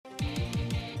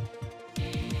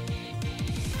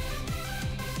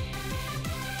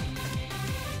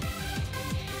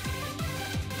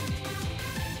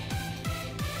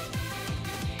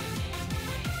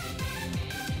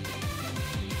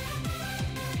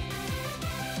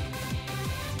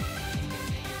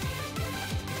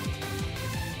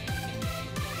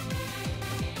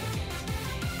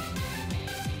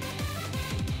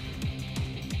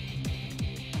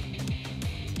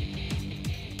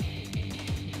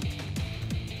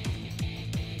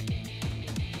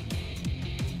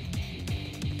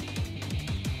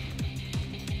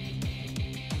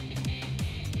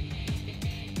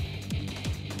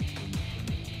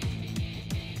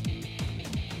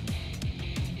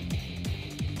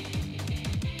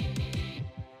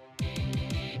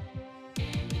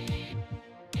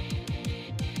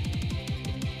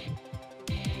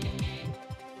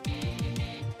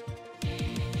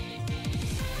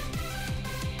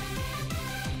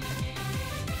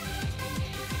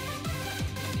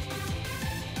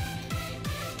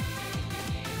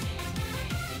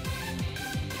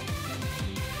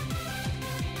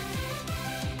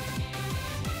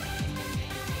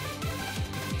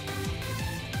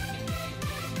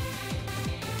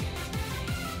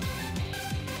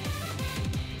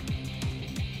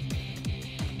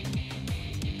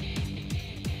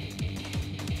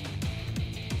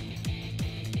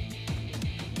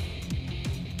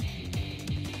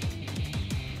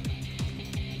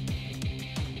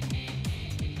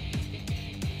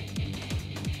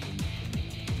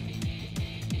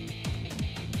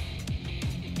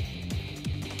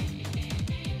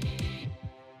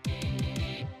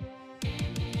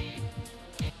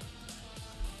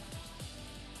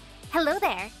Hello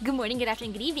there! Good morning, good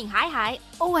afternoon, good evening, hi.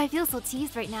 Oh, I feel so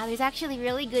teased right now. There's actually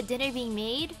really good dinner being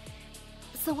made.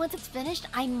 So once it's finished,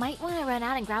 I might want to run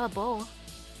out and grab a bowl.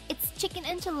 It's chicken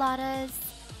enchiladas,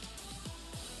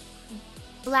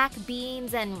 black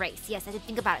beans, and rice. Yes, I did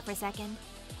think about it for a second.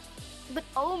 But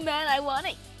oh man, I want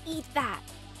to eat that.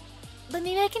 But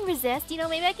maybe I can resist, you know,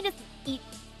 maybe I can just eat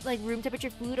like room temperature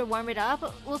food or warm it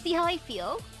up. We'll see how I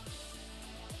feel.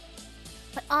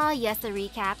 But yes, a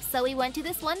recap. So we went to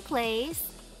this one place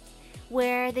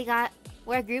where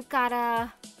a group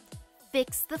gotta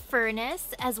fix the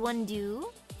furnace as one do.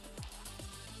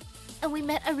 And we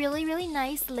met a really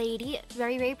nice lady,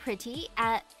 very pretty,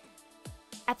 at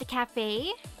the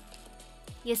cafe.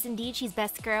 Yes, indeed, she's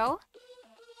best girl.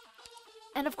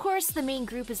 And of course, the main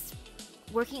group is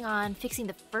working on fixing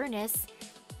the furnace.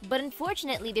 But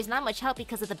unfortunately, there's not much help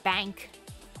because of the bank.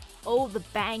 Oh, the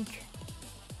bank.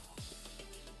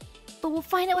 But we'll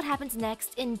find out what happens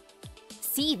next in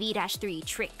CV-3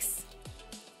 Tricks.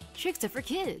 Tricks are for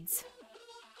kids.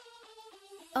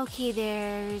 Okay,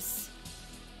 there's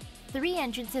 3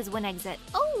 entrances, 1 exit.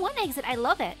 Oh, 1 exit, I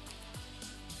love it.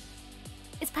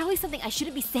 It's probably something I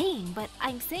shouldn't be saying, but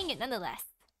I'm saying it nonetheless.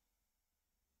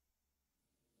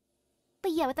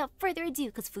 But yeah, without further ado,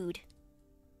 cause food.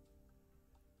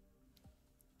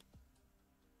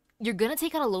 You're gonna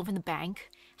take out a loan from the bank?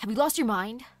 Have you lost your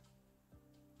mind?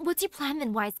 What's your plan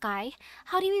then, wise guy?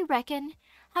 How do you reckon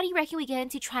we get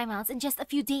into Trimal's in just a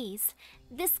few days?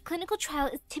 This clinical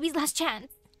trial is Tibby's last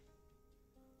chance.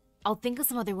 I'll think of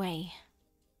some other way.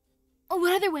 Oh,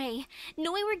 what other way?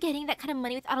 No way we're getting that kind of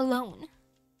money without a loan.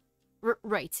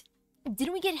 Right.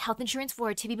 Didn't we get health insurance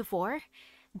for Tibby before?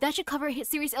 That should cover his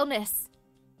serious illness.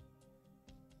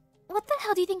 What the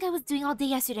hell do you think I was doing all day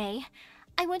yesterday?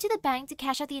 I went to the bank to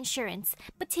cash out the insurance,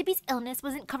 but Tibby's illness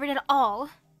wasn't covered at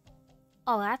all.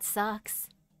 Oh, that sucks.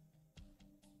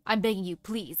 I'm begging you,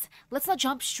 please. Let's not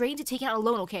jump straight into taking out a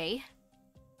loan, okay?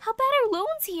 How bad are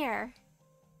loans here?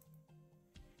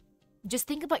 Just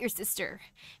think about your sister.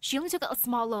 She only took out a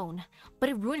small loan, but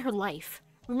it ruined her life.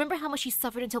 Remember how much she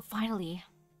suffered until finally.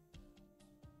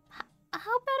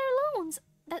 How bad are loans?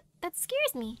 That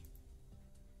scares me.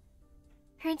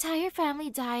 Her entire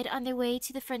family died on their way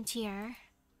to the frontier.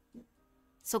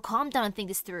 So calm down and think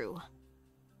this through.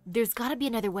 There's gotta be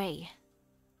another way.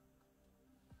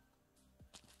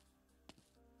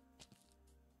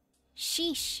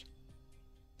 Sheesh.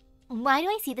 Why do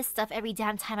I see this stuff every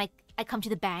damn time I come to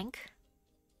the bank?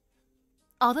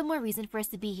 All the more reason for us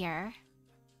to be here.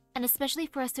 And especially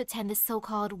for us to attend this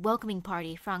so-called welcoming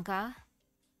party, Franca.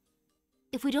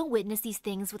 If we don't witness these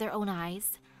things with our own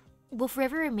eyes, we'll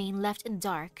forever remain left in the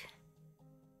dark.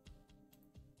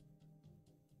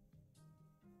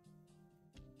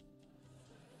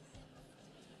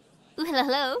 Ooh,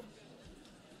 hello.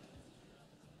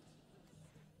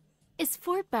 Is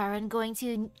Fort Barron going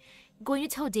to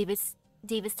tow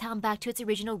Davistown back to its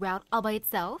original route all by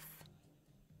itself?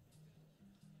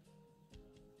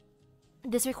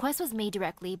 This request was made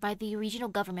directly by the regional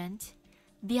government.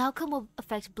 The outcome will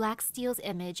affect Black Steel's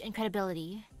image and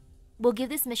credibility. We'll give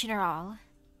this mission our all.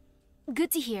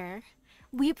 Good to hear.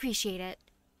 We appreciate it.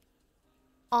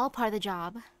 All part of the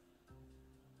job.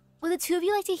 Would the two of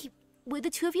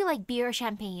you like beer or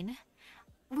champagne?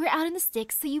 We're out in the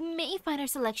sticks, so you may find our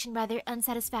selection rather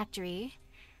unsatisfactory.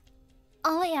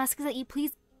 All I ask is that you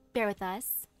please bear with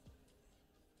us.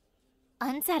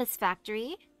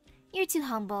 Unsatisfactory? You're too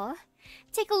humble.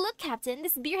 Take a look, Captain.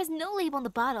 This beer has no label on the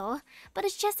bottle, but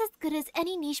it's just as good as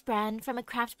any niche brand from a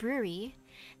craft brewery.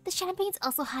 The champagne's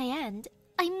also high-end.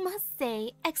 I must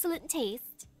say, excellent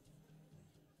taste.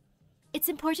 It's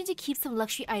important to keep some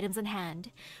luxury items on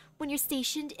hand when you're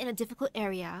stationed in a difficult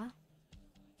area.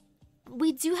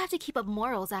 We do have to keep up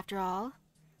morale after all.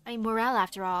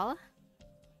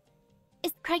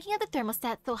 Is cranking up the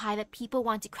thermostat so high that people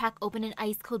want to crack open an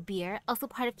ice-cold beer also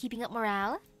part of keeping up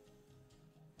morale?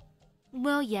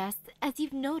 Well, yes, as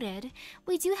you've noted,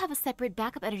 we do have a separate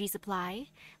backup energy supply,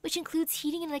 which includes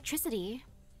heating and electricity.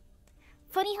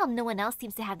 Funny how no one else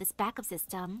seems to have this backup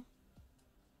system.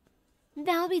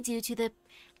 That'll be due to the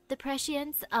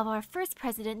prescience of our first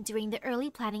president during the early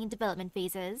planning and development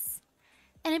phases.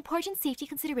 An important safety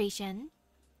consideration.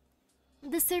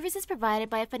 The services provided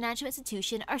by a financial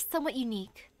institution are somewhat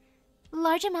unique.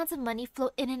 Large amounts of money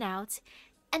flow in and out,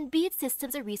 and be it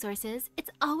systems or resources, it's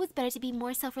always better to be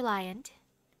more self-reliant.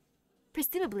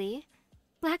 Presumably,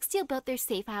 Black Steel built their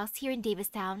safe house here in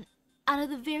Davistown out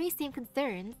of the very same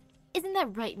concerns. Isn't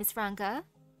that right, Miss Franca?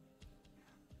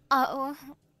 Uh-oh,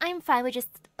 I'm fine with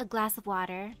just a glass of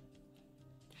water.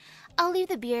 I'll leave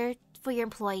the beer for your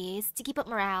employees to keep up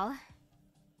morale.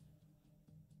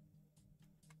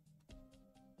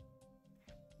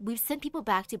 we've sent people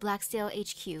back to Blacksteel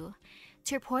HQ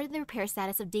to report on the repair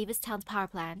status of Davistown's power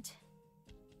plant.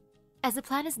 As the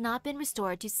plant has not been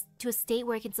restored to a state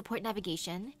where it can support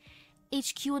navigation,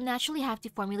 HQ will naturally have to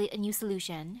formulate a new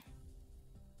solution.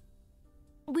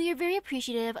 We are very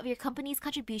appreciative of your company's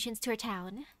contributions to our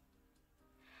town.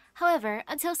 However,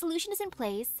 until a solution is in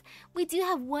place, we do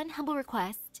have one humble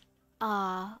request.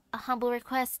 A humble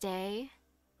request, eh?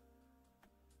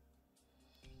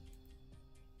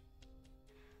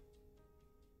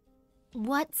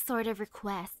 What sort of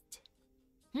request?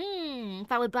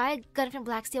 If I would buy a gun from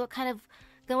Blacksteel, what kind of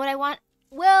gun would I want?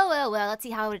 Well, let's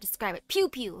see how I would describe it. Pew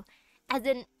pew! As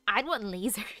in, I'd want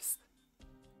lasers.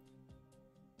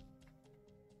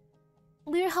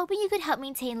 We were hoping you could help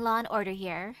maintain law and order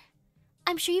here.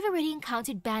 I'm sure you've already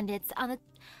encountered bandits on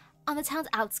the town's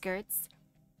outskirts.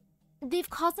 They've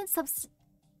caused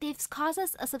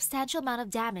us a substantial amount of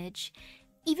damage.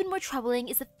 Even more troubling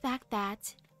is the fact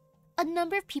that a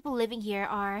number of people living here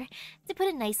are, to put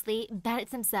it nicely,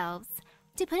 bandits themselves.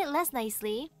 To put it less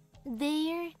nicely,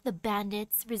 they're the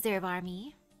bandits' reserve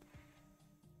army.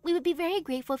 We would be very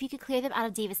grateful if you could clear them out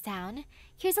of Davistown.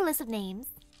 Here's a list of names.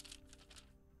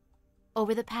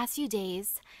 Over the past few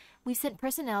days, we've sent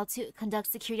personnel to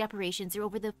conduct security operations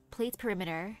over the plate's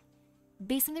perimeter.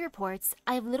 Based on the reports,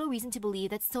 I have little reason to believe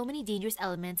that so many dangerous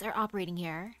elements are operating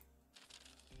here.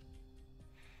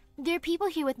 There are people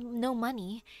here with no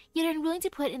money, yet are unwilling to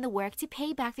put in the work to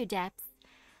pay back their debts.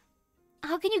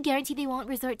 How can you guarantee they won't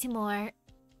resort to more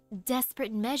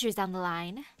desperate measures down the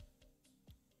line?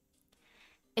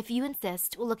 If you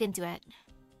insist, we'll look into it.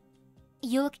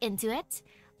 You look into it?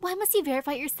 Why must you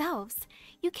verify it yourselves?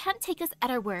 You can't take us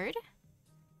at our word.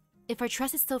 If our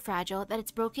trust is so fragile that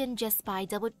it's broken just by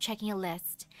double-checking a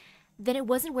list, then it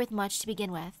wasn't worth much to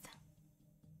begin with.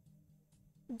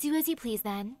 Do as you please,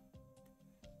 then.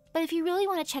 But if you really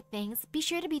want to check things, be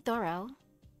sure to be thorough.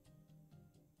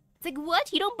 It's like,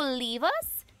 what? You don't believe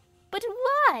us? But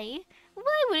why?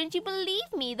 Why wouldn't you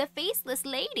believe me, the faceless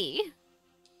lady?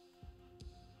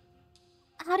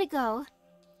 How'd it go?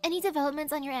 Any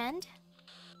developments on your end?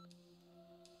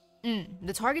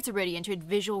 The target's already entered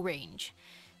visual range.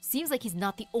 Seems like he's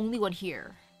not the only one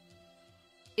here.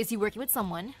 Is he working with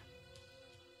someone?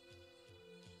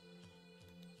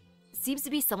 Seems to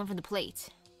be someone from the plate.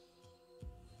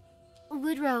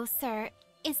 Woodrow, sir,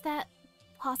 is that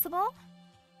possible?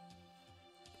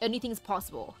 Anything's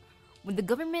possible. When the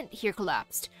government here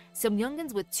collapsed, some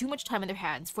youngins with too much time on their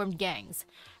hands formed gangs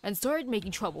and started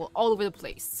making trouble all over the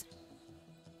place.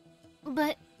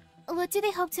 But what do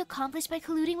they hope to accomplish by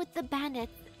colluding with the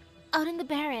bandits out in the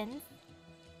Barrens?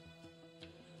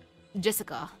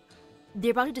 Jessica,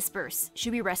 they're about to disperse.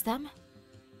 Should we arrest them?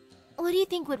 What do you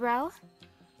think, Woodrow?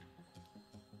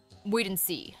 Wait and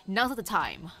see. Now's not the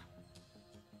time.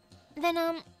 Then,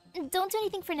 don't do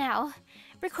anything for now.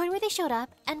 Record where they showed up,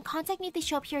 and contact me if they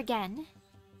show up here again.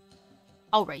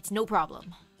 Alright, no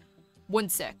problem. One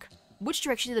sec. Which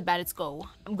direction did the bandits go?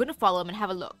 I'm gonna follow them and have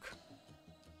a look.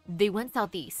 They went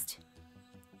southeast.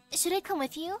 Should I come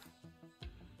with you?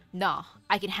 Nah,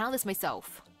 I can handle this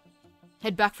myself.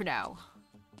 Head back for now.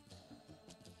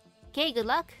 Okay, good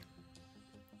luck.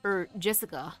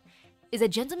 Jessica, is a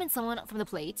gentleman someone from the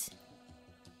plate?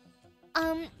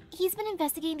 He's been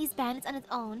investigating these bandits on his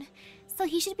own, so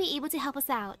he should be able to help us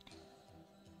out.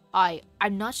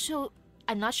 I'm not sure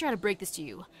how to break this to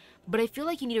you, but I feel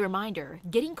like you need a reminder.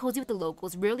 Getting cozy with the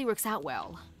locals rarely works out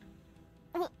well.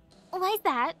 Why's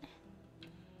that?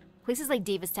 Places like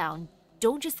Davistown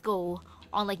don't just go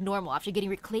on like normal after getting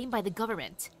reclaimed by the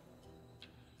government.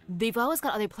 They've always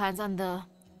got other plans on the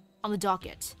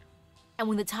docket. And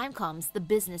when the time comes, the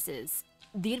businesses,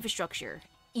 the infrastructure,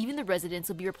 even the residents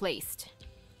will be replaced.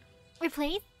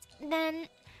 Replaced? Then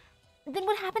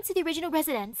what happens to the original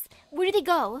residents? Where do they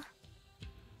go?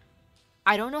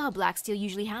 I don't know how Blacksteel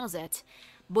usually handles it,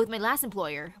 but with my last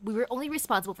employer, we were only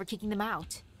responsible for kicking them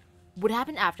out. What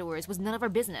happened afterwards was none of our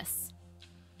business.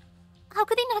 How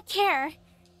could they not care?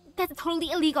 That's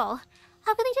totally illegal.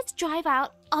 How could they just drive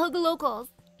out all of the locals?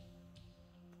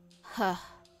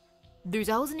 There's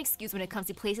always an excuse when it comes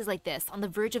to places like this on the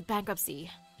verge of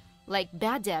bankruptcy. Like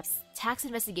bad debts, tax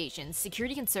investigations,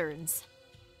 security concerns.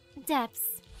 Debts.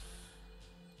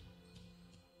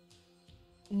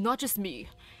 Not just me.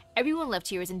 Everyone left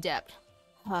here is in debt.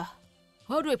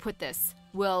 How do I put this?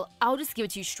 Well, I'll just give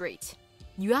it to you straight.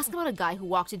 You asked about a guy who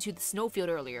walked into the snowfield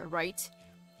earlier, right?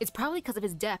 It's probably because of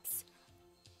his debts.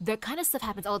 That kind of stuff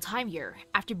happens all the time here.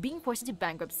 After being forced into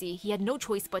bankruptcy, he had no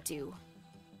choice but to.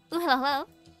 Ooh, hello.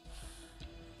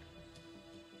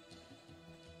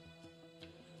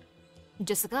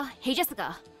 Jessica? Hey,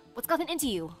 Jessica! What's gotten into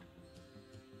you?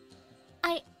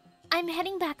 I'm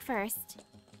heading back first.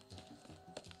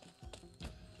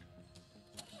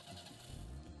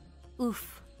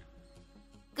 Oof.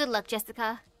 Good luck,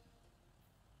 Jessica.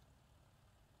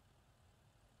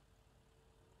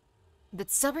 That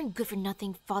stubborn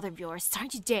good-for-nothing father of yours starting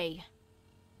today.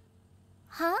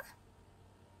 Huh?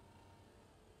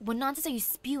 What nonsense are you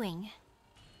spewing?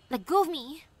 Let go of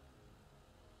me!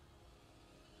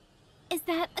 Is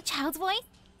that a child's voice?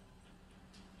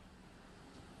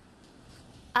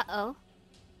 Uh-oh.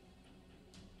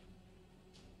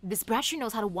 This brat sure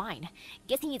knows how to whine.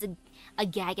 Guess he needs a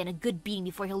gag and a good beating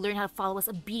before he'll learn how to follow us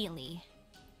obediently.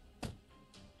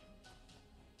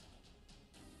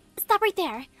 Stop right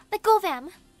there! Let go of him!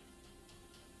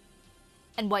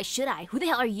 And why should I? Who the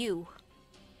hell are you?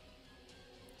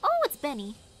 Oh, it's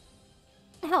Benny.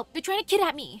 Help, they're trying to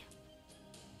kidnap me!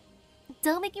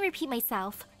 Don't make me repeat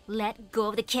myself. Let go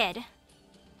of the kid.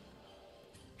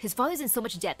 His father's in so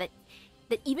much debt that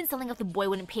even selling off the boy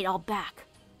wouldn't pay it all back.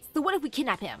 So what if we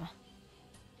kidnap him?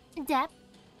 Debt?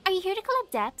 Are you here to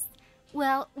collect debts?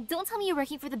 Well, don't tell me you're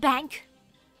working for the bank.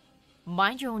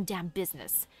 Mind your own damn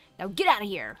business. Now get out of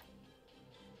here!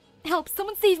 Help,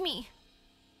 someone save me!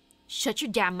 Shut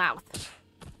your damn mouth.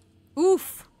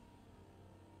 Oof!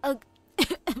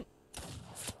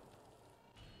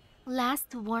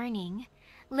 Last warning.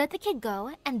 Let the kid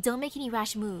go and don't make any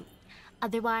rash moves.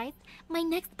 Otherwise, my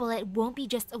next bullet won't be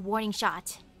just a warning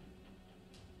shot.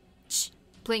 Shh!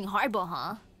 Playing hardball,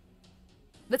 huh?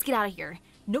 Let's get out of here.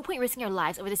 No point risking our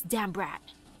lives over this damn brat.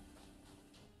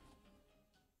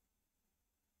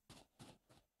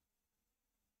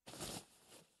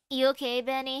 You okay,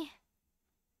 Benny?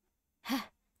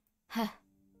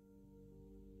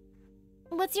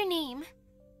 What's your name?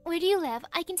 Where do you live?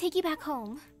 I can take you back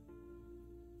home.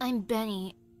 I'm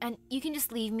Benny, and you can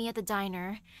just leave me at the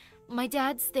diner. My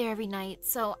dad's there every night,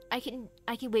 so I can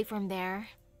wait for him there.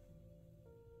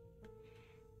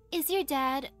 Is your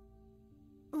dad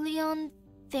Leon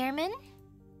Thurman?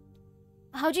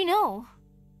 How'd you know?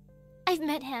 I've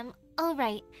met him. All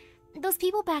right. Those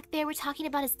people back there were talking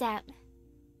about his debt.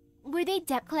 Were they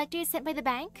debt collectors sent by the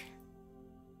bank?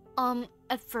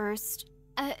 At first,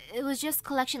 it was just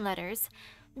collection letters.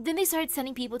 Then they started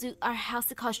sending people to our house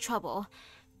to cause trouble.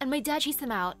 And my dad chased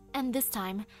them out, and this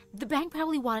time, the bank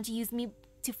probably wanted to use me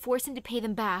to force him to pay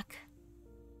them back.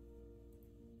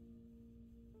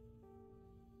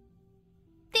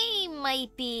 They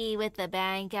might be with the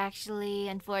bank, actually,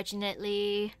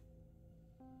 unfortunately.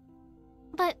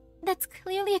 But that's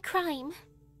clearly a crime.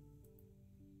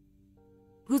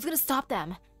 Who's gonna stop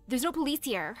them? There's no police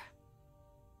here.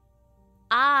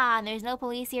 Ah, and there's no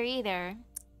police here either.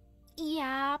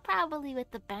 Yeah, probably with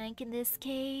the bank in this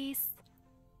case.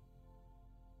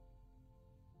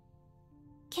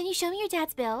 Can you show me your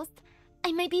dad's bills?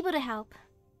 I might be able to help.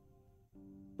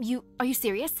 Are you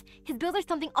serious? His bills are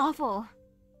something awful.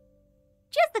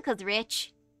 Jessica's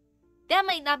rich. That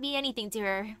might not be anything to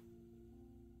her.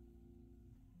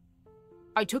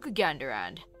 I took a gander,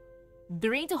 and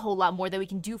there ain't a whole lot more that we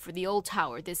can do for the old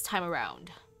tower this time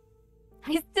around.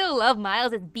 I still love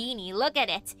Miles' beanie. Look at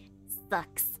it.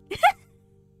 Sucks.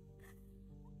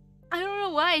 I don't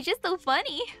know why, it's just so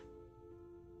funny.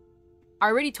 I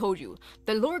already told you,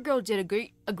 the lower girl did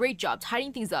a great job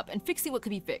tidying things up and fixing what could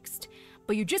be fixed,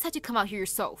 but you just had to come out here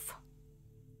yourself.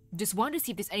 Just wanted to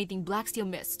see if there's anything Blacksteel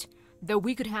missed that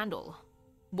we could handle.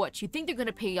 What, you think they're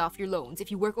gonna pay off your loans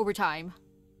if you work overtime?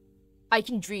 I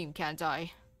can dream, can't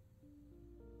I?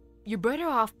 You're better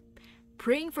off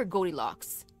praying for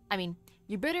Goldilocks.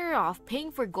 You're better off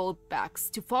paying for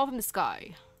goldbacks to fall from the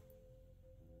sky.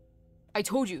 I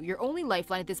told you, your only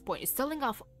lifeline at this point is selling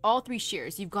off all 3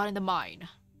 shares you've got in the mine.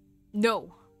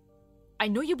 No. I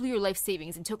know you blew your life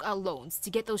savings and took out loans to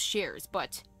get those shares,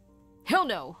 but... hell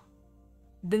no!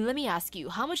 Then let me ask you,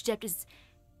 how much debt is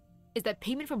that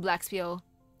payment from Blacksteel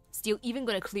even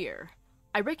gonna clear?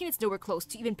 I reckon it's nowhere close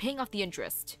to even paying off the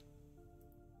interest.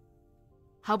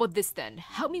 How about this then?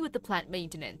 Help me with the plant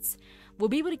maintenance. We'll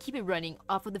be able to keep it running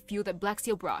off of the fuel that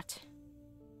Blacksteel brought.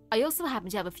 I also happen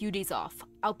to have a few days off.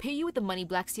 I'll pay you with the money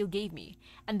Blacksteel gave me,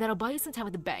 and that'll buy you some time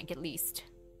at the bank at least.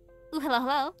 Ooh,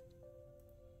 hello?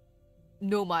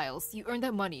 No, Miles, you earned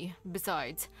that money.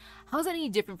 Besides, how's that any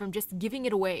different from just giving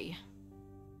it away?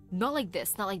 Not like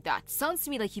this, not like that. Sounds to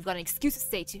me like you've got an excuse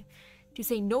to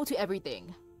say no to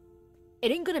everything.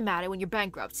 It ain't gonna matter when you're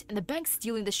bankrupt and the bank's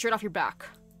stealing the shirt off your back.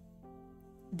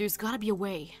 There's gotta be a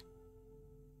way.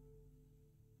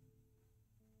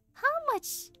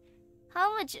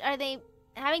 How much are they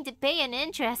having to pay in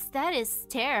interest? That is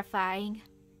terrifying.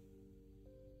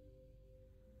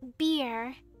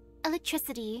 Beer,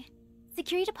 electricity,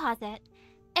 security deposit,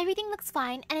 Everything looks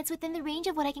fine, and it's within the range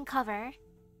of what I can cover.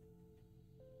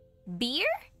 Beer?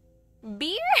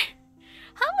 Beer?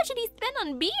 How much did he spend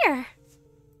on beer?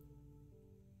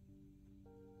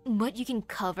 What you can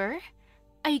cover?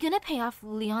 Are you gonna pay off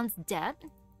Leon's debt?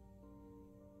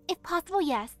 If possible,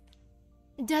 yes.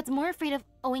 Dad's more afraid of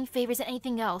owing favors than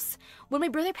anything else. When my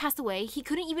brother passed away, he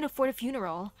couldn't even afford a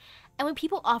funeral. And when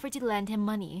people offered to lend him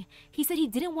money, he said he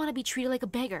didn't want to be treated like a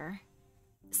beggar.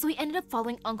 So he ended up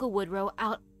following Uncle Woodrow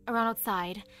around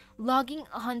outside, logging,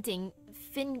 hunting,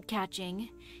 fin catching.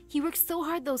 He worked so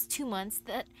hard those 2 months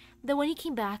that when he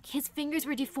came back, his fingers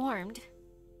were deformed.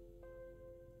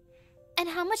 And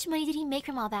how much money did he make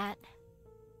from all that?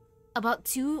 About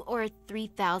 2,000 or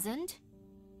 3,000.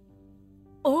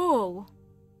 Oh!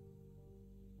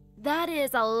 That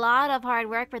is a lot of hard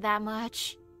work for that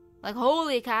much. Like,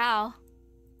 holy cow.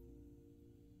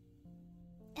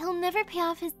 He'll never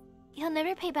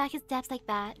pay back his debts like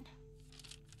that.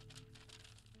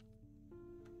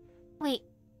 Wait,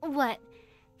 what?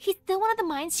 He's still one of the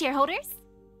mine's shareholders?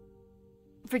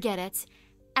 Forget it.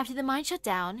 After the mine shut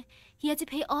down, he had to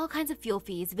pay all kinds of fuel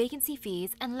fees, vacancy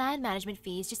fees, and land management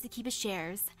fees just to keep his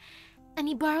shares. And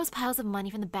he borrows piles of money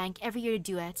from the bank every year to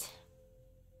do it.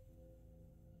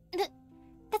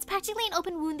 That's practically an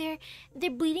open wound they're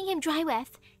bleeding him dry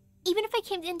with. Even if I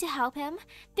came in to help him,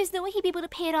 there's no way he'd be able to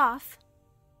pay it off.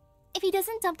 If he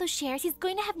doesn't dump those shares, he's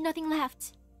going to have nothing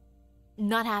left.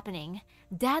 Not happening.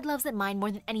 Dad loves that mine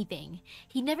more than anything.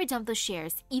 He'd never dump those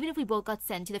shares, even if we both got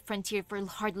sent to the frontier for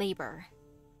hard labor.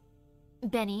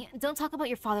 Benny, don't talk about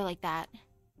your father like that.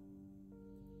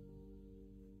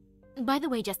 By the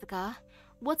way, Jessica,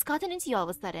 what's gotten into you all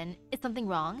of a sudden? Is something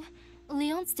wrong?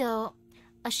 Leon's still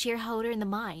a shareholder in the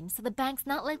mine, so the bank's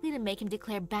not likely to make him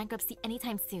declare bankruptcy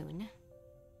anytime soon.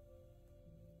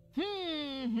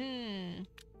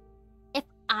 If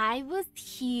I was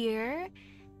here...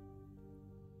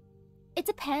 It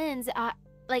depends,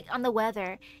 like, on the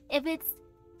weather. If it's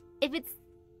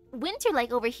winter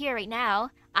like over here right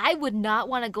now, I would not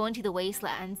want to go into the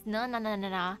wastelands. No.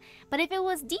 But if it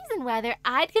was decent weather,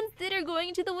 I'd consider going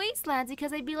into the wastelands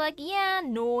because I'd be like, yeah,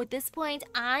 no, at this point,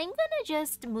 I'm gonna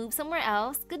just move somewhere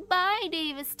else. Goodbye,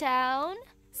 Davistown.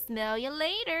 Smell you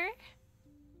later.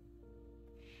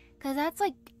 Because that's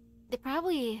like, they're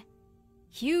probably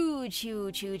huge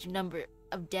number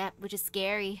of debt, which is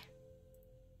scary.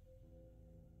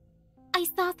 I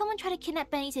saw someone try to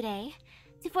kidnap Benny today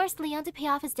to force Leon to pay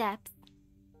off his debts.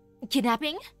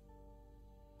 Kidnapping?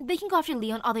 They can go after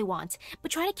Leon all they want, but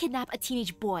try to kidnap a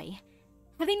teenage boy.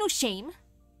 Have they no shame?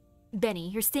 Benny,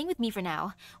 you're staying with me for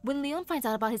now. When Leon finds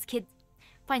out his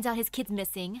kid's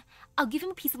missing, I'll give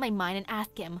him a piece of my mind and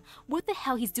ask him what the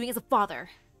hell he's doing as a father.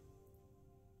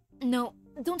 No,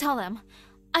 don't tell him.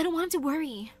 I don't want him to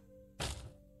worry.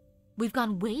 We've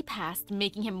gone way past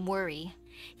making him worry.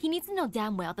 He needs to know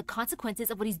damn well the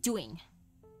consequences of what he's doing.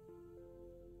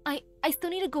 I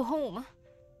still need to go home.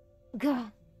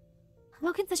 Gah.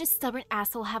 How can such a stubborn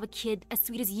asshole have a kid as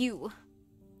sweet as you?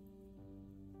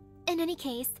 In any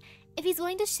case, if he's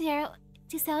willing to sell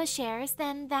his shares,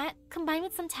 then that, combined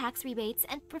with some tax rebates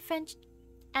and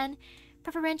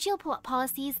preferential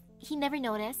policies he never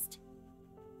noticed,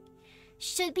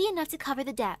 should be enough to cover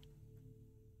the debt.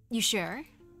 You sure?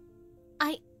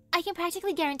 I can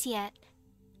practically guarantee it.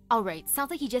 Alright,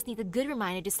 sounds like he just needs a good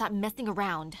reminder to stop messing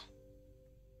around.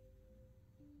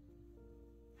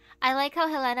 I like how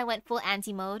Helena went full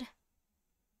anti-mode.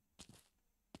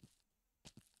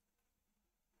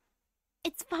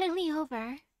 It's finally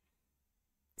over.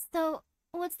 So,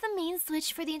 what's the main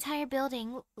switch for the entire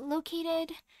building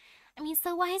located?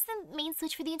 So why is the main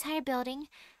switch for the entire building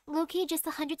located just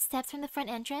 100 steps from the front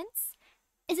entrance?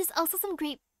 Is this also some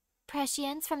great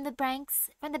prescience from the bank's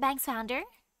founder?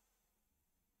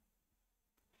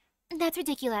 That's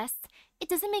ridiculous. It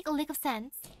doesn't make a lick of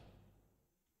sense.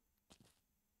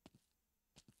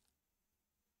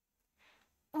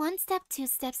 One step, 2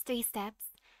 steps, 3 steps.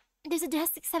 There's a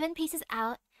desk 7 paces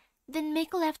out, then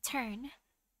make a left turn.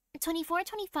 24,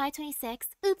 25, 26.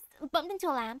 Oops, bumped into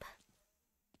a lamp.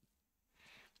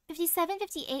 57,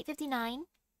 58, 59.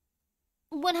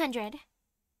 100.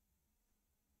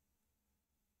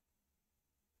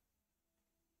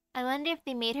 I wonder if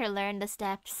they made her learn the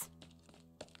steps.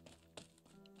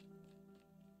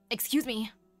 Excuse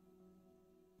me.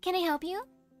 Can I help you?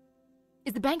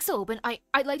 Is the bank still open?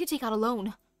 I'd like to take out a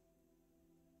loan.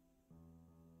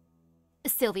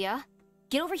 Sylvia?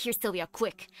 Get over here, Sylvia,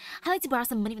 quick. I'd like to borrow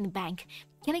some money from the bank.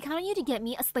 Can I count on you to get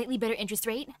me a slightly better interest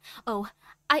rate? Oh,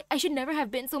 I should never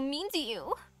have been so mean to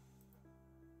you.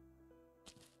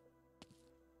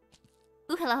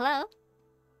 Ooh, hello.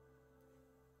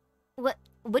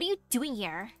 What are you doing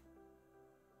here?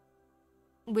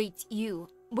 Wait, you.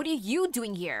 What are you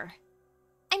doing here?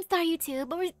 I'm sorry, you two,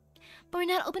 but we're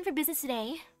not open for business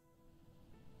today.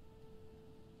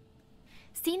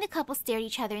 Seeing the couple stare at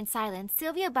each other in silence,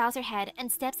 Sylvia bows her head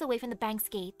and steps away from the bank's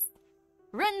gates.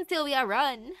 Run, Sylvia,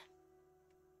 run!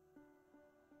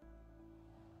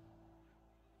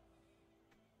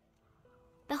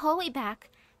 The whole way back,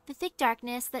 the thick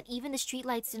darkness that even the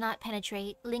streetlights do not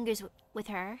penetrate lingers with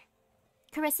her,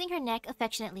 caressing her neck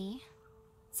affectionately.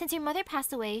 Since her mother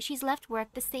passed away, she's left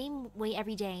work the same way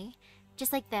every day,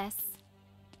 just like this.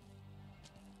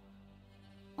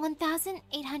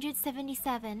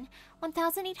 1877,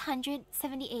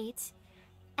 1878,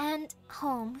 and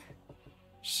home.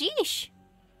 Sheesh!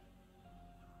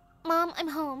 Mom, I'm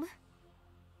home.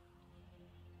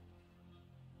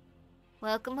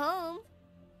 Welcome home.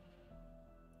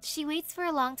 She waits for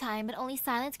a long time, but only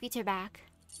silence greets her back.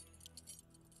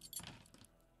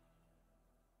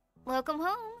 Welcome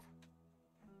home.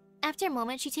 After a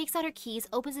moment, she takes out her keys,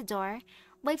 opens the door,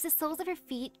 wipes the soles of her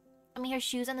her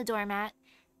shoes on the doormat,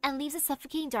 and leaves the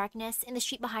suffocating darkness in the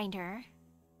street behind her.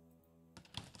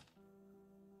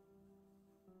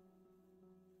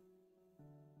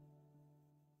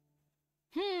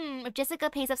 If Jessica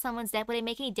pays off someone's debt, would it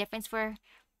make any difference for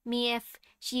me if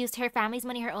she used her family's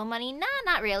money, her own money? Nah,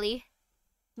 not really.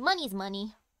 Money's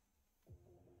money.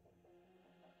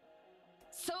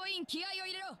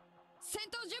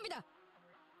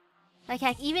 Like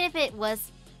heck, even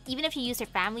if she used her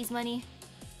family's money,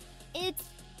 it'd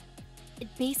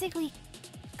basically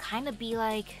kind of be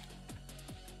like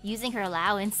using her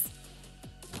allowance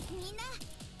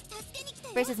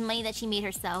versus money that she made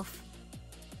herself.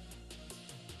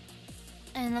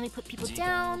 And let me put people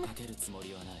down,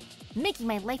 making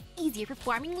my life easier for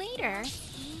farming later.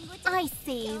 I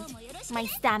saved my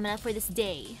stamina for this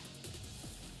day.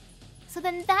 So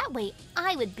then that way,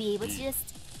 I would be able to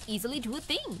just easily do a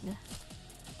thing.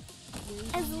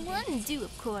 As one do,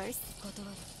 of course.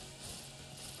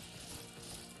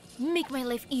 Make my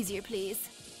life easier, please.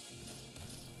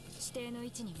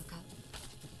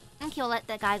 Okay, we'll let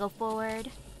that guy go forward.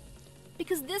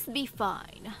 Because this be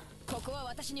fine.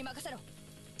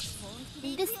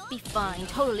 This be fine,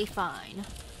 totally fine.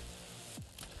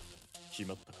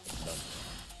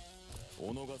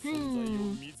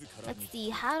 Let's see,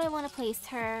 how do I want to place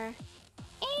her?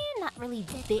 Not really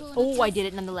big. Oh, I did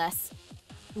it nonetheless.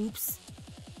 Oops.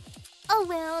 Oh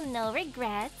well, no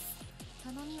regrets.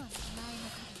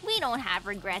 We don't have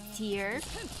regrets here.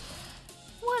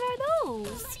 What are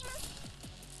those?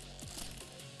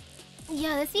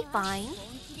 Yeah, this be fine.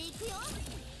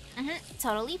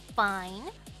 Totally fine.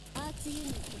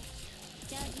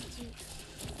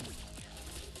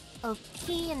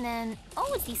 Okay, and then...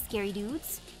 Oh, it's these scary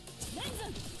dudes.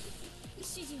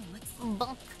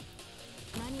 Bunk.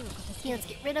 Okay, let's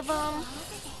get rid of them.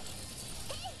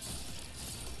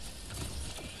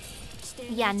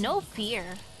 Yeah, no fear.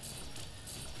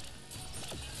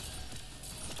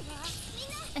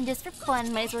 And just for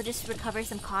fun, might as well just recover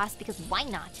some costs because why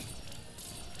not?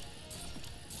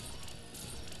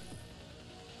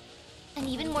 And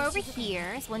even more over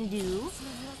here, as one do.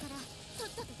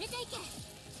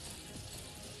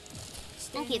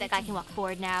 Okay, that guy can walk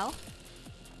forward now.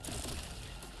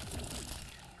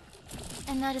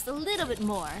 And now just a little bit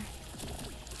more.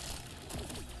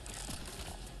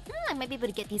 I might be able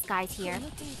to get these guys here.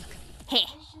 Hey!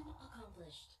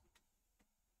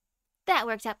 That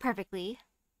worked out perfectly.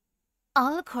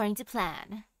 All according to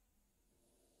plan.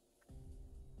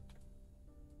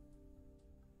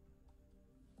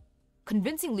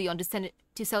 Convincing Leon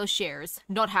to sell shares.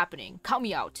 Not happening. Count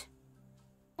me out.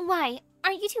 Why?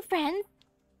 Aren't you two friends?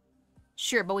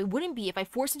 Sure, but we wouldn't be if I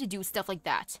forced him to do stuff like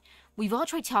that. We've all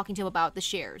tried talking to him about the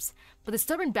shares, but the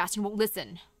stubborn bastard won't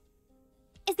listen.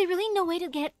 Is there really no way to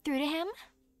get through to him?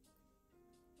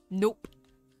 Nope.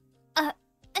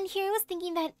 And here I was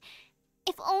thinking that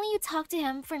if only you talked to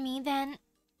him for me, then...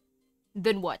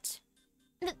 Then what?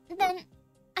 Then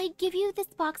I'd give you this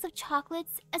box of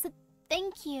chocolates as a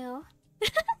thank you.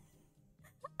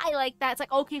 I like that. It's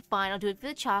like, okay, fine, I'll do it for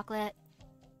the chocolate.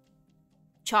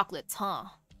 Chocolates, huh?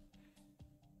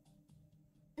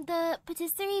 The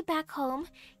patisserie back home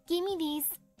gave me these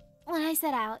when I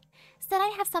set out. Said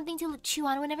I'd have something to chew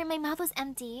on whenever my mouth was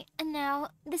empty, and now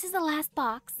this is the last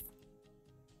box.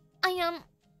 I'm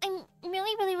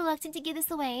really reluctant to give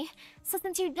this away, so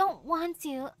since you don't want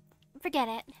to, forget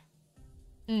it.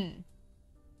 Did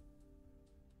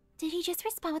he just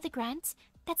respond with a grunt?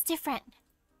 That's different.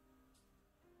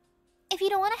 If you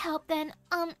don't want to help, then,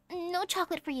 no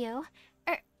chocolate for you.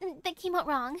 That came out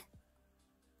wrong.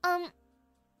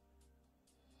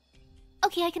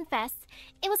 Okay, I confess.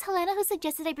 It was Helena who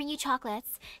suggested I bring you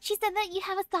chocolates. She said that you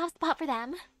have a soft spot for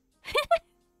them.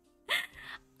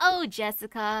 Oh,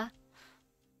 Jessica.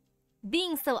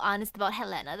 Being so honest about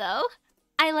Helena, though.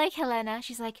 I like Helena.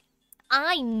 She's like,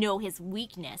 I know his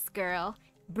weakness, girl.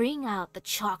 Bring out the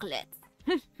chocolates.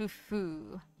 Yeah,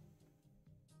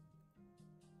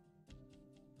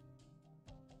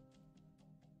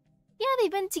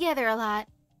 they've been together a lot.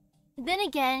 Then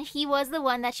again, he was the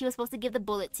one that she was supposed to give the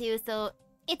bullet to, so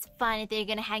it's fine if they're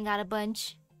gonna hang out a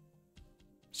bunch.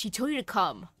 She told you to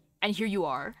come, and here you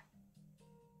are.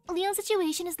 Leon's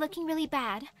situation is looking really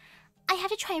bad. I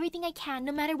have to try everything I can,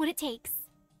 no matter what it takes.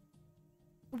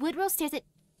 Woodrow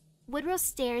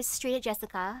stares straight at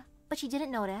Jessica, but she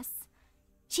didn't notice.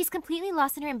 She's completely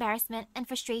lost in her embarrassment and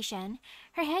frustration.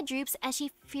 Her head droops as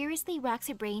she furiously racks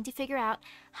her brain to figure out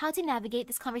how to navigate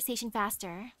this conversation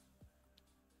faster.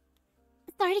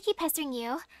 Sorry to keep pestering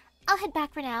you. I'll head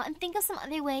back for now and think of some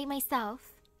other way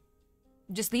myself.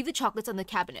 Just leave the chocolates on the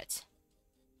cabinet.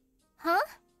 Huh?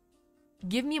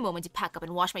 Give me a moment to pack up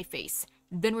and wash my face.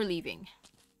 Then we're leaving.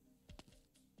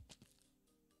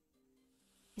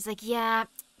 He's like, yeah,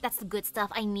 that's the good stuff.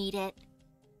 I need it.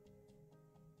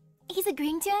 He's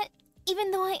agreeing to it,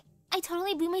 even though I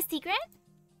totally blew my secret?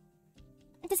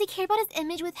 Does he care about his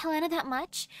image with Helena that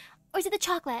much? Or is it the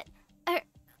chocolate? Or,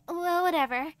 well,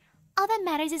 whatever. All that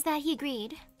matters is that he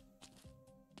agreed.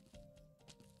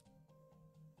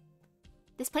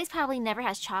 This place probably never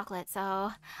has chocolate,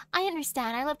 so I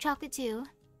understand. I love chocolate too.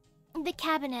 The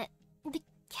cabinet. The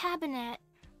cabinet.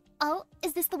 Oh,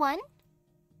 is this the one?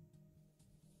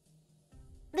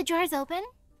 The drawer is open?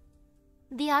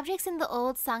 The objects in the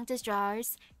old Sanctus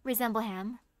drawers resemble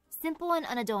him, simple and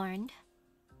unadorned.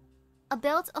 A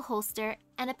belt, a holster,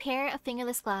 and a pair of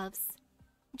fingerless gloves.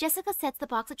 Jessica sets the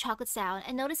box of chocolates down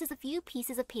and notices a few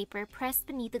pieces of paper pressed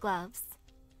beneath the gloves.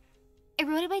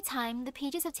 Eroded by time, the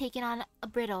pages have taken on a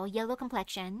brittle, yellow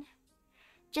complexion.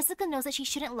 Jessica knows that she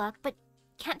shouldn't look, but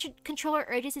can't control her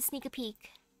urges to sneak a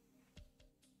peek.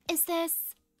 Is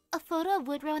this a photo of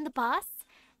Woodrow and the boss?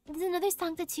 There's another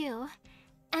Sancta too.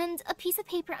 And a piece of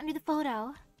paper under the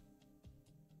photo.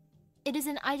 It is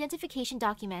an identification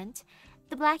document.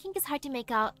 The black ink is hard to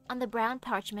make out on the brown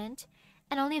parchment,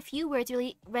 and only a few words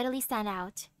really readily stand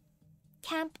out.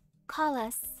 Camp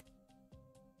Collis.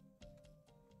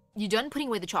 You done putting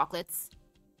away the chocolates?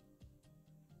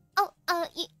 Oh,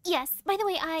 yes. By the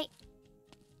way,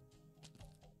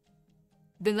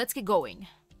 Then let's get going.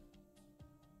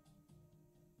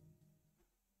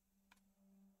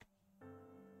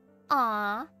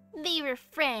 Aw, they were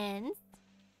friends.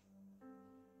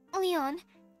 Leon,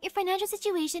 your financial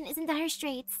situation is in dire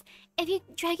straits. If you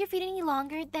drag your feet any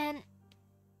longer, then...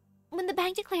 when the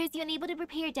bank declares you unable to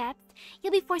repay your debts,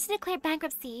 you'll be forced to declare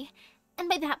bankruptcy. And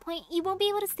by that point, you won't be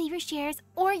able to save your shares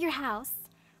or your house.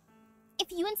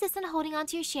 If you insist on holding on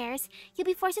to your shares, you'll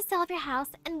be forced to sell off your house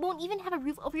and won't even have a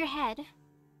roof over your head.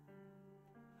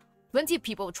 Plenty of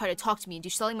people will try to talk to me into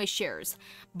selling my shares,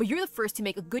 but you're the first to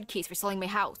make a good case for selling my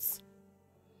house.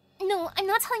 No, I'm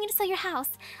not telling you to sell your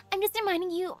house. I'm just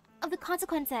reminding you of the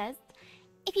consequences.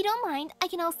 If you don't mind, I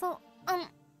can also, what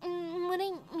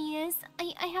I mean is,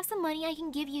 I have some money I can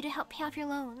give you to help pay off your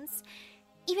loans.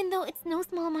 Even though it's no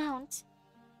small amount.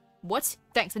 What?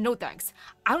 Thanks and no thanks.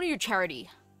 I don't need your charity.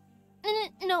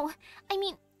 No, I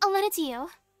mean, I'll lend it to you.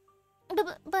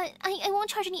 But I won't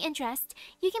charge any interest.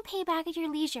 You can pay back at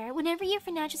your leisure whenever your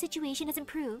financial situation has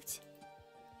improved.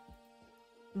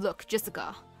 Look,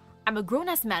 Jessica, I'm a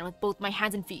grown-ass man with both my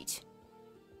hands and feet.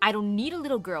 I don't need a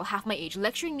little girl half my age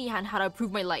lecturing me on how to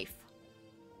improve my life.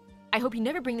 I hope you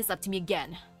never bring this up to me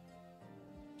again.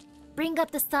 Bring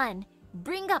up the sun.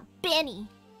 Bring up Benny.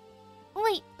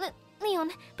 Wait,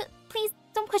 Leon, but please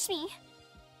don't push me.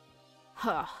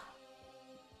 Huh.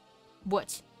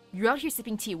 What? You're out here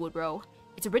sipping tea, Woodrow.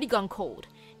 It's already gone cold.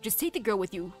 Just take the girl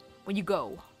with you when you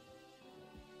go.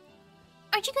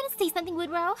 Aren't you gonna say something,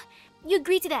 Woodrow? You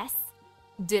agreed to this.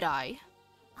 Did I?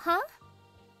 Huh?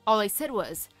 All I said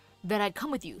was that I'd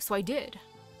come with you, so I did.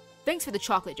 Thanks for the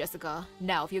chocolate, Jessica.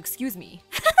 Now, if you excuse me.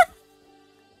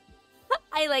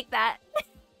 I like that.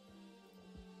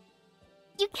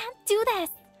 You can't do this.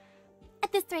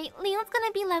 At this rate, Leon's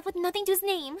gonna be left with nothing to his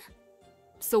name.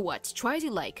 So what? Try as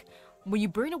you like. When you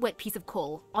burn a wet piece of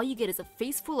coal, all you get is a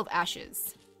face full of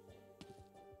ashes.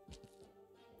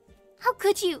 How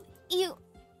could you? Yeah,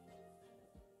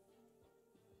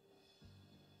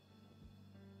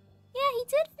 he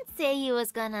didn't say he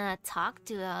was gonna talk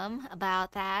to him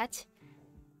about that.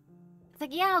 It's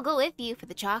like, yeah, I'll go with you for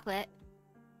the chocolate.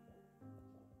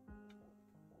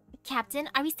 Captain,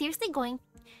 are we seriously going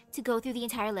to go through the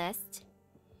entire list?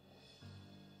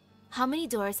 How many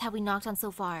doors have we knocked on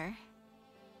so far?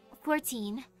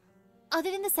 14.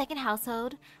 Other than the second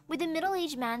household, where the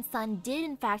middle-aged man's son did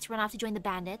in fact run off to join the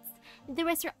bandits, the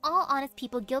rest are all honest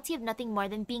people guilty of nothing more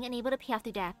than being unable to pay off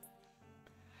their debts.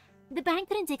 The bank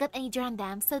couldn't dig up any dirt on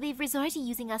them, so they've resorted to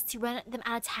using us to run them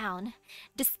out of town.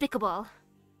 Despicable.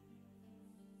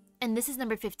 And this is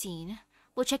number 15.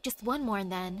 We'll check just one more and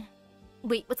then...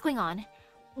 Wait, what's going on?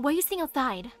 Why are you sitting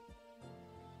outside?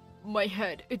 My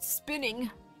head, it's spinning.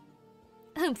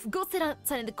 Humph, go sit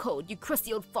outside in the cold, you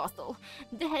crusty old fossil.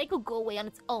 The headache will go away on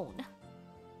its own.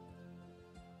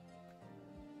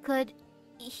 Could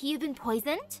he have been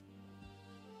poisoned?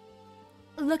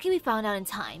 Lucky we found out in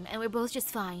time, and we're both just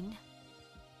fine.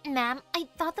 Ma'am, I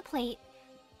thought the plate...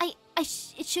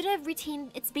 it should have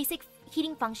retained its basic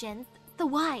heating functions, so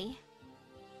why?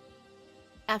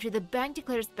 After the bank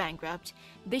declared us bankrupt,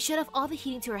 they shut off all the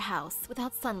heating to our house.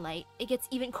 Without sunlight, it gets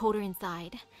even colder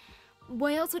inside.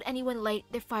 Why else would anyone light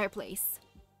their fireplace?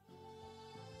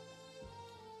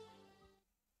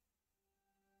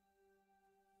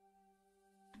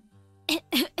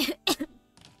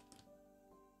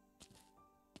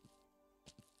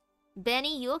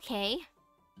 Benny, you okay?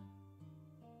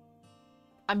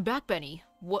 I'm back, Benny.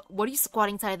 What are you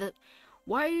squatting inside the...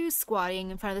 Why are you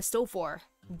squatting in front of the stove for?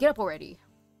 Get up already.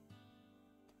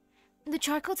 The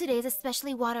charcoal today is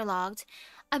especially waterlogged.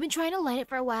 I've been trying to light it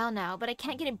for a while now, but I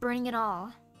can't get it burning at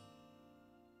all.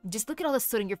 Just look at all the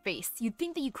soot on your face. You'd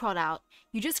think that you crawled out.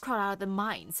 You just crawled out of the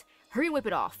mines. Hurry and wipe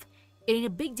it off. It ain't a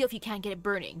big deal if you can't get it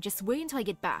burning. Just wait until I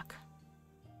get back.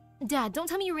 Dad, don't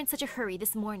tell me you were in such a hurry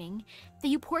this morning that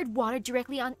you poured water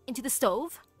directly into the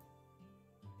stove?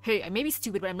 Hey, I may be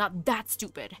stupid, but I'm not that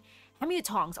stupid. Hand me the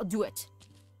tongs, I'll do it.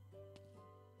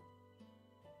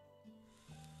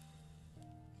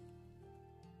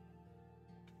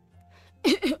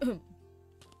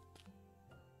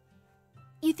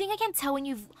 You think I can't tell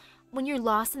when you're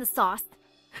lost in the sauce?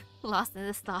 Lost in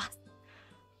the sauce.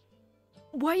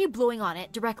 Why are you blowing on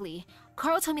it directly?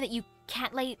 Carl told me that you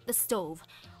can't light the stove,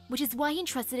 which is why he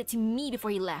entrusted it to me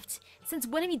before he left. Since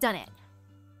when have you done it?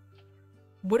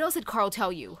 What else did Carl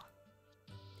tell you?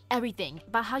 Everything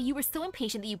about how you were so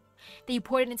impatient that you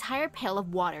poured an entire pail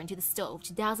of water into the stove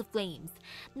to douse the flames.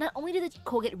 Not only did the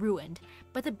coal get ruined,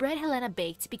 but the bread Helena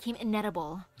baked became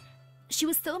inedible. She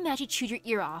was so mad she chewed your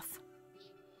ear off.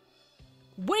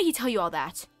 When did he tell you all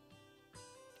that?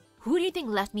 Who do you think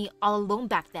left me all alone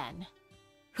back then?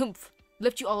 Humph,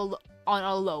 left you all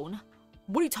alone?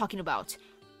 What are you talking about?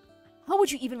 How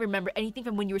would you even remember anything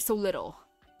from when you were so little?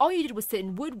 All you did was sit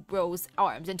in Woodrow's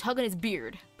arms and tug on his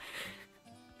beard.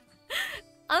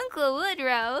 Uncle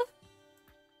Woodrow!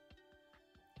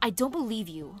 I don't believe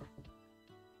you.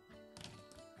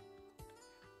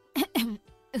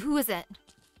 Who is it?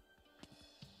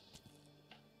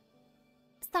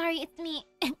 Sorry, it's me.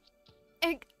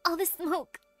 All this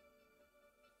smoke.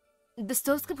 The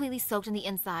stove's completely soaked on the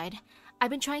inside. I've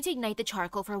been trying to ignite the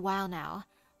charcoal for a while now,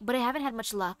 but I haven't had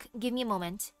much luck. Give me a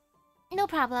moment. No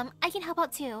problem. I can help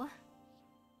out too.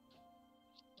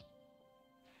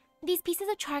 These pieces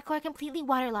of charcoal are completely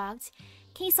waterlogged.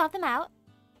 Can you swap them out?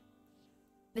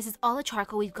 This is all the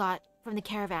charcoal we've got from the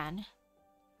caravan.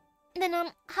 Then,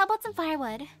 how about some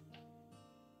firewood?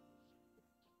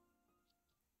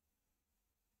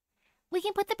 We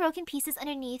can put the broken pieces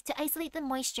underneath to isolate the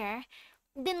moisture,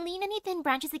 then lean any thin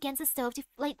branches against the stove to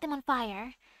light them on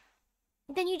fire.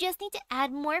 Then you just need to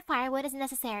add more firewood as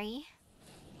necessary.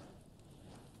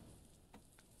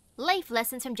 Life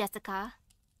lessons from Jessica.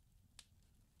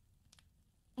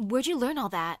 Where'd you learn all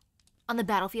that? On the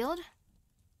battlefield?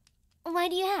 Why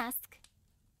do you ask?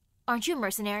 Aren't you a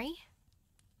mercenary?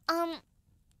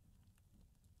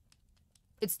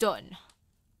 It's done.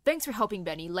 Thanks for helping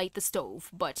Benny light the stove,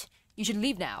 but you should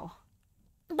leave now.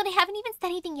 But I haven't even said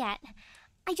anything yet.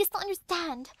 I just don't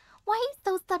understand. Why are you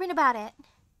so stubborn about it?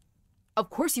 Of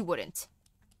course you wouldn't.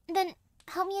 Then,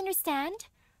 help me understand.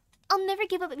 I'll never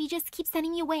give up if you just keep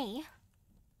sending me away.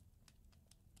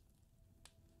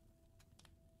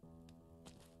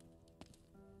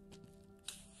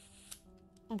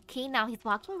 Okay, now he's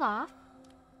walking off.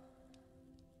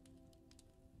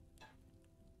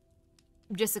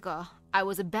 Jessica, I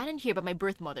was abandoned here by my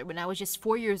birth mother when I was just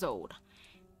 4 years old.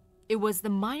 It was the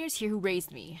miners here who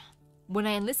raised me. When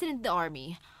I enlisted in the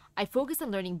army, I focused on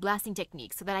learning blasting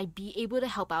techniques so that I'd be able to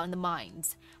help out in the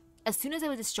mines. As soon as I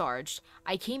was discharged,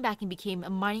 I came back and became a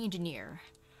mining engineer.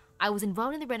 I was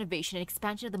involved in the renovation and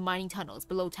expansion of the mining tunnels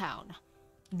below town,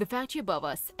 the factory above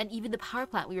us, and even the power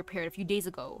plant we repaired a few days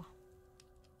ago.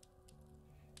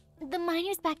 The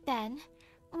miners back then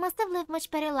must have lived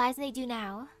much better lives than they do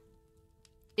now.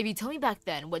 If you told me back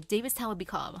then what Davistown would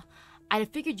become, I'd have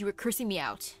figured you were cursing me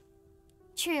out.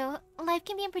 True, life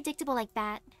can be unpredictable like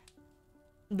that.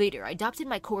 Later, I adopted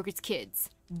my coworker's kids,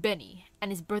 Benny, and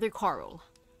his brother Carl.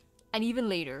 And even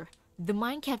later, the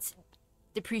mine kept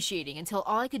depreciating until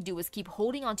all I could do was keep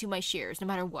holding onto my shares no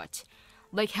matter what.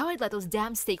 Like how I'd let those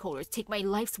damn stakeholders take my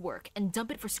life's work and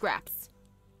dump it for scraps.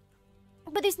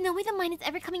 But there's no way the mine is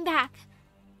ever coming back.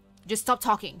 Just stop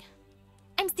talking.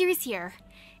 I'm serious here.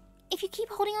 If you keep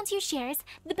holding onto your shares,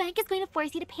 the bank is going to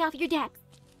force you to pay off your debts.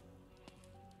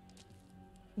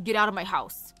 Get out of my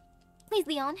house. Please,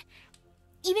 Leon.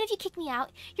 Even if you kick me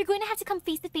out, you're going to have to come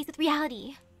face to face with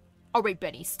reality. Alright,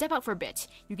 Benny, step out for a bit.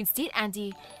 You can stay at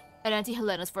Auntie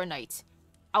Helena's for a night.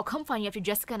 I'll come find you after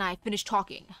Jessica and I finish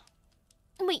talking.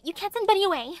 Wait, you can't send Benny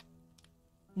away.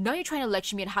 Now you're trying to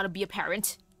lecture me on how to be a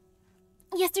parent?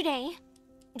 Yesterday.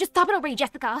 Just stop it already,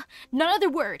 Jessica. Not another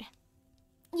word.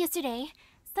 Yesterday,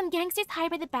 some gangsters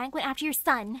hired by the bank went after your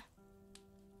son.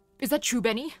 Is that true,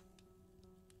 Benny?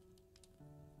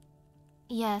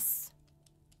 Yes.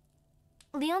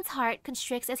 Leon's heart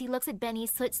constricts as he looks at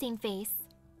Benny's soot-stained face.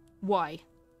 Why?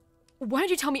 Why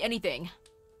didn't you tell me anything?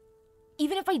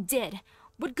 Even if I did,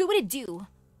 what good would it do?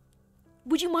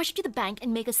 Would you march up to the bank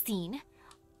and make a scene?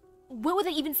 What would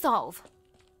that even solve?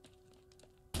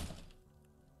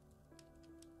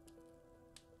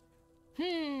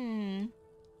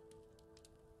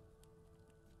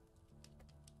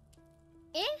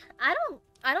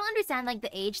 I don't understand like the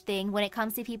age thing when it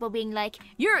comes to people being like,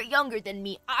 You're younger than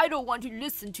me. I don't want to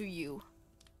listen to you.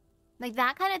 like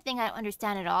that kind of thing. I don't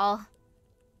understand at all.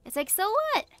 It's like, so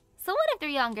what? So what if they're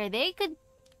younger? They can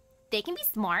be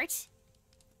smart.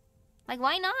 Like,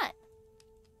 why not?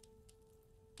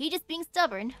 He just being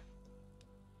stubborn.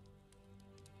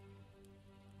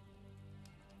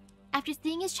 After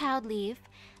seeing his child leave,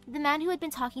 the man who had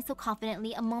been talking so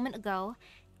confidently a moment ago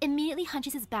immediately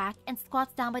hunches his back and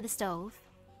squats down by the stove.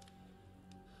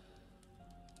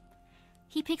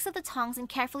 He picks up the tongs and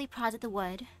carefully prods at the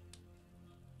wood.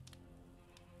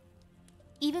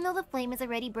 Even though the flame is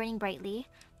already burning brightly,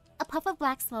 a puff of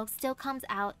black smoke still comes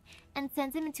out and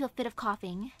sends him into a fit of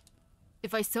coughing.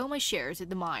 If I sell my shares at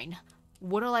the mine,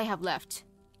 what'll I have left?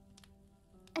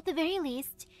 At the very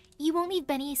least, you won't leave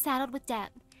Benny saddled with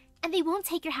debt, and they won't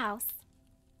take your house.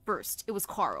 First, it was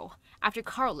Carl. After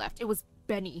Carl left, it was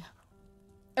Benny.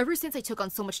 Ever since I took on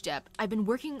so much debt, I've been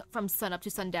working from sunup to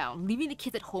sundown, leaving the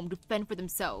kids at home to fend for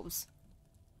themselves.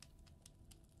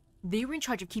 They were in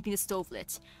charge of keeping the stove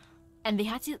lit, and they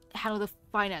had to handle the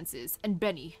finances, and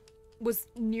Benny was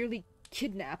nearly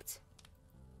kidnapped.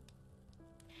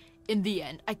 In the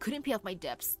end, I couldn't pay off my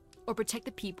debts or protect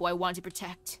the people I wanted to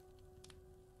protect.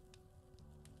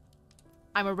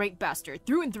 I'm a right bastard,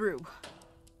 through and through.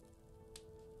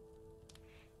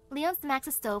 Leon smacks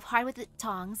the stove hard with the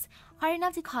tongs, hard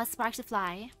enough to cause sparks to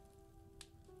fly.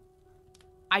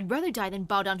 I'd rather die than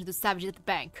bow down to the savages at the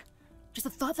bank. Just the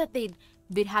thought that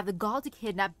they'd have the gall to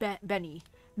kidnap Benny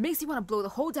makes me want to blow the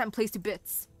whole damn place to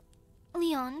bits.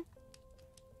 Leon.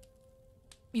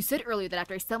 You said earlier that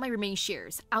after I sell my remaining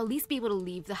shares, I'll at least be able to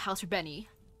leave the house for Benny.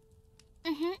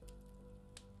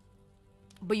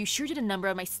 But you sure did a number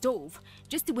on my stove,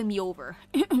 just to win me over.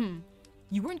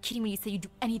 You weren't kidding when you said you'd do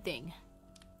anything.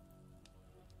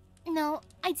 No,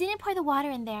 I didn't pour the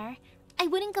water in there. I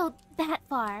wouldn't go that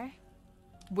far.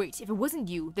 Wait, if it wasn't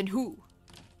you, then who?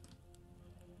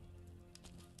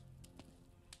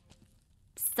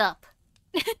 Sup.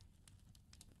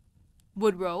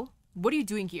 Woodrow, what are you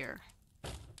doing here?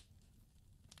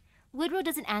 Woodrow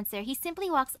doesn't answer. He simply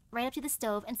walks right up to the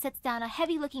stove and sets down a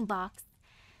heavy-looking box.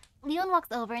 Leon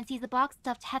walks over and sees the box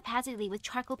stuffed haphazardly with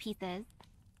charcoal pieces.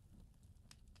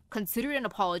 Consider it an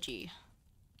apology.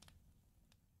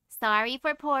 Sorry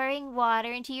for pouring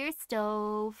water into your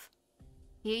stove.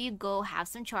 Here you go, have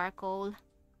some charcoal.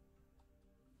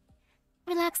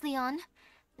 Relax, Leon.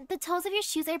 The toes of your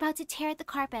shoes are about to tear at the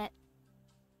carpet.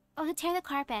 Oh, to tear the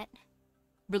carpet.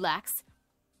 Relax.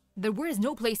 The word is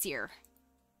no place here.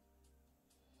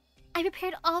 I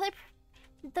prepared all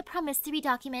the promissory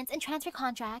documents and transfer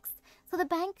contracts, so the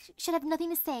bank should have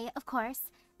nothing to say, of course.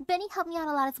 Benny helped me out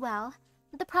a lot as well.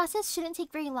 The process shouldn't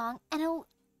take very long, and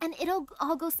it'll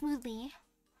all go smoothly.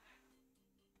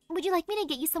 Would you like me to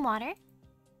get you some water?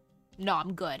 No,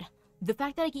 I'm good. The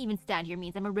fact that I can even stand here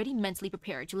means I'm already mentally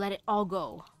prepared to let it all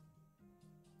go.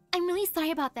 I'm really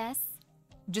sorry about this.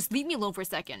 Just leave me alone for a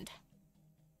second.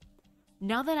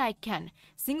 Now that I can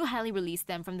single-handedly release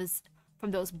them from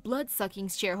those blood-sucking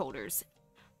shareholders,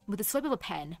 with the swipe of a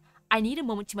pen, I need a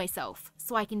moment to myself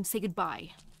so I can say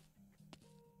goodbye.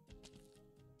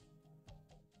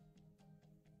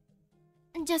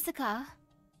 Jessica?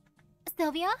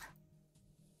 Sylvia?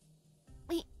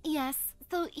 Yes.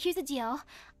 So here's the deal.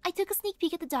 I took a sneak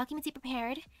peek at the documents he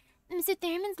prepared. Mr.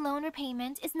 Thurman's loan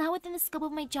repayment is not within the scope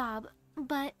of my job,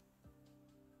 but...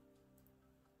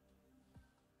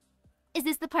 Is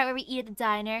this the part where we eat at the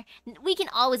diner? We can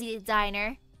always eat at the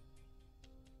diner.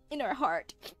 In our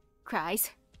heart.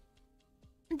 Cries.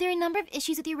 There are a number of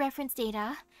issues with your reference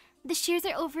data. The shares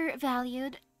are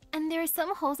overvalued, and there are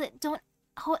some holes that don't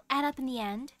add up in the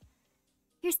end.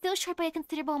 You're still short by a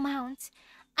considerable amount.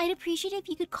 I'd appreciate it if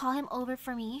you could call him over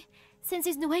for me, since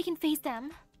there's no way I can face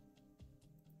them.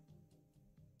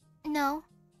 No,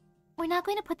 we're not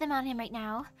going to put them on him right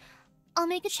now. I'll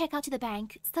make a check out to the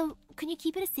bank, so can you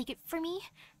keep it a secret for me,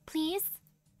 please?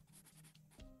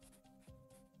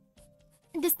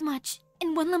 This much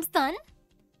in one lump sum?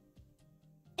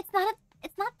 It's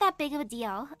not that big of a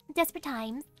deal. Desperate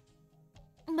times.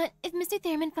 But if Mr.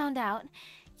 Thurman found out,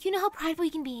 you know how prideful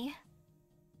he can be.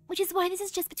 Which is why this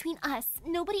is just between us.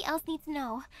 Nobody else needs to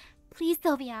know. Please,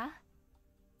 Sylvia.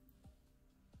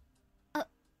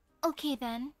 Okay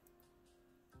then.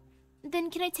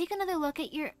 Then can I take another look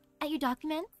at your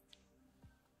documents?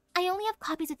 I only have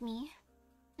copies with me.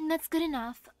 That's good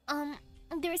enough.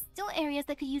 There are still areas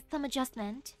that could use some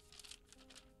adjustment.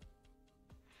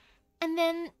 And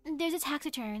then there's a tax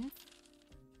return.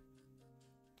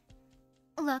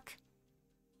 Look,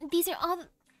 these are all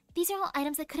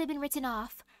items that could have been written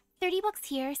off. 30 bucks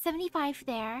here, 75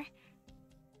 there.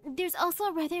 There's also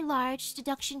a rather large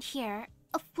deduction here,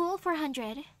 a full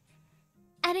 400.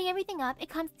 Adding everything up, it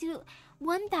comes to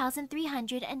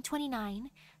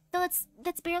 1,329. Though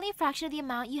that's barely a fraction of the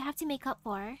amount you have to make up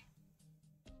for.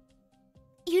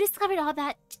 You discovered all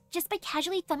that just by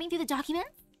casually thumbing through the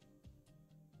documents?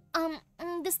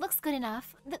 This looks good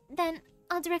enough. Then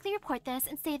I'll directly report this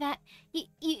and say that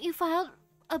you filed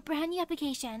a brand new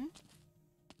application.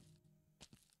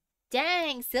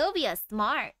 Dang, Sylvia's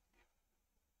smart.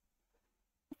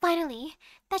 Finally,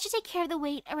 that should take care of the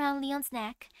weight around Leon's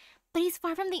neck, but he's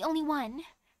far from the only one.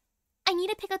 I need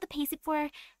to pick out the pace before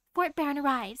Fort Baron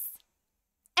arrives.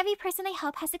 Every person I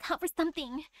help has to count for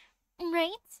something,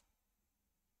 right?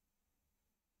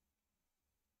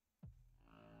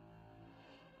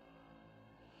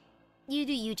 You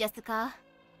do you, Jessica.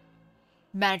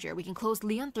 Manager, we can close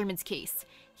Leon Thurman's case.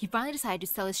 He finally decided to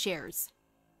sell his shares.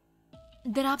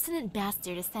 That obstinate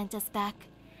bastard has set us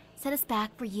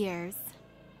back for years.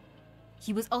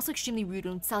 He was also extremely rude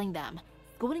when selling them,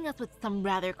 scolding us with some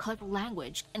rather colorful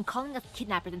language and calling us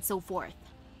kidnappers and so forth.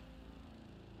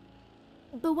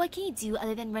 But what can he do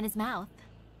other than run his mouth?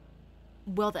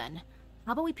 Well then,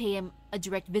 how about we pay him a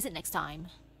direct visit next time?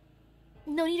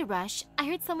 No need to rush. I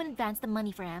heard someone advanced the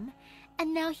money for him,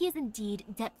 and now he is indeed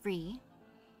debt-free.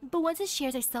 But once his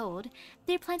shares are sold,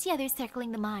 there are plenty others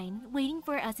circling the mine, waiting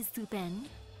for us to swoop in.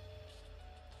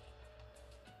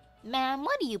 Ma'am,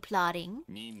 what are you plotting?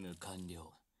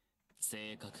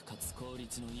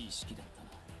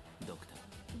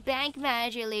 Bank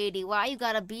manager lady, why you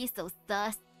gotta be so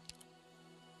sus?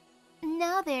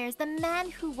 Now there's the man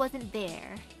who wasn't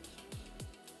there.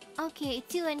 Okay,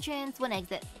 2 entrance, 1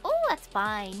 exit. Oh, that's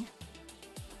fine.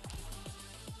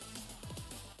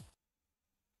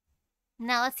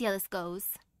 Now let's see how this goes.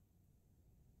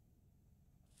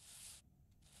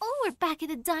 Oh, we're back at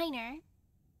the diner.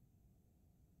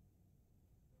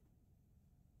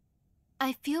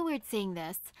 I feel weird saying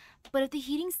this, but if the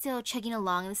heating's still chugging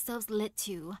along and the stove's lit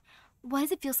too, why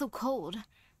does it feel so cold?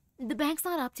 The bank's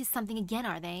not up to something again,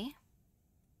 are they?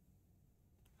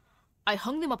 I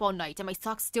hung them up all night and my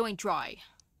socks still ain't dry.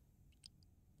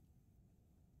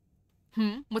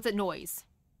 What's that noise?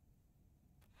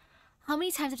 How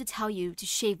many times do I have to tell you to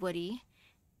shave, Woody?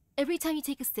 Every time you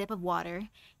take a sip of water,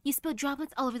 you spill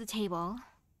droplets all over the table.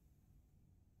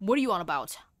 What are you on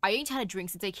about? I ain't had a drink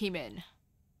since I came in.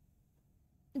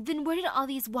 Then where did all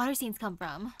these water stains come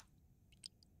from?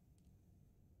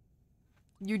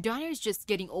 Your diner is just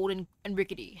getting old and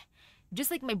rickety. Just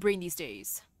like my brain these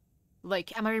days.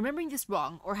 Like, am I remembering this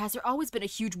wrong, or has there always been a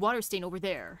huge water stain over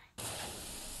there?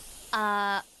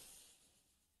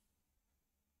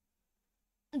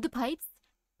 The pipes?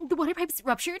 The water pipes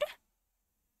ruptured?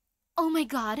 Oh my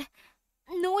god.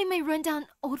 No way my rundown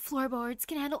old floorboards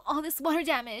can handle all this water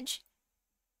damage.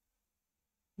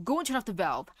 Go and turn off the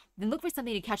valve, then look for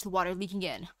something to catch the water leaking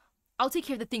in. I'll take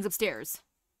care of the things upstairs.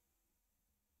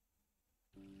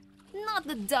 Not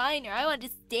the diner, I want to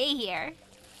stay here.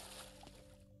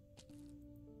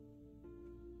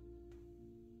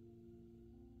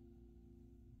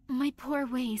 My poor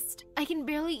waist. I can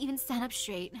barely even stand up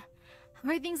straight. How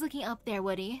are things looking up there,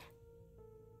 Woody?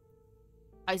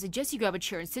 I suggest you grab a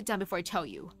chair and sit down before I tell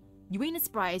you. You ain't as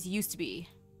spry as you used to be.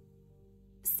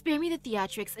 Spare me the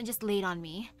theatrics and just lay it on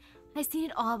me. I've seen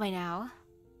it all by now.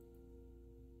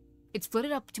 It's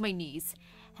flooded up to my knees,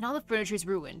 and all the furniture is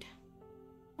ruined.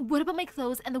 What about my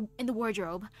clothes and the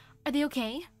wardrobe? Are they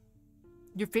okay?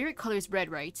 Your favorite color is red,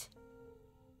 right?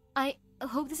 I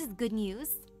hope this is good news.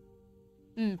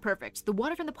 Perfect. The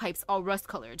water from the pipe's all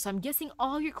rust-colored, so I'm guessing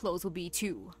all your clothes will be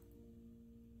too.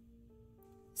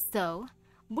 So,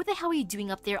 what the hell are you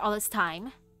doing up there all this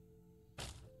time?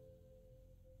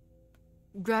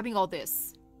 Grabbing all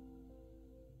this.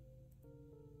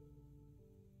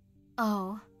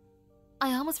 Oh,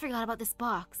 I almost forgot about this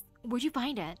box. Where'd you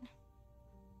find it?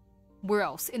 Where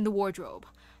else? In the wardrobe.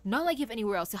 Not like you have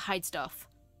anywhere else to hide stuff.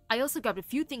 I also grabbed a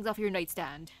few things off your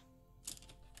nightstand.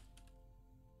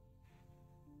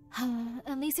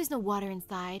 At least there's no water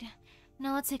inside.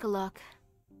 Now let's take a look.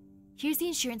 Here's the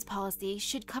insurance policy.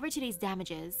 Should cover today's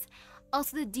damages.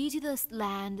 Also the deed to the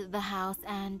land, the house,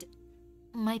 and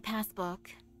my passbook.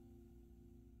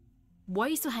 Why are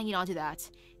you still hanging on to that?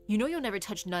 You know you'll never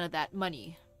touch none of that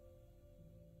money.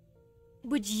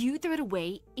 Would you throw it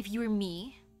away if you were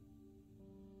me?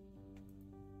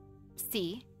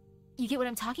 See? You get what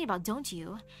I'm talking about, don't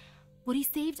you? What he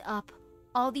saved up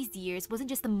all these years wasn't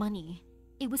just the money.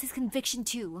 It was his conviction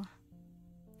too.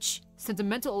 Shh,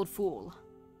 sentimental old fool.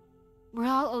 We're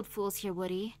all old fools here,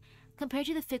 Woody. Compared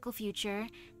to the fickle future,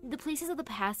 the places of the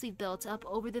past we've built up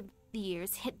over the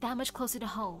years hit that much closer to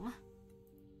home.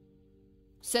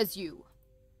 Says you.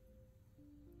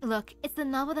 Look, it's the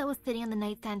novel that was sitting on the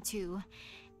nightstand too.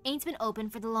 Ain't been open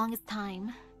for the longest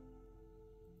time.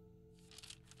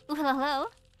 Ooh, hello?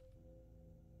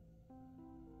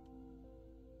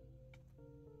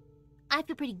 I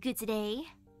feel pretty good today.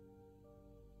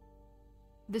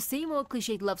 The same old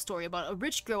cliched love story about a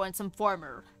rich girl and some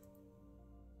farmer.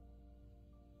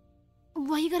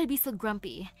 Why you gotta be so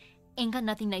grumpy? Ain't got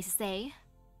nothing nice to say?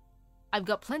 I've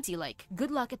got plenty, like,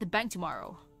 good luck at the bank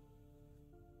tomorrow.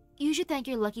 You should thank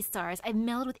your lucky stars I've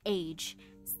mellowed with age.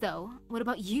 So, what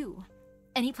about you?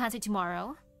 Any plans for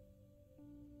tomorrow?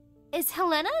 Is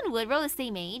Helena and Woodrow the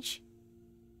same age?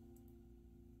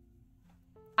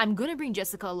 I'm gonna bring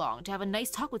Jessica along to have a nice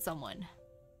talk with someone.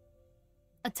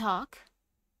 A talk?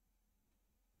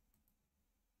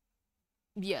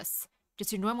 Yes,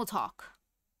 just your normal talk.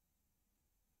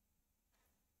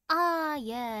 Ah,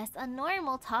 yes, a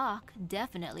normal talk,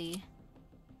 definitely.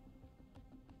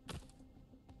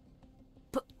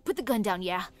 Put the gun down,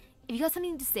 yeah. If you got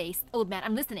something to say, old man,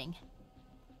 I'm listening.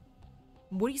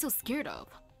 What are you so scared of?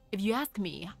 If you ask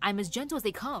me, I'm as gentle as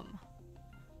they come.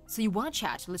 So you want to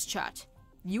chat? Let's chat.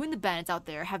 You and the bandits out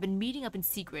there have been meeting up in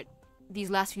secret these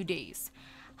last few days.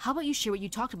 How about you share what you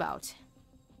talked about?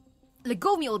 Let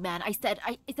go of me, old man. I said,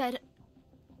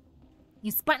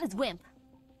 you spineless wimp.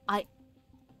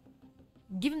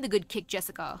 Give him the good kick,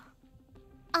 Jessica.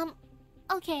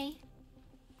 Okay.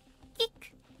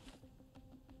 Kick.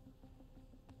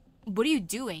 What are you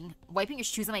doing? Wiping your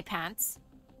shoes on my pants?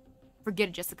 Forget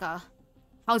it, Jessica.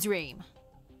 How's your aim?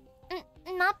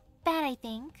 Not bad, I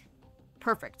think.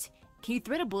 Perfect. Can you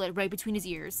thread a bullet right between his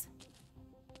ears?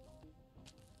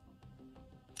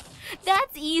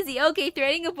 That's easy. Okay,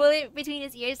 threading a bullet between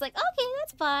his ears, like, okay,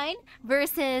 that's fine.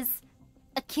 Versus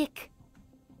a kick.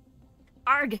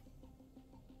 Arg.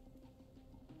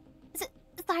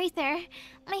 Sorry, sir.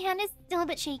 My hand is still a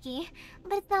bit shaky,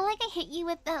 but it's not like I hit you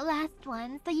with the last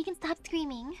one, so you can stop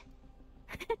screaming.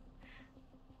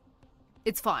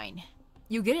 It's fine.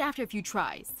 You'll get it after a few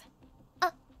tries.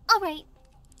 Alright.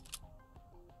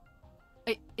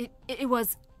 It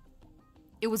was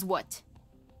what?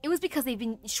 It was because they've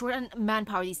been short on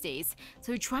manpower these days,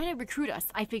 so they're trying to recruit us.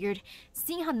 I figured,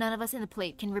 seeing how none of us in the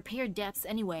plate can repair debts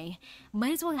anyway,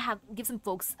 might as well give some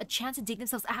folks a chance to dig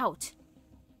themselves out.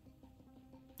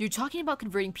 You're talking about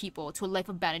converting people to a life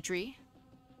of banditry?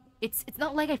 It's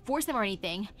not like I forced them or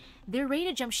anything. They're ready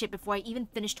to jump ship before I even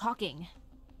finish talking.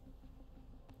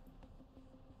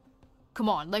 Come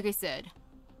on, like I said.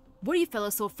 What are you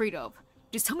fellas so afraid of?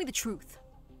 Just tell me the truth.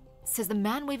 Says the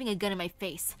man waving a gun in my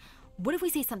face. What if we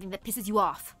say something that pisses you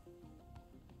off?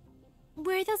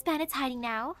 Where are those bandits hiding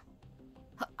now?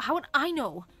 How would I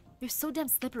know? They're so damn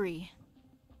slippery.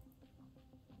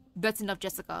 That's enough,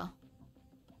 Jessica.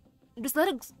 Just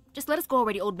let us go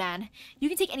already, old man. You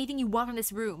can take anything you want from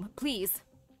this room, please.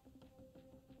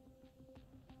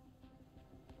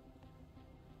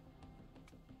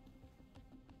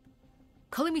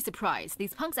 Color me surprised.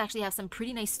 These punks actually have some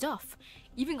pretty nice stuff.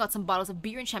 Even got some bottles of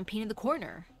beer and champagne in the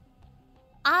corner.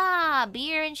 Ah,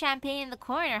 beer and champagne in the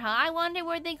corner, huh? I wonder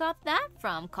where they got that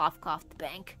from. Cough, cough, the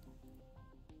bank.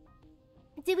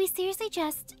 Did we seriously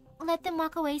just let them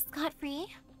walk away scot-free?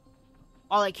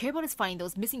 All I care about is finding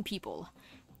those missing people.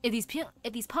 If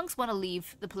these punks want to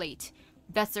leave the plate,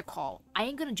 that's their call. I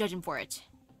ain't gonna judge them for it.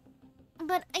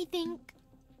 But I think...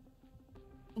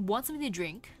 Want something to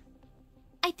drink?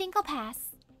 I think I'll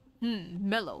pass.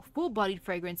 Mellow, full-bodied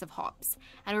fragrance of hops,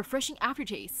 and a refreshing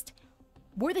aftertaste.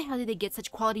 Where the hell did they get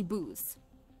such quality booze?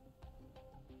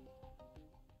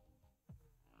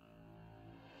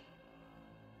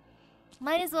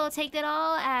 Might as well take that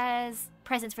all as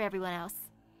presents for everyone else.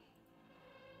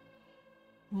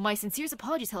 My sincerest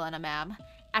apologies, Helena, ma'am.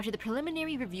 After the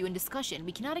preliminary review and discussion,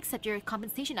 we cannot accept your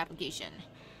compensation application.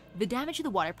 The damage to the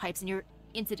water pipes in your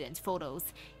incident photos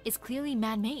is clearly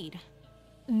man-made.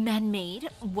 Man-made?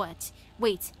 What?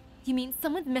 Wait, you mean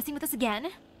someone's messing with us again?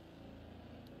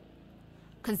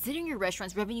 Considering your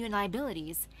restaurant's revenue and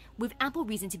liabilities, we've ample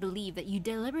reason to believe that you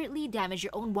deliberately damaged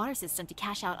your own water system to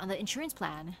cash out on the insurance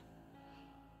plan.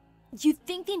 You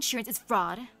think the insurance is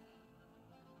fraud?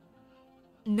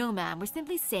 No, ma'am. We're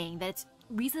simply saying that it's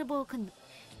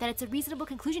a reasonable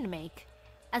conclusion to make.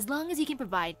 As long as you can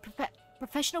provide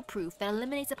professional proof that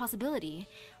eliminates the possibility,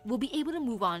 we'll be able to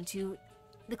move on to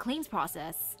the claims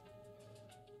process.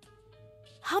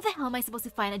 How the hell am I supposed to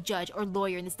find a judge or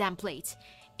lawyer in this damn plate?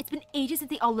 It's been ages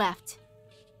since they all left.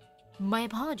 My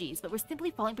apologies, but we're simply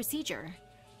following procedure.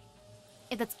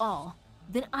 If that's all,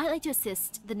 then I'd like to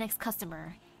assist the next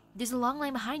customer. There's a long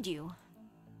line behind you.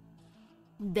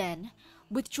 Then,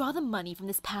 withdraw the money from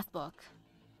this passbook.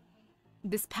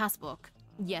 This passbook?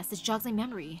 Yes, this jogs my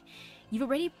memory. You've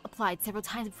already applied several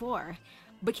times before,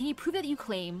 but can you prove that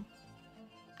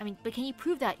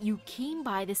you came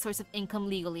by this source of income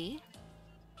legally?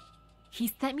 He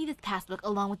sent me this passbook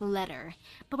along with a letter,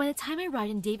 but by the time I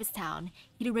arrived in Davistown,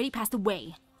 he'd already passed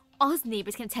away. All his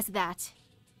neighbors can attest to that.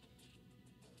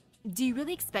 Do you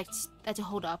really expect that to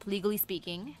hold up, legally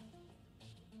speaking?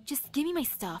 Just give me my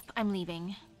stuff. I'm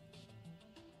leaving.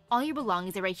 All your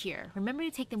belongings are right here. Remember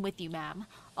to take them with you, ma'am.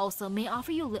 Also, may I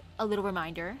offer you a little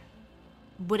reminder?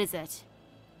 What is it?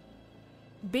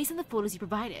 Based on the photos you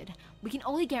provided, we can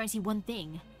only guarantee one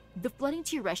thing. The flooding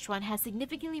to your restaurant has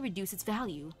significantly reduced its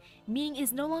value, meaning it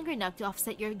is no longer enough to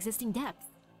offset your existing debts.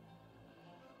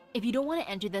 If you don't want to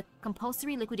enter the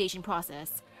compulsory liquidation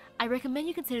process, I recommend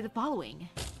you consider the following.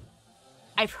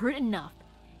 I've heard enough.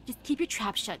 Just keep your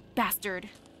trap shut, bastard.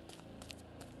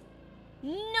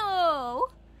 No!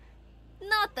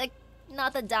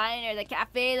 Not the diner, the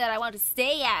cafe that I want to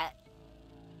stay at.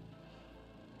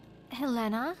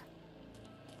 Helena?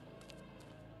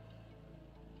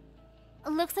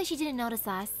 Looks like she didn't notice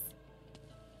us.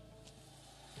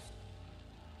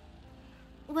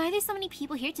 Why are there so many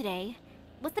people here today?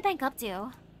 What's the bank up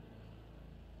to?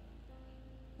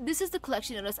 This is the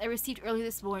collection notice I received earlier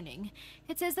this morning.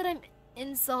 It says that I'm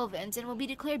insolvent and will be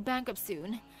declared bankrupt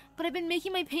soon, but I've been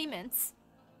making my payments.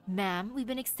 Ma'am, we've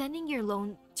been extending your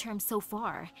loan term so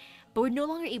far, but we're no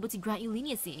longer able to grant you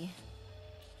leniency.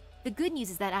 The good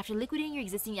news is that after liquidating your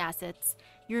existing assets,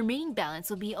 your remaining balance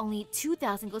will be only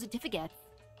 2,000 gold certificates.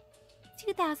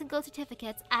 2,000 gold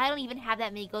certificates? I don't even have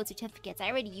that many gold certificates. I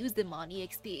already used them on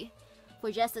EXP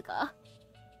for Jessica.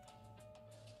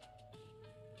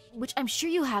 Which I'm sure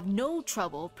you have no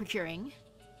trouble procuring.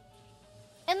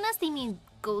 Unless they mean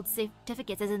gold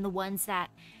certificates as in the ones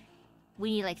that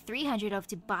we need like 300 of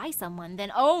to buy someone,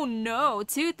 then oh no,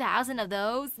 2,000 of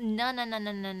those?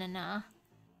 No.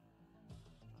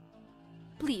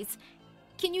 Please,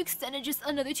 can you extend it just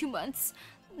another 2 months?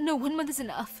 No, 1 month is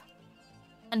enough.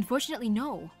 Unfortunately,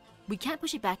 no. We can't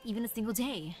push it back even a single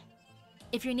day.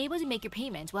 If you're unable to make your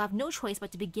payment, we'll have no choice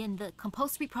but to begin the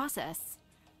compulsory process.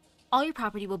 All your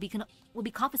property will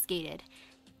be confiscated,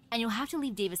 and you'll have to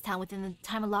leave Davistown within the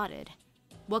time allotted.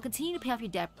 We'll continue to pay off your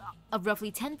debt of roughly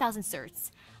 10,000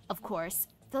 certs. Of course,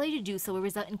 failure to do so will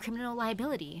result in criminal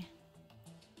liability.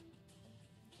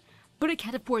 But I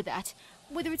can't afford that.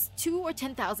 Whether it's 2 or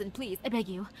 10,000, please, I beg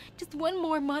you. Just 1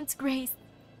 more month's grace.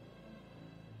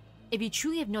 If you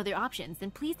truly have no other options,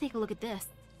 then please take a look at this.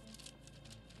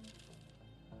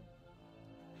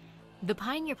 The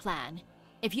Pioneer Plan.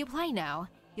 If you apply now,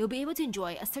 you'll be able to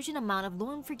enjoy a certain amount of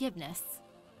loan forgiveness.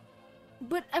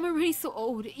 But I'm already so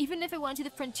old. Even if I went to the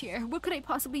frontier, what could I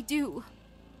possibly do?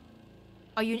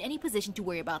 Are you in any position to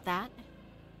worry about that?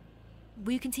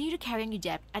 Will you continue to carry on your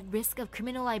debt at risk of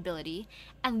criminal liability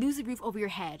and lose the roof over your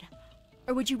head?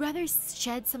 Or would you rather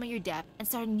shed some of your debt and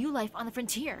start a new life on the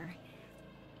frontier?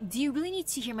 Do you really need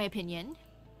to hear my opinion?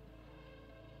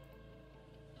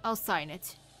 I'll sign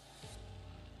it.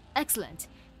 Excellent.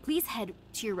 Please head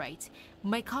to your right.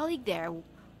 My colleague there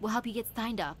will help you get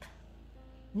signed up.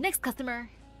 Next customer.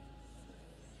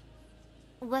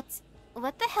 What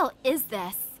the hell is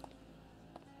this?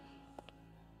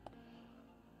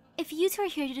 If you two are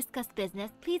here to discuss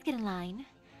business, please get in line.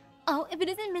 Oh, if it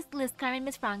isn't Miss Liskar and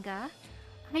Miss Franca,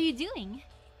 how are you doing?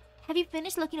 Have you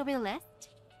finished looking over the list?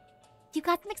 You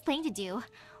got some explaining to do.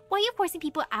 Why are you forcing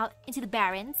people out into the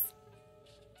barrens?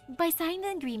 By signing the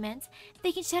agreement,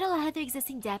 they can shed a lot of their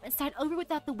existing debt and start over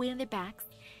without the weight on their backs.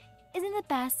 Isn't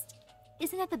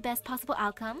that the best possible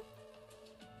outcome?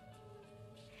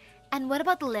 And what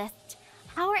about the list?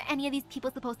 How are any of these people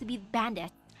supposed to be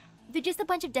bandits? They're just a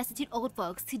bunch of destitute old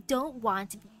folks who don't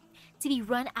want to be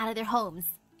run out of their homes.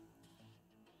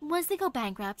 Once they go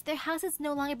bankrupt, their houses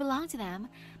no longer belong to them,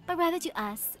 but rather to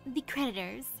us, the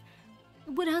creditors.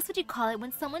 What else would you call it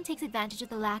when someone takes advantage of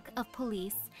the lack of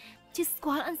police to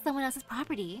squat on someone else's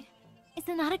property? Is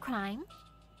it not a crime?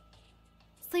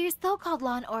 So your so-called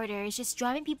law and order is just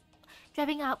driving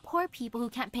out poor people who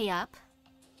can't pay up?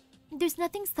 There's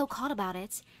nothing so-called about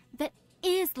it. That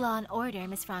is law and order,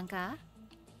 Miss Franca.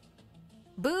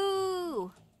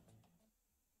 Boo!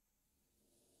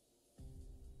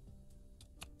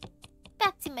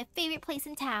 Back to my favorite place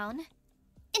in town.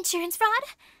 Insurance fraud?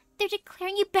 They're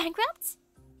declaring you bankrupt?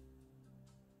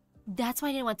 That's why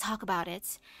I didn't want to talk about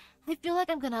it. I feel like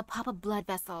I'm gonna pop a blood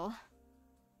vessel.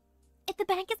 If the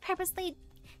bank is purposely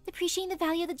depreciating the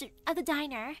value of the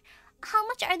diner, how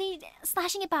much are they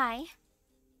slashing it by?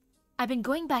 I've been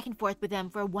going back and forth with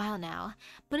them for a while now,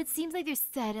 but it seems like they're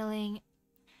settling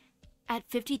at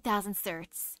 50,000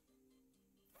 certs.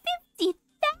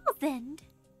 50,000?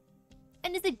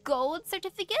 And is it gold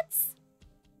certificates?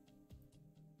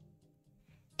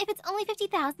 If it's only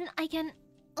 50,000, I can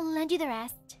lend you the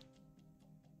rest.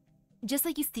 Just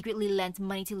like you secretly lent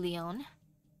money to Leon.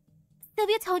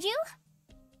 Sylvia told you?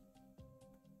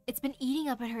 It's been eating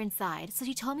up at her inside, so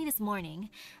she told me this morning.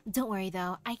 Don't worry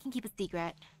though, I can keep a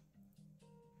secret.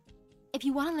 If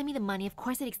you want to lend me the money, of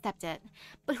course I'd accept it.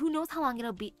 But who knows how long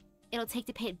it'll take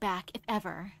to pay it back, if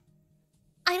ever.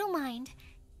 I don't mind,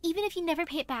 even if you never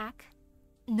pay it back.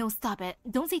 No, stop it.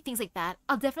 Don't say things like that.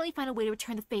 I'll definitely find a way to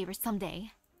return the favor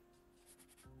someday.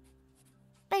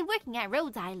 By working at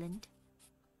Rhodes Island.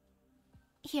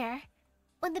 Here,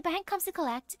 when the bank comes to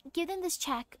collect, give them this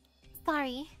check.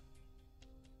 Sorry.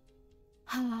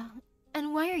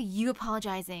 And why are you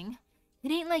apologizing?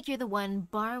 It ain't like you're the one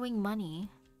borrowing money.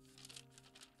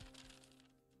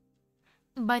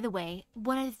 By the way,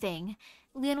 one other thing.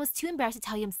 Leon was too embarrassed to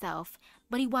tell you himself,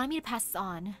 but he wanted me to pass this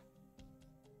on.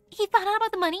 He found out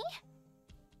about the money?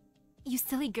 You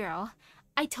silly girl.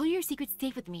 I told you your secret's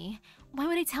safe with me. Why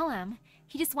would I tell him?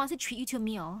 He just wants to treat you to a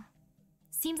meal.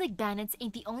 Seems like bandits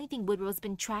ain't the only thing Woodrow's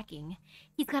been tracking.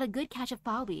 He's got a good catch of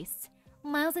foul beasts.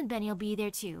 Miles and Benny'll be there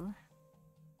too.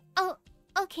 Oh,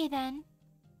 okay then.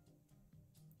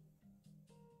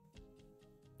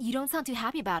 You don't sound too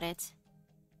happy about it.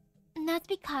 That's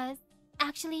because,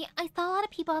 actually, I saw a lot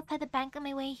of people outside the bank on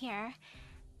my way here.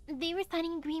 They were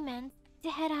signing agreements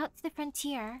to head out to the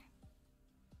frontier.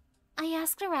 I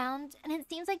asked around, and it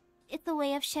seems like it's a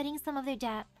way of shedding some of their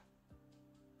debt.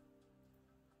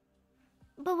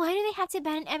 But why do they have to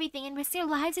abandon everything and risk their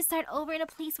lives to start over in a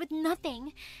place with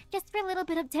nothing, just for a little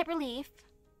bit of debt relief?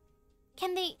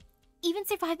 Can they even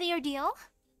survive the ordeal?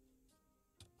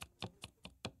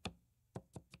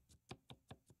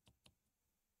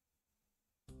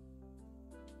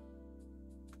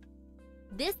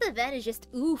 This event is just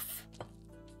oof.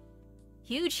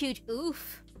 Huge, huge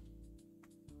oof.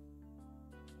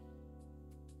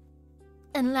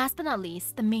 And last but not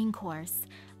least, the main course.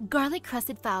 Garlic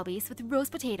crusted foul beef with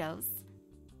roast potatoes.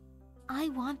 I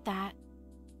want that.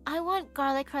 I want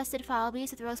garlic crusted foul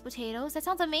beef with roast potatoes. That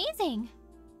sounds amazing.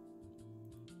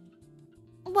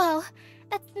 Well,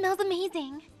 that smells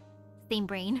amazing. Same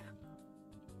brain.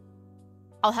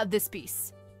 I'll have this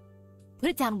piece. Put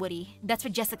it down, Woody. That's for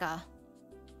Jessica.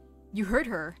 You heard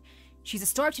her. She's a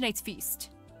star of tonight's feast.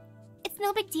 It's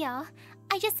no big deal.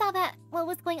 I just saw what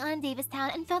was going on in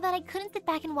Davistown and felt that I couldn't sit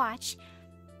back and watch.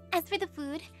 As for the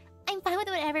food, I'm fine with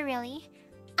whatever, really.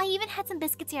 I even had some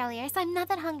biscuits earlier, so I'm not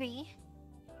that hungry.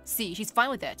 See, she's fine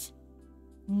with it.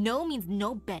 No means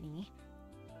no, Benny.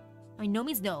 I mean, no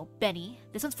means no, Benny.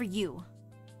 This one's for you.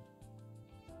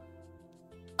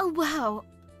 Oh, wow.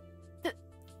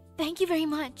 Thank you very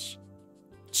much.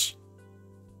 Shh.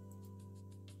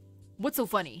 What's so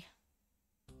funny?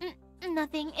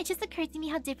 Nothing. It just occurred to me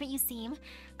how different you seem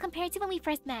compared to when we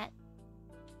first met.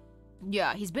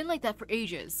 Yeah, he's been like that for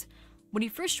ages. When he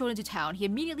first showed into town, he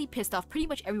immediately pissed off pretty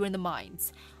much everyone in the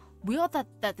mines. We all thought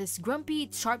that this grumpy,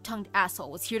 sharp-tongued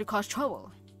asshole was here to cause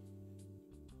trouble.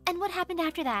 And what happened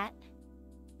after that?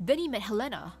 Then he met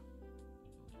Helena.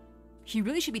 He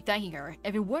really should be thanking her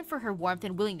if it weren't for her warmth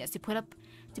and willingness to put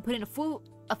in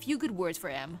a few good words for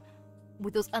him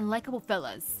with those unlikable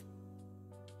fellas.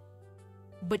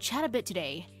 But chat a bit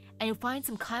today, and you'll find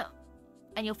some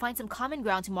common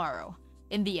ground tomorrow.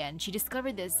 In the end, she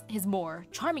discovered his more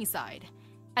charming side,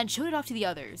 and showed it off to the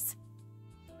others.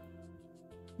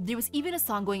 There was even a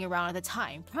song going around at the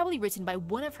time, probably written by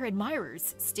one of her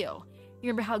admirers. Still, you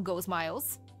remember how it goes,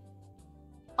 Miles?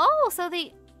 Oh, so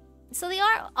they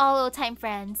are all old-time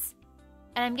friends.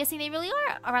 And I'm guessing they really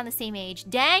are around the same age.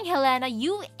 Dang, Helena,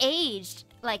 you aged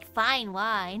like fine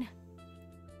wine.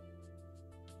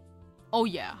 Oh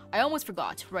yeah, I almost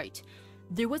forgot. Right.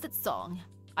 There was that song.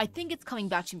 I think it's coming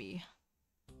back to me.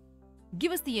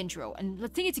 Give us the intro, and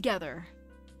let's sing it together.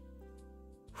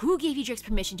 Who gave you Drake's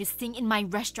permission to sing in my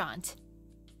restaurant?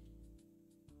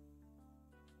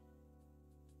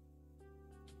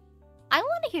 I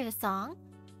want to hear the song.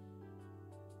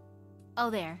 Oh,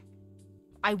 there.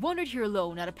 I wandered here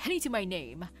alone, not a penny to my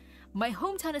name. My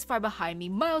hometown is far behind me,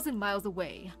 miles and miles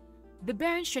away. The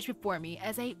barren stretch before me,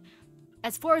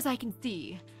 as far as I can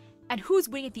see. And who's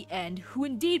winning at the end? Who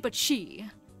indeed but she?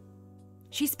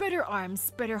 She spread her arms,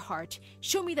 spread her heart,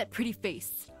 showed me that pretty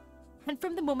face. And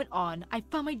from the moment on, I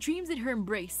found my dreams in her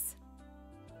embrace.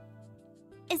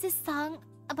 Is this song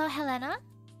about Helena?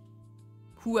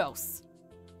 Who else?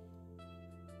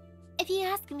 If you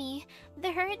ask me,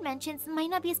 the her it mentions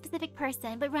might not be a specific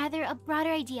person, but rather a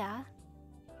broader idea.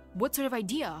 What sort of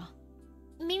idea?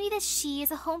 Maybe that she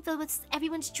is a home filled with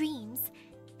everyone's dreams.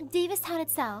 Davistown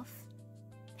itself.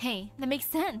 Hey, that makes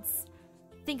sense.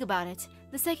 Think about it.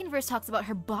 The second verse talks about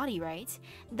her body, right?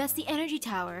 That's the energy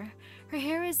tower. Her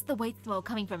hair is the white smoke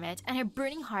coming from it, and her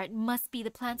burning heart must be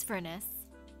the plant's furnace.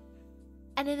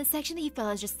 And in the section that you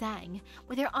fellas just sang,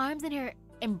 with her arms in her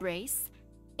embrace,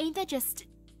 ain't that just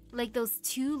like those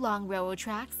two long railroad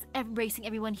tracks embracing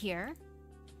everyone here?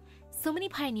 So many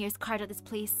pioneers carved out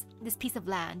this piece of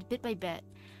land, bit by bit,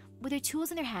 with their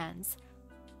tools in their hands.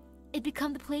 It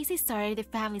became the place they started their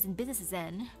families and businesses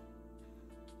in.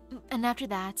 And after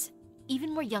that,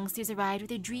 even more youngsters arrived with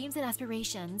their dreams and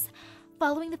aspirations,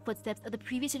 following the footsteps of the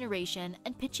previous generation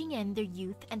and pitching in their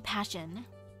youth and passion.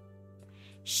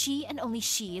 She and only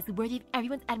she is worthy of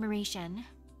everyone's admiration.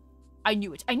 I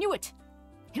knew it! I knew it!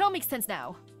 It all makes sense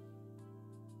now.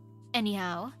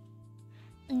 Anyhow,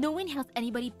 no one helps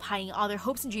anybody pining all their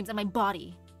hopes and dreams on my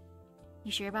body.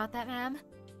 You sure about that, ma'am?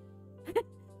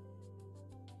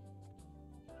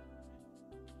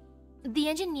 The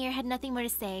engineer had nothing more to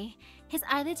say. His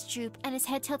eyelids droop and his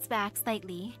head tilts back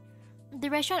slightly. The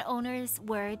restaurant owner's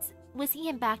words whisking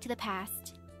him back to the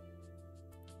past.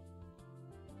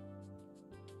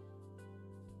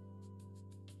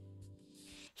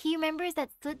 He remembers that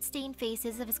soot-stained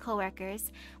faces of his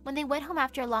coworkers when they went home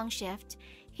after a long shift.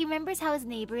 He remembers how his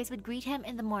neighbors would greet him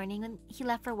in the morning when he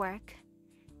left for work.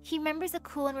 He remembers the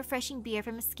cool and refreshing beer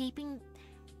from escaping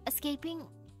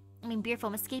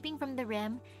from the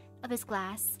rim of his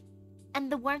glass,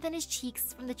 and the warmth on his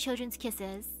cheeks from the children's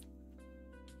kisses.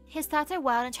 His thoughts are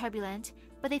wild and turbulent,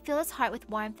 but they fill his heart with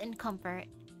warmth and comfort.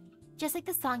 Just like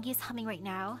the song he is humming right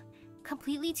now,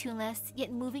 completely tuneless,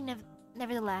 yet moving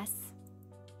nevertheless.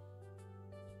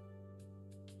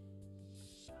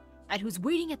 And who's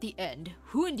waiting at the end?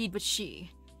 Who indeed but she?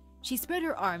 She spread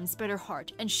her arms, spread her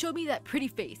heart, and showed me that pretty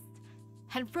face.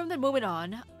 And from that moment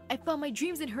on, I found my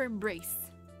dreams in her embrace.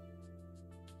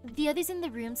 The others in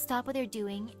the room stop what they're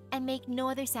doing and make no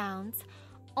other sounds.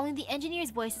 Only the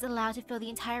engineer's voice is allowed to fill the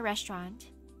entire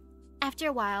restaurant. After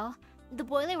a while, the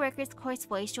boiler worker's coarse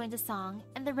voice joins the song,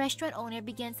 and the restaurant owner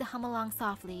begins to hum along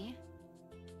softly.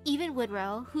 Even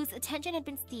Woodrow, whose attention had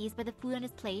been seized by the food on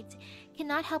his plate,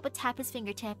 cannot help but tap his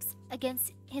fingertips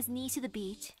against his knees to the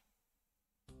beat.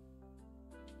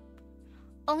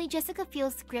 Only Jessica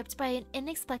feels gripped by an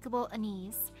inexplicable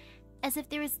unease, as if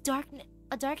there is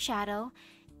a dark shadow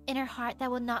in her heart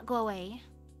that will not go away.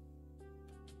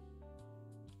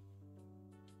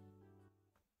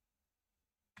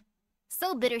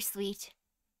 So bittersweet.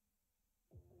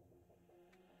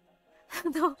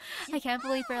 Though I can't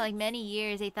believe for like many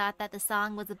years they thought that the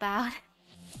song was about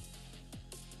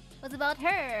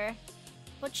her.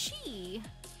 But she.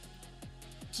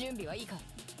 Okay,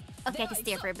 I have to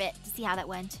stare for a bit to see how that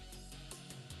went.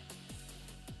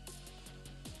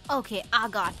 Okay, I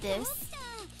got this.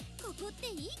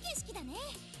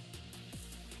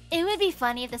 It would be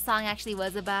funny if the song actually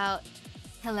was about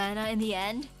Helena in the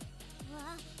end.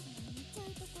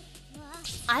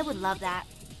 I would love that.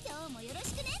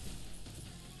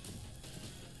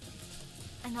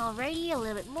 And already a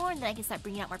little bit more, and then I can start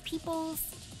bringing out more peoples.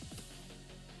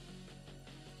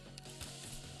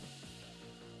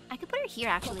 I could put her here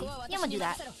actually. Yeah, I'm gonna do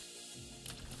that.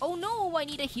 Oh no, I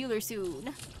need a healer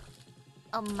soon.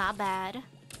 Oh, my bad.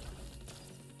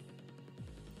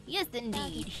 Yes,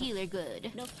 indeed. Healer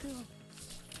good.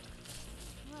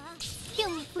 Heal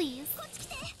me, please.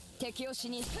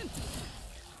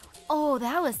 Oh,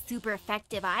 that was super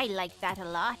effective. I like that a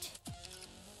lot.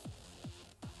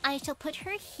 I shall put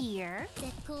her here.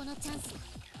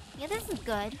 Yeah, this is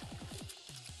good.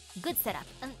 Good setup.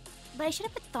 But I should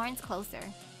have put thorns closer.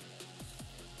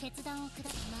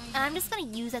 I'm just gonna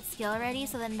use that skill already,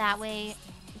 so then that way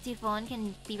Tifon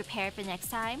can be prepared for next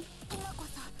time.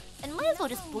 And might as well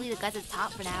just bully the guys at the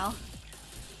top for now.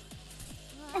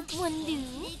 As one do.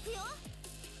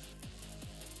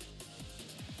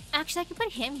 Actually, I can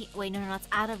put him here. Wait, no, it's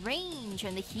out of range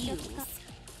from the heals.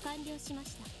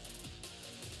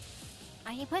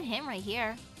 I can put him right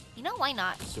here. You know, why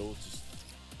not?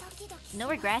 No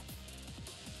regret.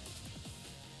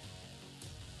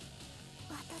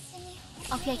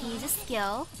 Okay, I can use a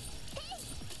skill.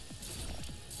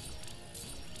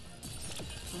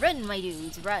 Run, my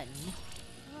dudes, run.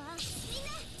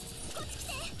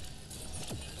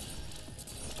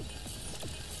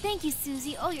 Thank you,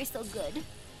 Susie. Oh, you're so good.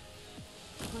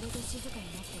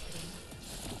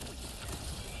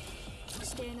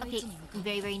 Okay,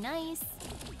 very, very nice.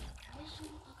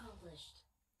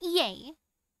 Yay.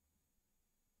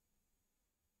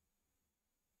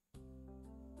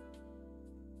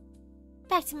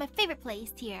 Back to my favorite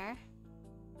place here.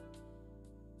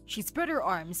 She spread her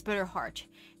arms, spread her heart.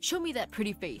 Show me that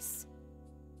pretty face.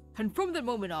 And from that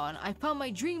moment on, I found my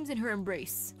dreams in her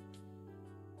embrace.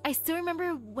 I still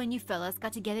remember when you fellas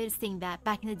got together to sing that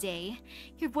back in the day.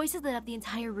 Your voices lit up the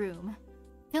entire room.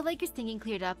 Felt like your singing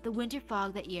cleared up the winter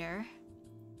fog that year.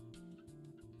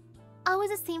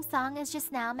 Always the same song as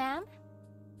just now, ma'am?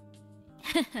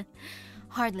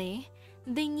 Hardly.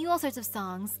 They knew all sorts of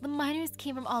songs. The miners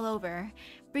came from all over,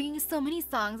 bringing so many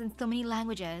songs in so many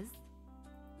languages.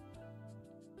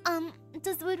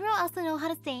 Does Woodrow also know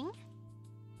how to sing?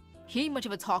 He ain't much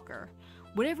of a talker.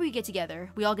 Whenever we get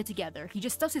together, we all get together. He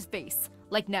just stuffs his face,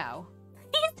 like now.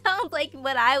 He sounds like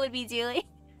what I would be doing.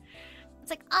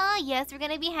 It's like, oh yes, we're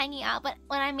gonna be hanging out, but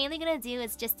what I'm mainly gonna do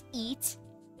is just eat.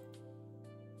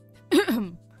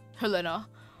 Helena,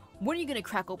 when are you gonna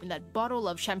crack open that bottle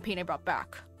of champagne I brought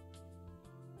back?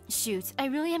 Shoot, I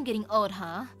really am getting old,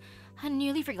 huh? I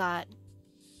nearly forgot.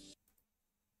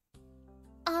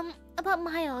 About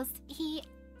Miles, he...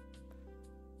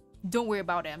 Don't worry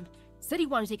about him. Said he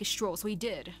wanted to take a stroll, so he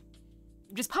did.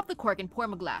 Just pop the cork and pour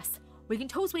him a glass. We can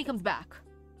toast when he comes back.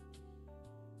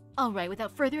 Alright,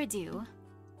 without further ado.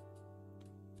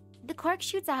 The cork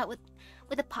shoots out with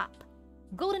a pop.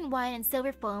 Golden wine and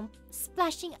silver foam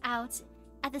splashing out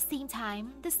at the same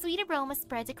time. The sweet aroma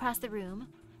spreads across the room,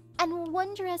 and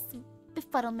wondrous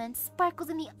befuddlement sparkles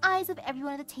in the eyes of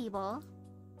everyone at the table.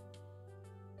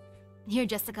 Here,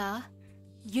 Jessica.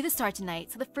 You're the star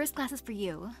tonight, so the first glass is for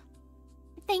you.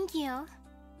 Thank you.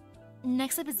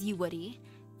 Next up is you, Woody.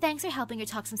 Thanks for helping her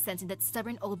talk some sense into that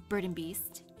stubborn old burden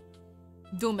beast.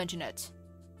 Don't mention it.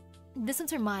 This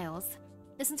one's for Miles.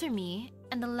 This one's for me.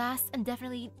 And the last and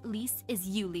definitely least is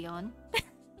you, Leon.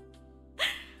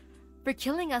 For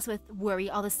killing us with worry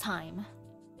all this time.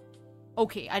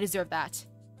 Okay, I deserve that.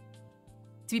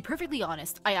 To be perfectly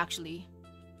honest, I actually...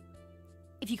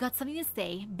 If you got something to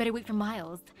say, better wait for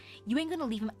Miles. You ain't gonna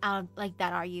leave him out like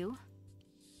that, are you?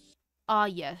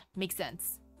 Yeah, makes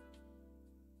sense.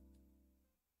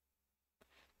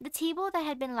 The table that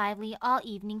had been lively all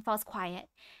evening falls quiet,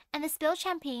 and the spilled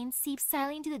champagne seeps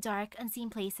silently into the dark,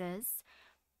 unseen places.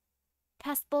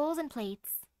 Past bowls and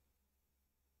plates.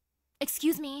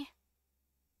 Excuse me.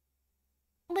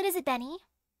 What is it, Benny?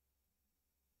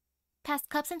 Past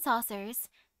cups and saucers.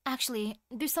 Actually,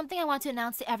 there's something I want to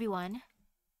announce to everyone.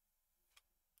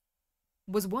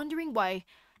 Was wondering why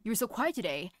you were so quiet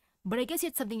today, but I guess you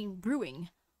had something brewing.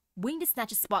 Waiting to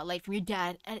snatch a spotlight from your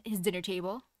dad at his dinner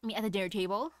table. At the dinner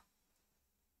table.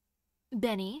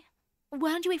 Benny,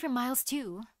 why don't you wait for Miles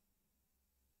too?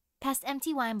 Past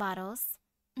empty wine bottles.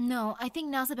 No, I think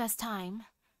now's the best time.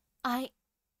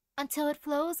 Until it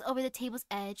flows over the table's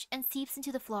edge and seeps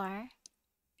into the floor.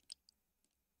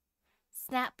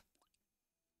 Snap.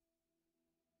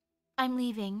 I'm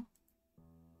leaving.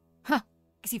 Huh.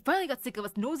 Guess you finally got sick of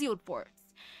us noisy old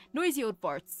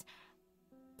farts.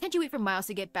 Can't you wait for Miles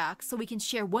to get back so we can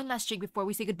share one last drink before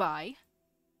we say goodbye?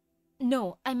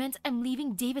 No, I meant I'm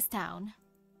leaving Davistown.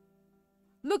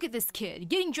 Look at this kid,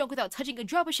 getting drunk without touching a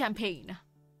drop of champagne.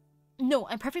 No,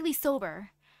 I'm perfectly sober.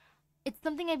 It's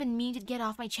something I've been meaning to get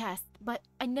off my chest, but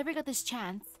I never got this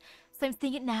chance, so I'm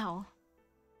saying it now.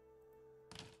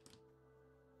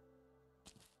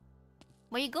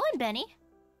 Where you going, Benny?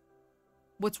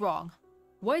 What's wrong?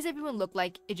 Why does everyone look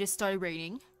like it just started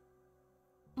raining?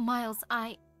 Miles,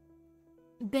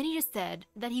 Benny just said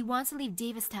that he wants to leave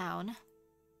Davistown.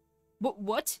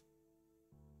 What?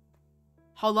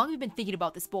 How long have you been thinking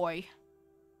about this boy?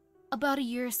 About a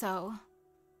year or so.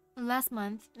 Last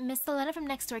month, Miss Selena from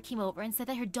next door came over and said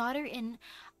that her daughter in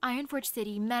Ironforge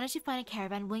City managed to find a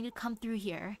caravan willing to come through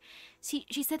here. She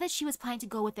said that she was planning to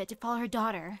go with it to follow her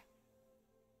daughter.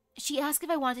 She asked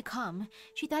if I wanted to come.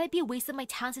 She thought it'd be a waste of my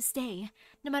talent to stay.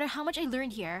 No matter how much I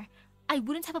learned here, I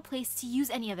wouldn't have a place to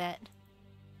use any of it.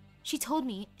 She told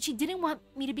me she didn't want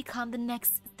me to become the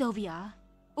next Sylvia.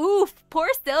 Oof, poor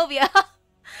Sylvia.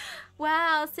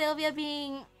 Wow, Sylvia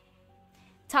being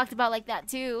talked about like that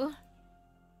too.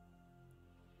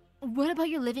 What about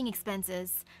your living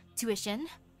expenses? Tuition?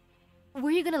 Where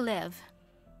are you gonna live?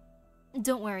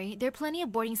 Don't worry, there are plenty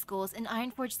of boarding schools in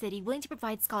Ironforge City willing to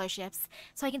provide scholarships,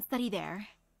 so I can study there.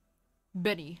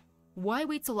 Benny, why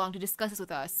wait so long to discuss this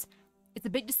with us? It's a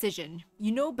big decision.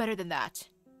 You know better than that.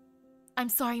 I'm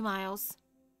sorry, Miles.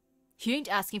 He ain't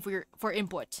asking for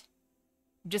input.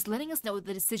 Just letting us know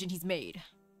the decision he's made.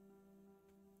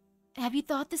 Have you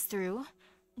thought this through?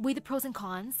 Weigh the pros and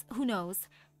cons? Who knows?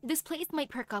 This place might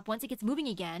perk up once it gets moving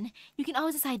again. You can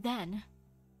always decide then.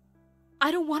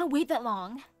 I don't want to wait that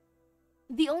long.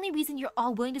 The only reason you're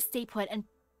all willing to stay put and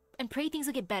pray things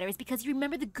will get better is because you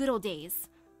remember the good old days.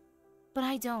 But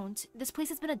I don't. This place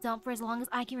has been a dump for as long as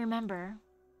I can remember.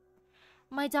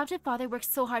 My adopted father worked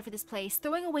so hard for this place,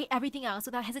 throwing away everything else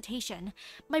without hesitation.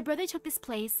 My brother took his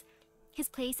place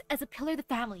as a pillar of the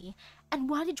family, and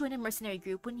wanted to join a mercenary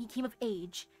group when he came of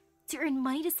age, to earn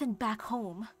money to send back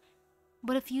home.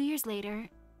 But a few years later,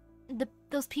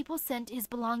 those people sent his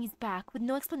belongings back with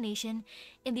no explanation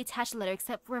in the attached letter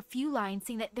except for a few lines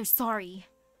saying that they're sorry.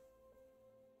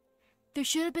 There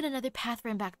should have been another path for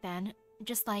him back then,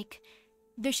 just like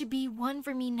there should be one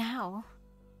for me now.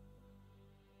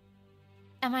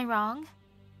 Am I wrong?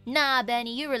 Nah,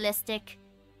 Benny, you're realistic.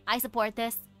 I support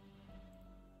this.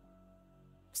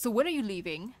 So when are you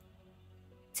leaving?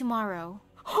 Tomorrow.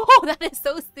 Oh, that is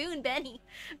so soon, Benny.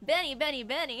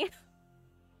 Benny.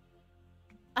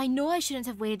 I know I shouldn't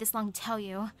have waited this long to tell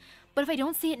you, but if I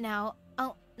don't say it now,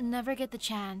 I'll never get the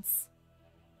chance.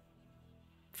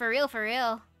 For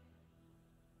real.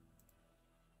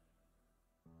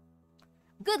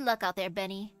 Good luck out there,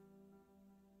 Benny.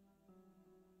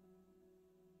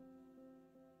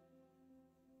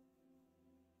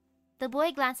 The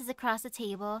boy glances across the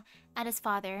table at his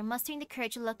father, mustering the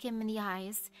courage to look him in the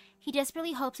eyes. He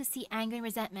desperately hopes to see anger and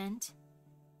resentment.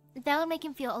 That would make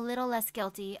him feel a little less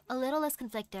guilty, a little less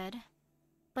conflicted.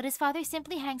 But his father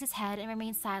simply hangs his head and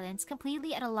remains silent,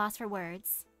 completely at a loss for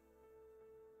words.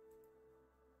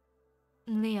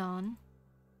 Leon.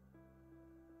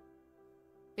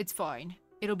 It's fine.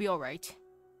 It'll be alright.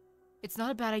 It's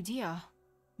not a bad idea.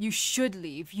 You should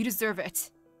leave. You deserve it.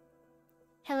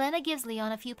 Helena gives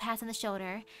Leon a few pats on the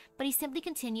shoulder, but he simply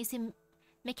continues to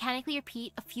mechanically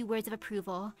repeat a few words of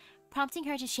approval, prompting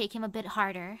her to shake him a bit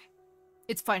harder.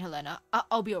 It's fine, Helena.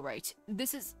 I'll be alright.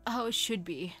 This is how it should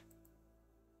be.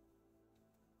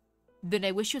 Then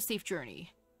I wish you a safe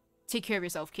journey. Take care of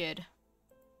yourself, kid.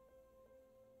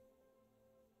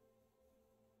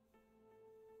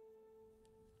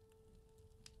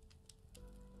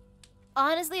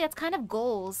 Honestly, that's kind of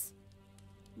goals.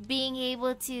 Being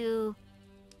able to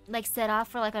like set off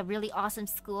for like a really awesome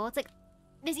school. It's like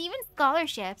there's even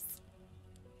scholarships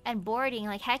and boarding.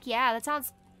 Like heck yeah, that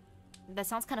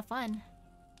sounds kind of fun.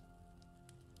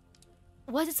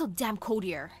 Why is it so damn cold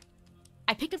here?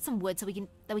 I picked up some wood so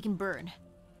we can burn.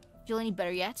 Feel any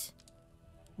better yet?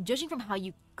 Judging from how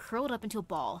you curled up into a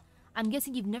ball, I'm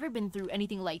guessing you've never been through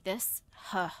anything like this.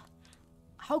 Huh.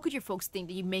 How could your folks think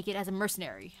that you'd make it as a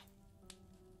mercenary?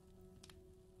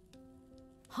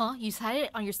 Huh? You decided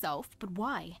it on yourself? But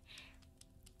why?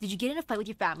 Did you get in a fight with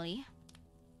your family?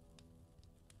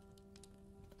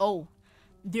 Oh,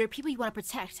 there are people you want to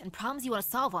protect and problems you want to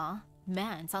solve, huh?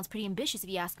 Man, sounds pretty ambitious if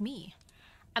you ask me.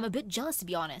 I'm a bit jealous, to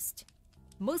be honest.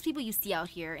 Most people you see out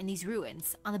here in these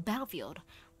ruins, on the battlefield,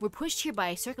 were pushed here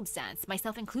by circumstance,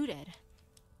 myself included.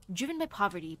 Driven by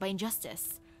poverty, by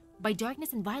injustice, by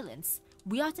darkness and violence,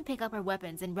 we often pick up our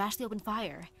weapons and rashly open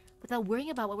fire, without worrying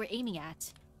about what we're aiming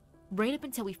at. Right up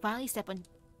until we finally step in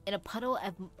a puddle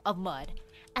of mud,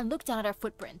 and look down at our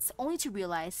footprints, only to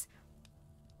realize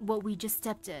what we just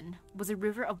stepped in was a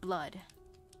river of blood.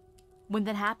 When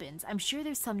that happens, I'm sure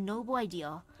there's some noble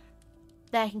ideal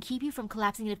that can keep you from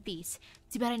collapsing in defeat.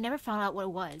 Too bad I never found out what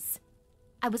it was.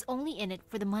 I was only in it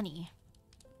for the money.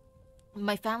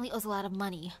 My family owes a lot of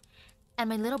money, and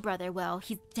my little brother, well,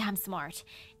 he's damn smart.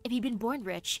 If he'd been born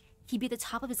rich, he'd be at the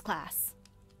top of his class.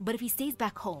 But if he stays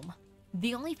back home,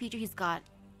 the only future he's got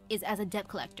is as a debt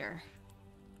collector.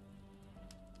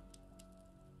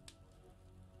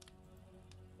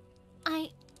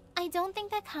 I don't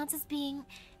think that counts as being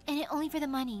in it only for the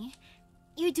money.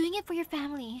 You're doing it for your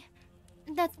family.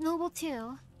 That's noble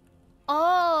too.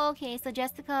 Oh, okay, so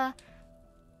Jessica...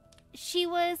 She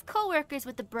was co-workers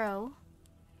with the bro.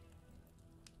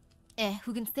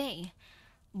 Who can say?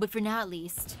 But for now at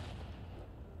least.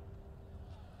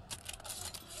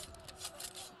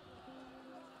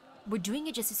 We're doing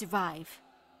it just to survive.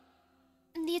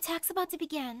 The attack's about to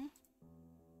begin.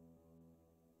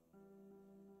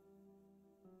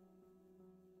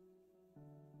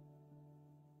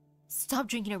 Stop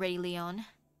drinking already, Leon.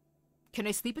 Can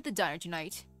I sleep at the diner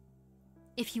tonight?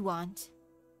 If you want.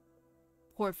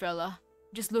 Poor fella.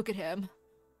 Just look at him.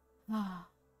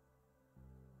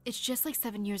 It's just like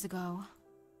 7 years ago.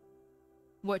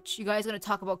 What, you guys gonna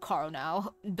talk about Carl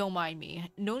now? Don't mind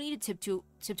me. No need to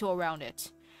tiptoe around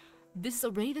it. This is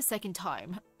already the second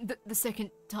time. The second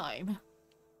time.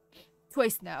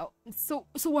 Twice now. So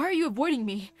why are you avoiding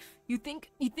me? You think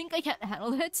I can't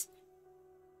handle it?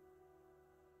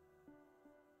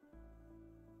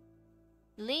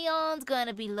 Leon's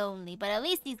gonna be lonely, but at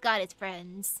least he's got his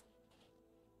friends.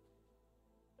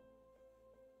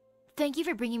 Thank you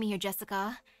for bringing me here,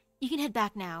 Jessica. You can head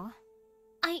back now.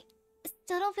 I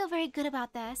still don't feel very good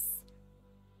about this.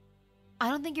 I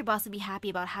don't think your boss would be happy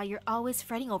about how you're always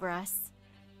fretting over us.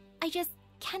 I just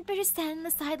can't bear to stand on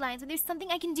the sidelines when there's something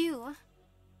I can do.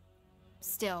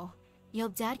 Still, you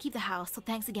helped Dad keep the house, so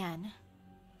thanks again.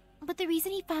 But the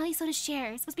reason he finally sold his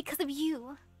shares was because of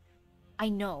you. I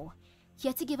know. He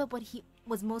had to give up what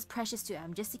was most precious to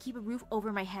him just to keep a roof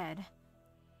over my head.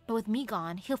 But with me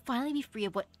gone, he'll finally be free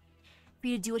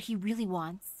to do what he really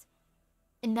wants.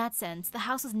 In that sense, the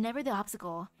house was never the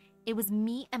obstacle. It was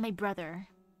me and my brother.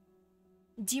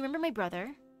 Do you remember my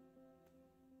brother?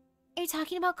 Are you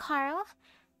talking about Carl?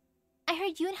 I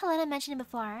heard you and Helena mention him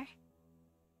before.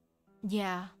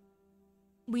 Yeah.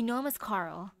 We know him as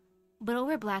Carl, but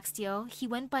over at Blacksteel, he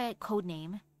went by a code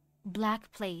name,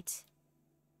 Black Plate.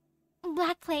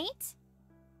 Black Plate?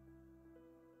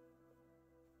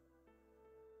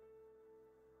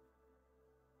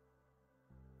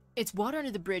 It's water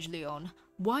under the bridge, Leon.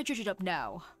 Why dredge it up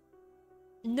now?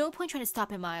 No point trying to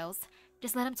stop him, Miles.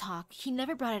 Just let him talk. He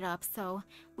never brought it up, so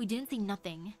we didn't say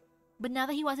nothing. But now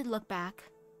that he wanted to look back,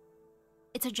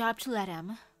 it's our job to let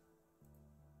him.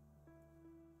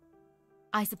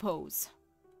 I suppose.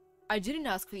 I didn't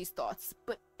ask for these thoughts,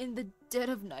 but in the dead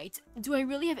of night, do I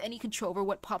really have any control over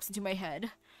what pops into my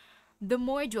head? The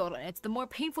more I dwelled on it, the more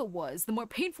painful it was. The more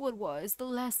painful it was, the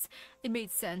less it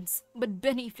made sense. But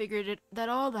Benny figured that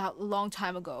all out a long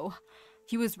time ago.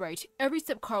 He was right. Every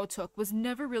step Carl took was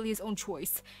never really his own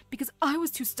choice, because I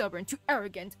was too stubborn, too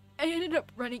arrogant, and ended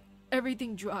up running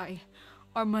everything dry.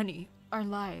 Our money, our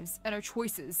lives, and our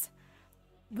choices.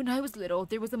 When I was little,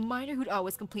 there was a miner who'd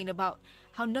always complain about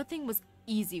how nothing was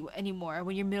easy anymore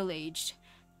when you're middle-aged.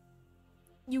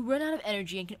 You run out of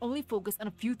energy and can only focus on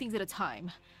a few things at a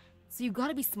time. So you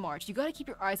gotta be smart, you gotta keep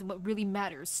your eyes on what really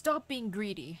matters, stop being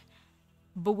greedy.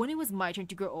 But when it was my turn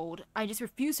to grow old, I just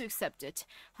refused to accept it.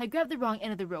 I grabbed the wrong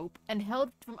end of the rope and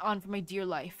held on for my dear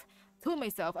life. Told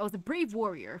myself I was a brave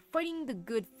warrior, fighting the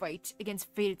good fight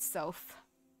against fate itself.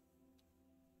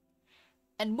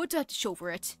 And what do I have to show for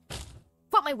it?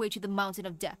 Fought my way to the mountain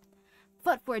of death.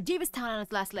 Fought for a Davistown on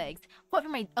its last legs. Fought for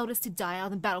my eldest to die out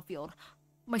on the battlefield.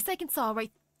 My second saw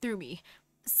right through me.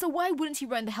 So why wouldn't he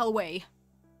run the hell away?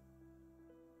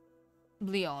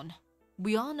 Leon,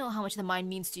 we all know how much the mine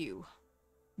means to you.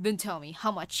 Then tell me,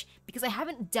 how much? Because I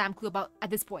haven't a damn clue about at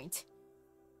this point.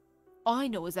 All I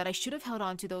know is that I should have held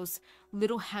on to those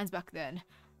little hands back then.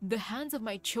 The hands of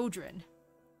my children.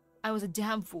 I was a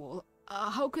damn fool.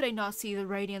 How could I not see the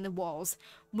writing on the walls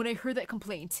when I heard that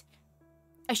complaint?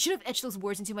 I should have etched those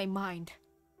words into my mind.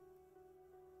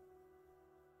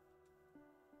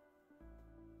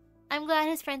 I'm glad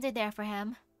his friends are there for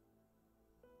him.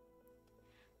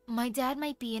 My dad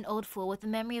might be an old fool with the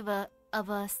memory of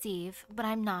a Steve, but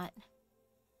I'm not.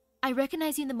 I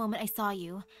recognized you in the moment I saw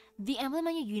you. The emblem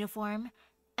on your uniform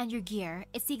and your gear,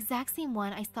 it's the exact same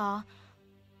one I saw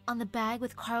on the bag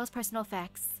with Carl's personal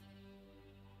effects.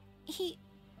 He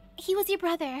was your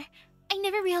brother. I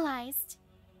never realized.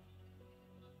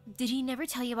 Did he never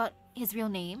tell you about his real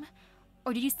name?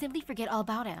 Or did you simply forget all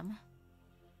about him?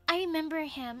 I remember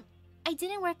him. I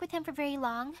didn't work with him for very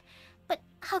long, but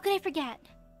how could I forget?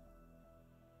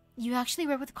 You actually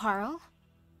worked with Carl?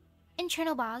 In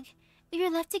Chernobog, we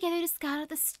were left together to scout out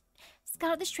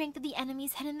the strength of the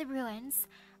enemies hidden in the ruins.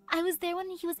 I was there when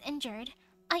he was injured.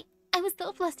 I was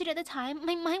so flustered at the time,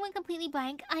 my mind went completely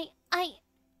blank.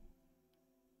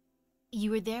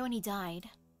 You were there when he died?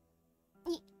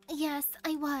 Yes,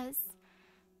 I was.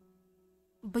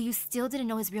 But you still didn't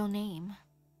know his real name.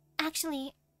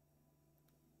 Actually,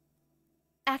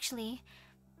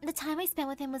 the time I spent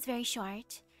with him was very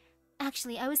short.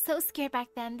 Actually, I was so scared back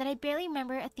then that I barely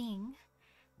remember a thing.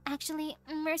 Actually,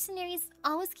 mercenaries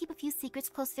always keep a few secrets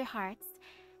close to their hearts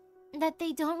that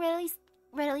they don't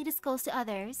readily disclose to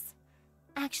others.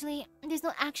 Actually, there's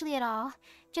no actually at all.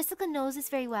 Jessica knows this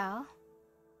very well.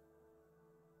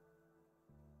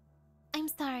 I'm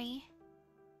sorry.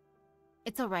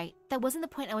 It's alright. That wasn't the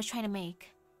point I was trying to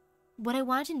make. What I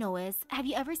wanted to know is, have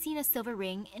you ever seen a silver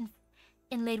ring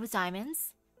inlaid with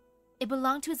diamonds? It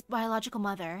belonged to his biological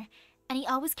mother, and he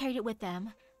always carried it with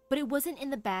them, but it wasn't in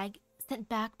the bag sent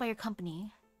back by your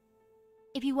company.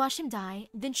 If you watched him die,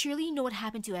 then surely you know what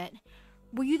happened to it.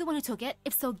 Were you the one who took it?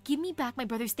 If so, give me back my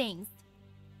brother's things.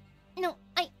 No,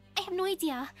 I have no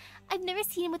idea. I've never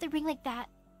seen him with a ring like that.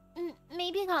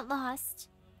 Maybe I got lost.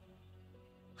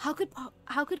 How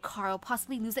could Carl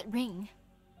possibly lose that ring?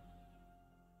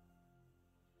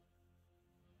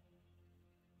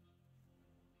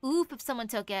 Oof, if someone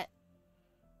took it.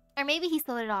 Or maybe he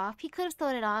sold it off. He could have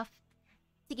sold it off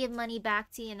to give money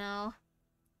back to, you know,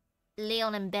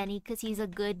 Leon and Benny, because he's a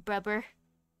good brother.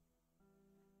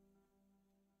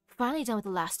 Finally done with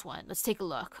the last one. Let's take a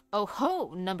look. Oh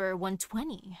ho, number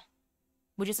 120.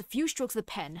 With just a few strokes of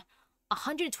the pen,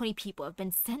 120 people have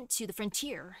been sent to the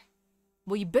frontier.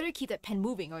 Well, you better keep that pen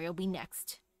moving or you'll be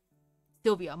next.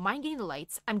 Sylvia, mind getting the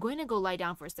lights? I'm going to go lie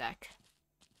down for a sec.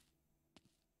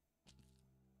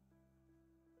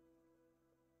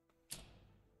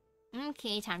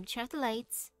 Okay, time to turn off the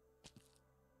lights.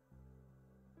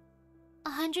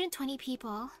 120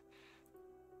 people.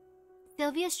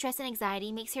 Sylvia's stress and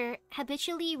anxiety makes her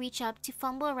habitually reach up to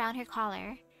fumble around her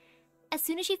collar. As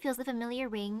soon as she feels the familiar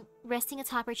ring resting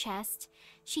atop her chest,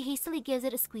 she hastily gives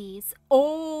it a squeeze.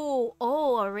 Oh,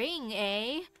 a ring,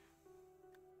 eh?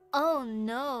 Oh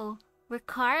no, were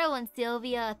Carl and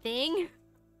Sylvia a thing?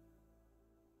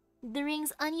 The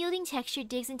ring's unyielding texture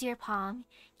digs into her palm,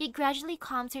 yet gradually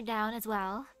calms her down as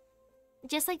well.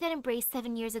 Just like that embrace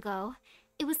 7 years ago,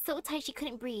 it was so tight she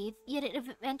couldn't breathe, yet it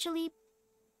eventually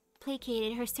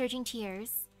placated her surging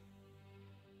tears.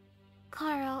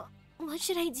 Carl, what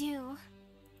should I do?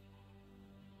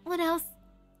 What else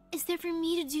is there for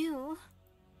me to do?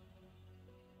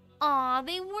 Aw,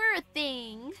 they were a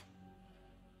thing!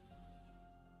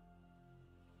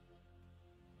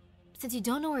 Since you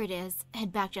don't know where it is,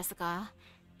 head back, Jessica.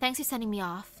 Thanks for sending me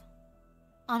off.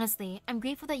 Honestly, I'm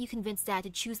grateful that you convinced Dad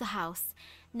to choose the house.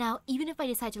 Now, even if I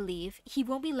decide to leave, he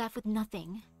won't be left with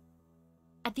nothing.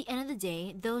 At the end of the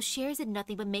day, those shares did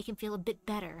nothing but make him feel a bit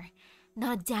better.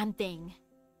 Not a damn thing.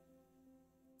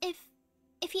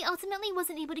 If he ultimately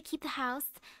wasn't able to keep the house,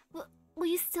 will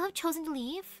you still have chosen to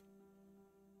leave?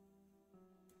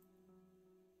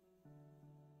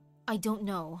 I don't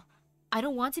know. I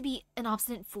don't want to be an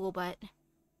obstinate fool, but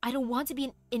I don't want to be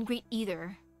an ingrate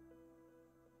either.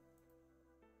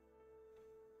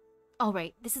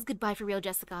 Alright, this is goodbye for real,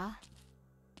 Jessica.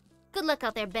 Good luck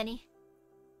out there, Benny.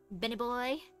 Benny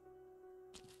boy.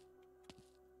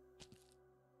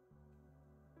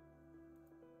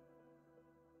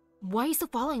 Why are you still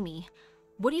following me?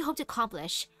 What do you hope to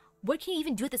accomplish? What can you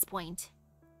even do at this point?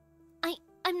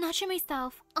 I'm not sure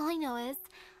myself. All I know is,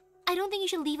 I don't think you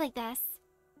should leave like this.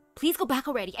 Please go back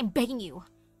already, I'm begging you.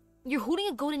 You're holding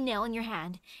a golden nail in your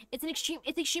hand. It's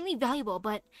extremely valuable,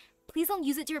 but please don't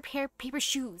use it to repair paper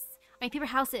shoes, or paper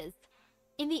houses.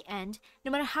 In the end,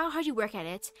 no matter how hard you work at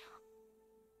it,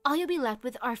 all you'll be left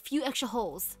with are a few extra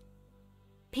holes.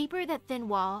 Paper that thin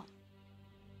will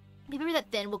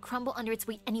crumble under its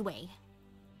weight anyway.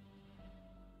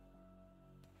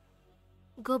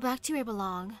 Go back to where you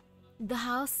belong. The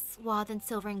house swathed in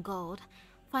silver and gold.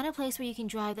 Find a place where you can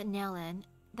drive that nail in.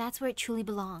 That's where it truly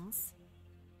belongs.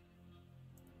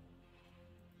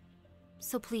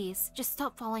 So please, just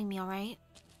stop following me, alright?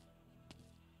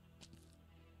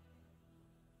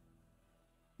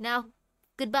 Now,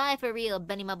 goodbye for real,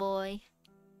 Benny my boy.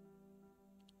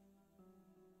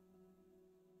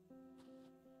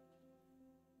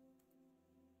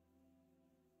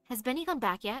 Has Benny gone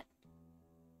back yet?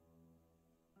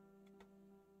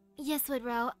 Yes,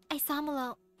 Woodrow. I saw him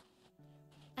alone.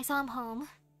 I saw him home.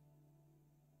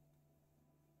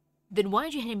 Then why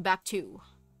did you hit him back too?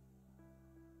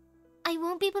 I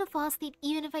won't be able to fall asleep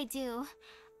even if I do.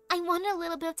 I wanted a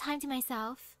little bit of time to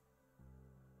myself.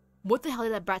 What the hell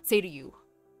did that brat say to you?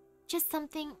 Just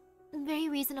something very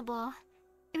reasonable.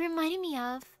 It reminded me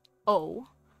of... Oh?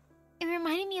 It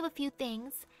reminded me of a few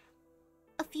things.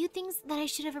 A few things that I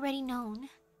should have already known.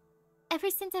 Ever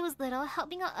since I was little,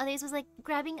 helping out others was like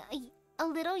grabbing a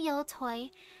little yellow toy,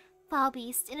 Foul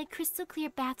Beast, in a crystal clear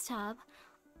bathtub.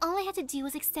 All I had to do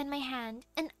was extend my hand,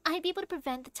 and I'd be able to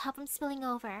prevent the tub from spilling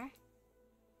over.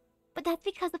 But that's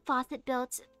because the faucet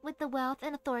built with the wealth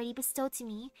and authority bestowed to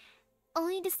me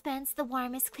only dispensed the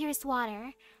warmest, clearest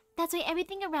water. That's why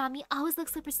everything around me always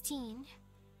looks so pristine.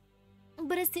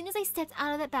 But as soon as I stepped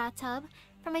out of that bathtub,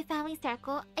 from my family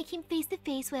circle, I came face to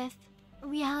face with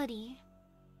reality.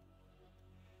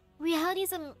 Reality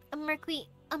is a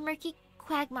murky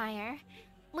quagmire.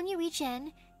 When you reach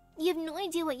in, you have no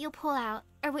idea what you'll pull out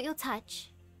or what you'll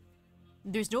touch.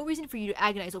 There's no reason for you to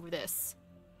agonize over this.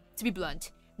 To be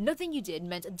blunt, nothing you did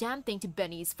meant a damn thing to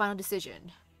Benny's final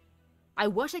decision. I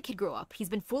watched that kid grow up. He's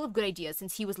been full of good ideas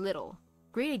since he was little.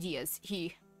 Great ideas.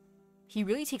 He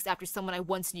really takes after someone I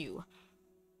once knew.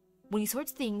 When he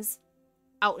sorts things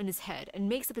out in his head and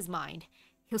makes up his mind,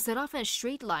 he'll set off in a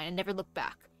straight line and never look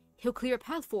back. He'll clear a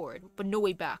path forward, but no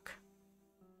way back.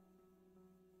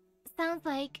 Sounds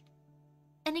like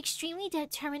an extremely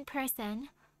determined person,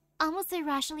 almost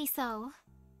irrationally so.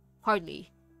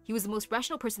 Hardly. He was the most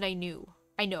rational person I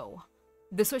know.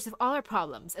 The source of all our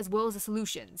problems, as well as the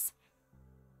solutions,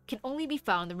 can only be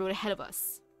found on the road ahead of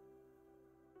us.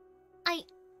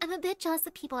 I'm a bit jealous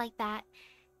of people like that.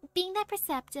 Being that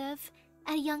perceptive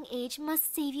at a young age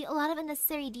must save you a lot of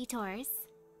unnecessary detours.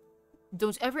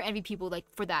 Don't ever envy people like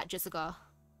for that, Jessica.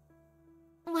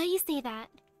 Why do you say that?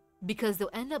 Because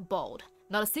they'll end up bald.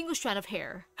 Not a single strand of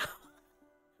hair.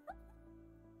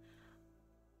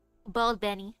 Bald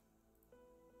Benny.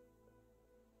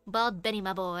 Bald Benny,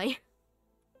 my boy.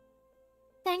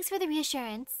 Thanks for the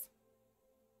reassurance.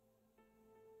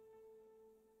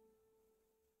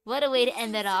 What a way to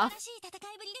end that off.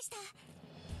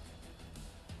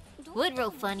 Would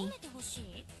roll funny.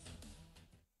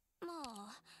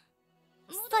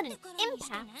 Sudden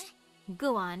impact.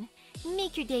 Go on.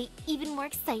 Make your day even more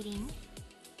exciting.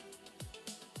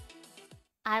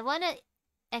 I want an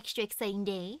extra exciting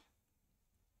day.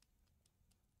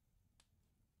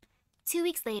 2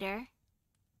 weeks later.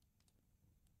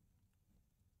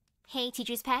 Hey,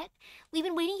 teacher's pet. We've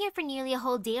been waiting here for nearly a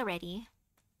whole day already.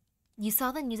 You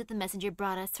saw the news that the messenger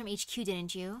brought us from HQ,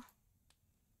 didn't you?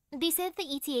 They said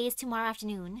the ETA is tomorrow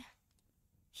afternoon.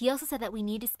 He also said that we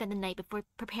need to spend the night before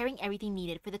preparing everything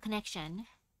needed for the connection.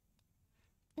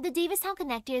 The Davistown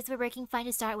connectors were working fine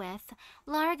to start with.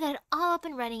 Laura got it all up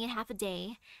and running in half a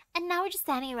day, and now we're just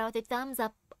standing around with our thumbs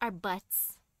up our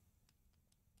butts.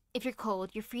 If you're cold,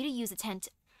 you're free to use the tent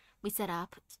we set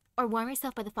up, or warm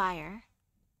yourself by the fire.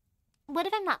 What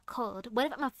if I'm not cold? What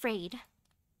if I'm afraid?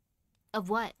 Of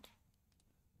what?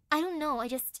 I don't know, I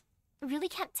just really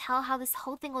can't tell how this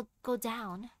whole thing will go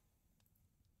down.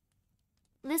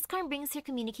 Lizcarn brings her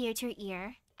communicator to her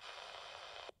ear.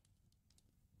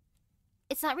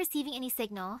 It's not receiving any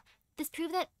signal. This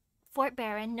proved that Fort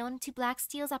Barron, known to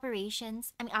Blacksteel's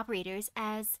operators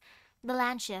as the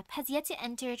Landship, has yet to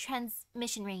enter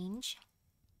transmission range.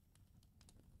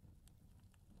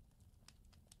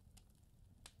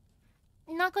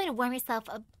 Not going to warm yourself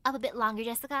up a bit longer,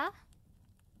 Jessica?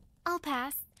 I'll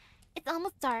pass. It's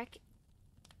almost dark.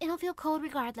 It'll feel cold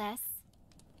regardless.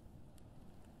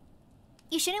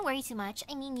 You shouldn't worry too much.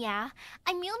 I mean, yeah,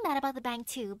 I'm real mad about the bank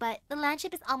too, but the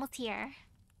Landship is almost here.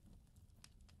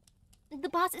 The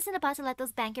boss isn't about to let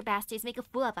those banker bastards make a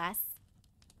fool of us.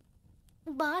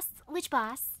 Boss? Which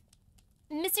boss?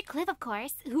 Mr. Cliff, of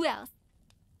course. Who else?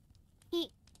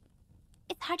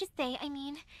 It's hard to say. I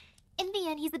mean, in the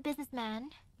end, he's a businessman.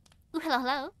 Ooh, hello,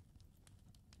 hello.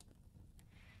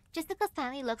 Jessica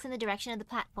silently looks in the direction of the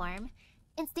platform.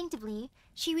 Instinctively,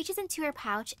 she reaches into her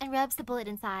pouch and rubs the bullet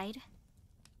inside.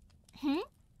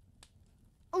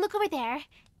 Look over there.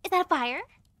 Is that a fire?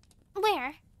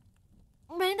 Where?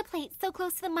 Running the plate so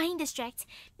close to the mining district.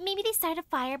 Maybe they started a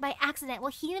fire by accident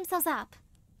while heating themselves up.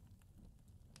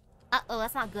 Uh-oh,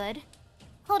 that's not good.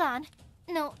 Hold on.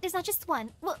 No, there's not just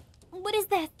one. What is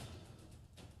this?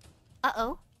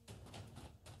 Uh-oh.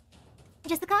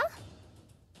 Jessica?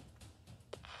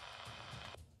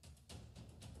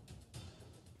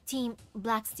 Team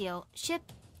Blacksteel. Ship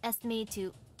estimated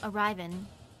to arrive in.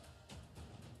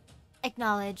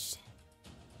 Acknowledged.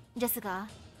 Jessica,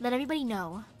 let everybody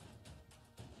know.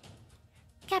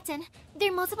 Captain,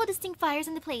 there are multiple distinct fires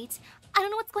in the plate. I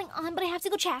don't know what's going on, but I have to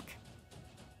go check.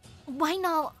 Why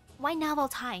now of all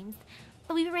times?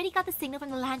 But we've already got the signal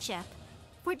from the Landship.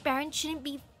 Fort Barron shouldn't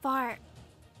be far.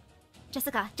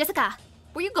 Jessica, where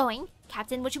are you going?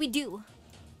 Captain, what should we do?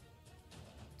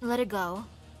 Let her go.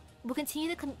 We'll continue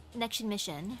the connection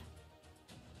mission.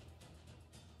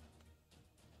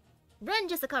 Run,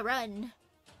 Jessica, run!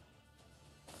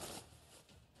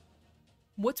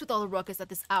 What's with all the ruckus at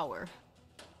this hour?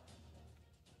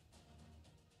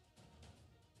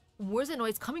 Where's the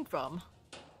noise coming from?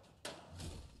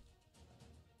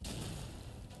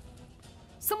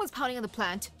 Someone's pounding on the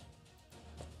plant.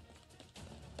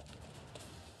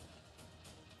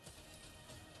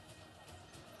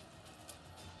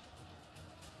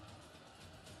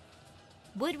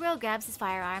 Woodrow grabs his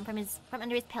firearm from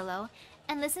under his pillow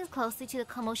and listens closely to the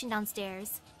commotion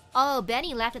downstairs. Oh,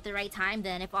 Benny left at the right time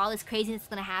then, if all this craziness is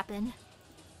gonna happen.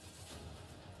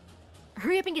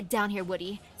 Hurry up and get down here,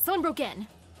 Woody. Someone broke in.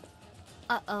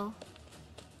 Uh-oh.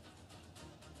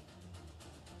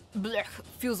 Blech,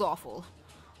 feels awful.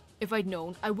 If I'd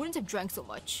known, I wouldn't have drank so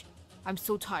much. I'm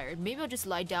so tired, maybe I'll just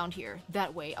lie down here.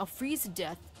 That way, I'll freeze to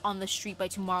death on the street by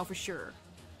tomorrow for sure.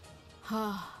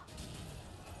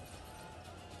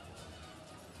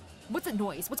 What's that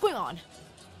noise? What's going on?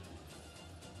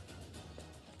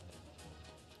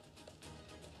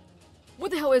 What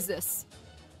the hell is this?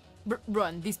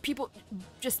 Run, these people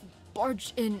just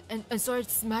barged in and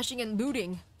started smashing and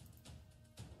looting.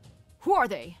 Who are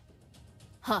they?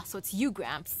 Huh, so it's you,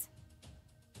 Gramps.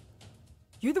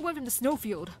 You're the one from the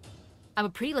snowfield. I'm a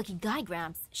pretty lucky guy,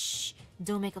 Gramps. Shh,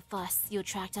 don't make a fuss, you'll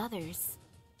attract others.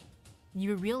 You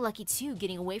were real lucky too,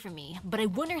 getting away from me, but I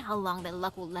wonder how long that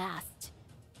luck will last.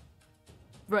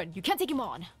 Run, you can't take him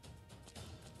on.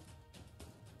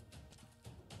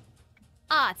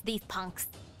 Ah, it's these punks.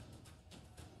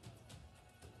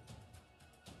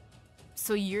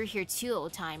 So you're here too,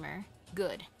 old-timer.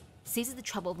 Good. Saves us the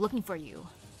trouble of looking for you.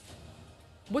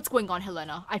 What's going on,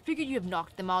 Helena? I figured you have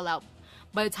knocked them all out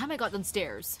by the time I got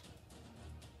downstairs.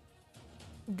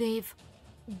 They've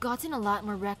gotten a lot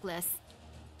more reckless.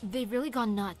 They've really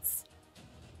gone nuts.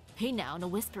 Hey now, no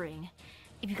whispering.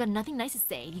 If you've got nothing nice to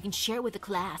say, you can share it with the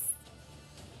class.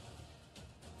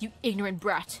 You ignorant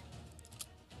brat.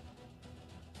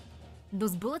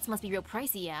 Those bullets must be real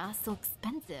pricey, yeah? So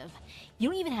expensive. You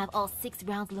don't even have all 6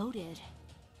 rounds loaded.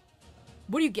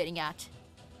 What are you getting at?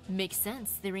 Makes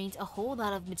sense. There ain't a whole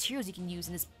lot of materials you can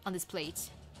use on this plate.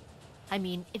 I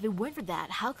mean, if it weren't for that,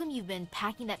 how come you've been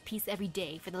packing that piece every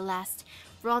day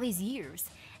for all these years?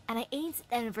 And I ain't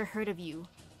never heard of you.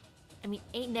 I mean,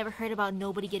 ain't never heard about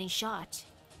nobody getting shot.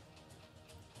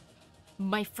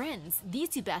 My friends, these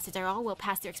 2 bastards are all well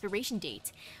past their expiration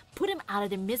date. Put them out of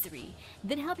their misery,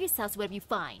 then help yourselves to whatever you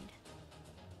find.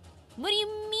 What do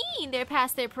you mean they're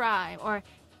past their prime, or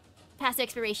past their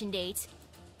expiration date?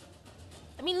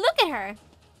 I mean, look at her!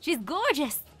 She's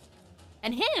gorgeous!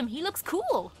 And him, he looks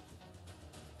cool!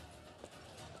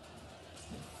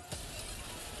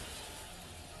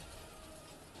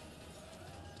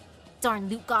 Darn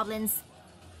loot goblins!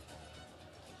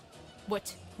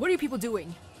 What are you people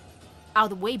doing? Out of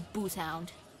the way, Bootown.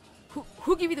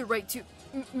 Who gave you the right to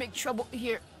make trouble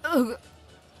here? Ugh.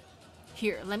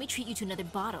 Here, let me treat you to another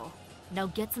bottle. Now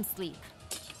get some sleep.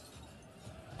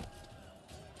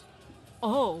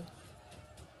 Oh.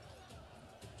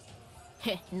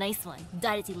 Heh, nice one.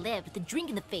 Died as he lived with a drink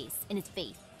in his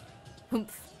face.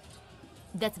 Humph.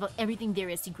 That's about everything there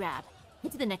is to grab.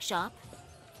 Head to the next shop.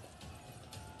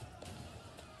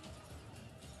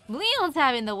 Leon's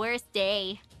having the worst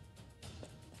day.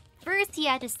 First, he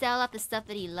had to sell off the stuff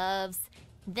that he loves.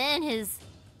 Then his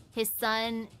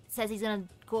son says he's gonna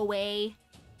go away.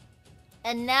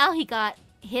 And now he got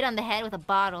hit on the head with a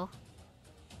bottle.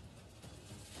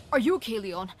 Are you okay,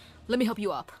 Leon? Let me help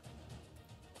you up.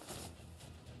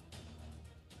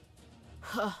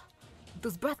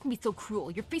 Those breaths can be so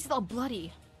cruel. Your face is all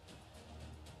bloody.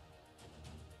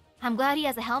 I'm glad he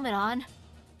has a helmet on.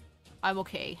 I'm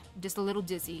okay. Just a little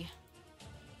dizzy.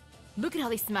 Look at how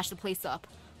they smashed the place up.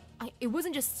 It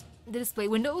wasn't just the display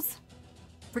windows.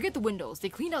 Forget the windows. They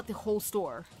cleaned out the whole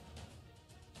store.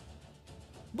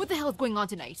 What the hell is going on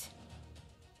tonight?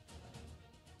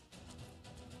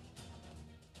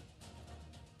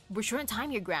 We're short on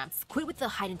time here, Gramps. Quit with the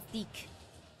hide and seek.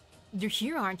 You're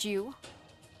here, aren't you?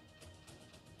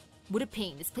 What a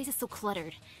pain. This place is so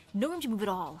cluttered. No room to move at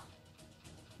all.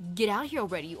 Get out of here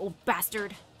already, you old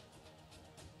bastard.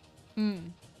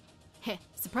 Heh,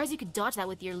 surprised you could dodge that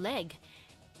with your leg.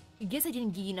 Guess I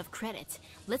didn't give you enough credit.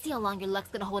 Let's see how long your luck's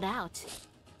gonna hold out.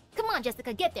 Come on,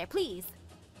 Jessica, get there, please.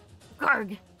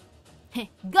 Garg. Heh,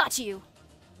 got you.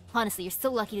 Honestly, you're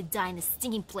so lucky to die in this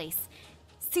stinking place.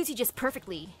 Suits you just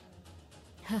perfectly.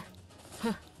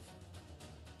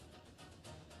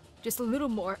 Just a little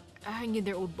more. Hang in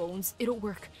there, old bones. It'll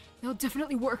work. It'll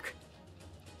definitely work.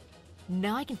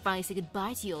 Now I can finally say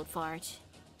goodbye to you, old fart.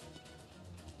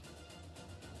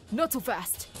 Not so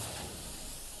fast.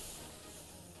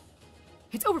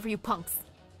 It's over for you punks.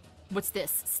 What's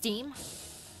this? Steam?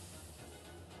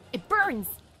 It burns!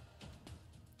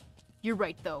 You're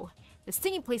right, though. The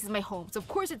singing place is my home, so of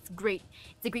course it's great.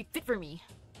 It's a great fit for me.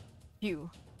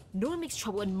 You. No one makes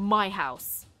trouble in my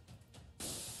house.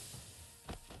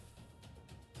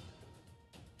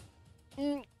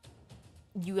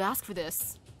 You asked for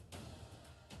this.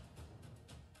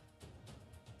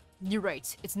 You're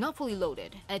right, it's not fully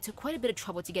loaded, and it took quite a bit of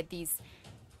trouble to get these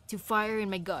to fire in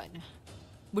my gun.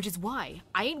 Which is why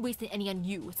I ain't wasting any on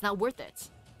you, it's not worth it.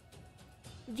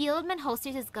 The old man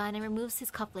holsters his gun and removes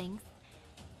his cufflinks.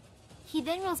 He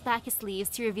then rolls back his sleeves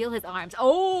to reveal his arms.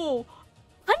 Oh!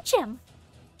 Punch him!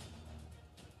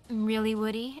 Really,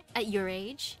 Woody? At your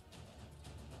age?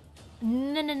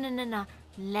 No.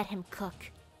 Let him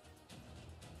cook.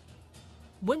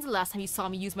 When's the last time you saw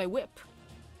me use my whip?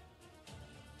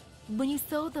 When you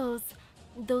sold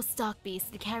those stock beasts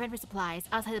to the caravan for supplies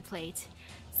outside the plate.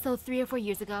 So 3 or 4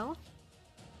 years ago?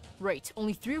 Right,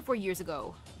 only 3 or 4 years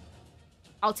ago.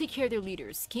 I'll take care of their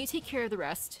leaders. Can you take care of the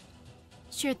rest?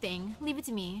 Sure thing. Leave it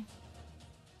to me.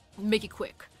 Make it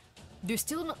quick. There's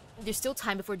still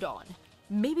time before dawn.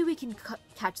 Maybe we can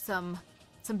catch some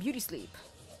beauty sleep.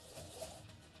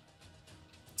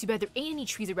 Too bad there ain't any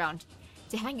trees around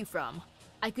to hang you from.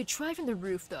 I could try from the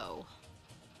roof, though.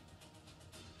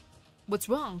 What's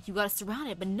wrong? You got us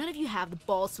surrounded, but none of you have the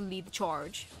balls to lead the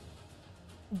charge.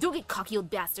 Don't get cocky, old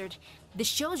bastard. The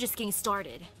show's just getting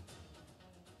started.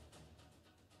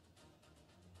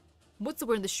 What's the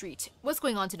word in the street? What's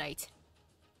going on tonight?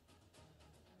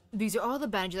 These are all the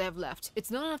bandages I have left.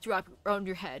 It's not enough to wrap around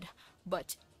your head,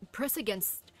 but press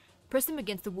them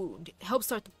against the wound. It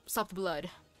helps stop the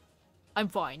blood. I'm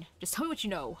fine. Just tell me what you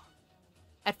know.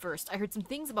 At first, I heard some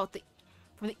things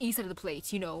from the east side of the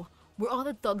plate, you know, where all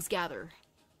the thugs gather.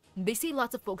 They say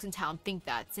lots of folks in town think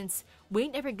that since we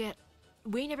ain't never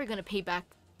gonna pay back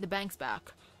the banks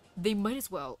back, they might as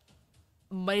well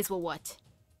what?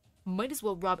 Might as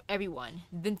well rob everyone,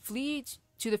 then flee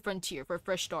to the frontier for a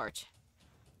fresh start.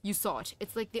 You saw it.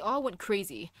 It's like they all went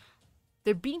crazy.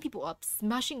 They're beating people up,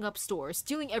 smashing up stores,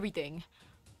 stealing everything.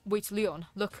 Wait, Leon,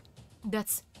 look.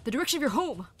 That's the direction of your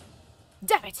home!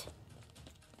 Damn it!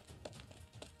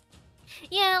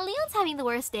 Yeah, Leon's having the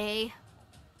worst day.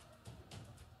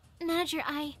 Manager,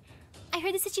 I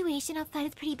heard the situation outside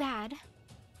is pretty bad.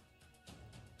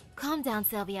 Calm down,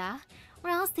 Sylvia. We're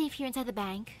all safe here inside the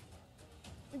bank.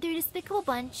 They're a despicable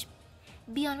bunch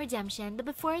beyond redemption, but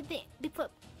before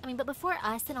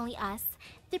us and only us,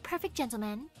 they're perfect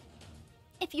gentlemen.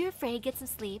 If you're afraid, get some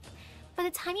sleep. By the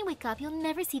time you wake up, you'll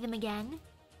never see them again.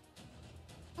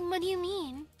 What do you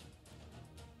mean?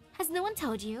 Has no one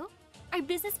told you? Our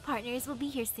business partners will be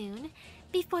here soon.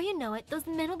 Before you know it, those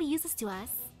men will be useless to us.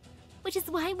 Which is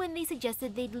why when they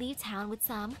suggested they'd leave town with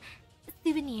some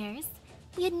souvenirs,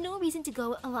 we had no reason to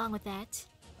go along with that.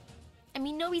 I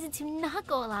mean, no reason to not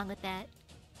go along with that.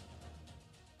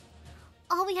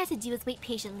 All we have to do is wait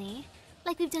patiently,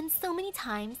 like we've done so many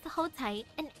times, to hold tight,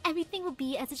 and everything will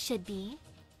be as it should be.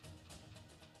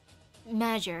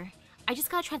 Manager, I just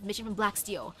got a transmission from Black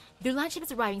Steel. Their land ship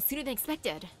is arriving sooner than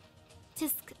expected.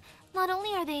 Tisk, not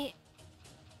only are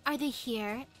they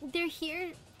here, they're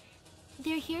here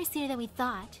sooner than we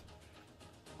thought.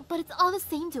 But it's all the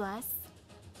same to us.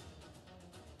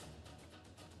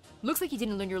 Looks like you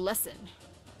didn't learn your lesson.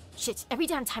 Shit, every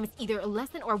damn time it's either a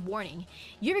lesson or a warning.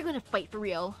 You ever gonna fight for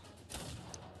real?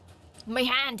 My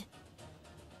hand!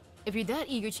 If you're that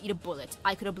eager to eat a bullet,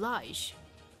 I could oblige.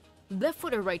 Left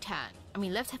foot or right hand? I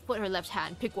mean left foot or left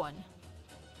hand, pick one.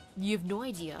 You have no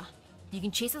idea. You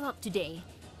can chase us up today,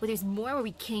 but there's more where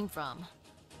we came from.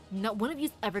 Not one of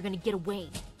you's ever gonna get away.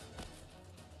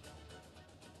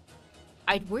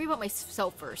 I'd worry about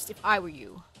myself first if I were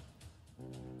you.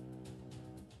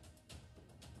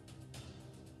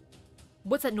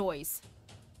 What's that noise?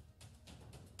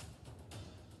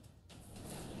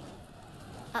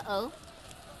 Uh-oh.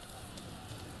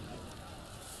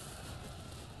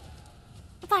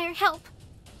 Fire, help!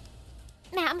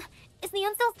 Ma'am, is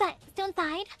Leon still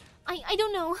inside? I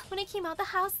don't know. When I came out, the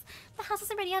house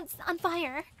was already on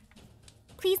fire.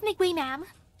 Please make way, ma'am.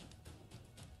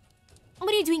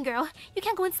 What are you doing, girl? You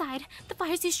can't go inside. The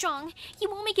fire's too strong.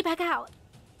 You won't make it back out.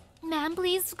 Ma'am,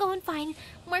 please go and find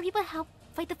more people to help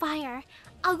fight the fire.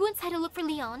 I'll go inside and look for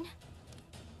Leon.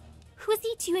 Who is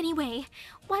he to you anyway?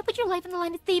 Why put your life on the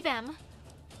line to save him?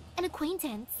 An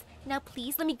acquaintance. Now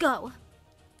please, let me go.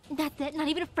 That's it, not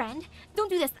even a friend. Don't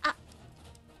do this.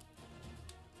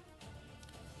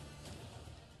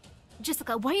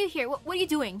 Jessica, why are you here? What are you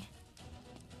doing?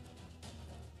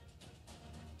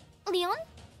 Leon?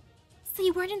 So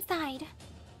you weren't inside.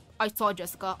 I saw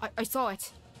Jessica. I saw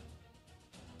it.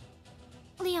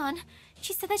 Leon,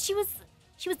 she said that she was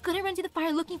gonna run to the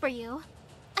fire looking for you.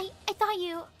 I thought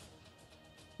you...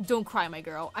 Don't cry, my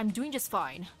girl. I'm doing just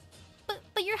fine.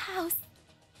 But your house...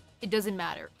 It doesn't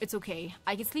matter. It's okay.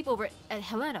 I can sleep over at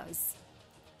Helena's.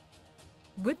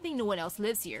 Good thing no one else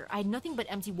lives here. I had nothing but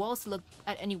empty walls to look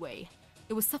at anyway.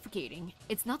 It was suffocating.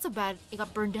 It's not so bad it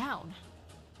got burned down.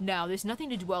 Now, there's nothing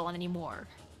to dwell on anymore.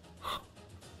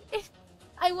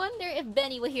 I wonder if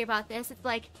Benny will hear about this. It's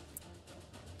like,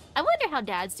 I wonder how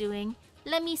Dad's doing.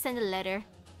 Let me send a letter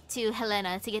to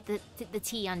Helena to get the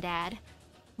tea on Dad.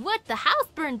 What? The house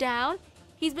burned down?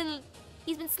 He's been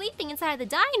sleeping inside the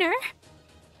diner?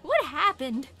 What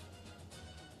happened?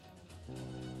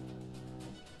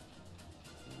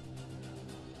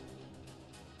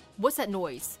 What's that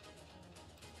noise?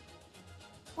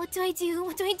 What do I do?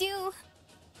 What do I do?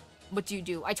 What do you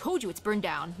do? I told you it's burned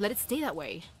down. Let it stay that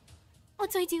way.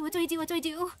 What do I do? What do I do? What do I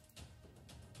do?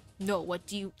 No, what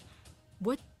do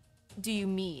you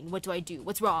mean? What do I do?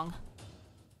 What's wrong?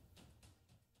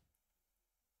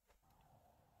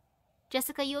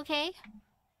 Jessica, you okay?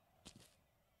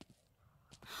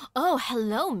 Oh,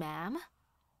 hello, ma'am.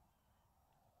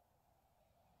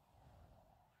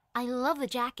 I love the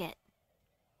jacket.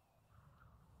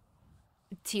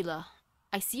 Tila,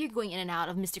 I see you're going in and out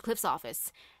of Mr. Cliff's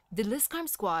office. Did Liscarm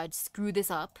Squad screw this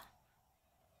up?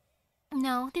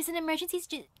 No, there's an emergency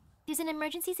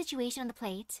situation on the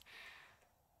plate.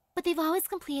 But they've always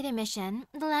completed their mission.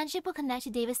 The landship will connect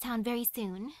to Davistown very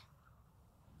soon.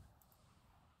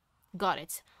 Got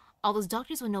it. All those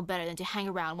doctors will know better than to hang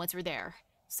around once we're there.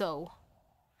 All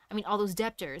those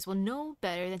debtors will know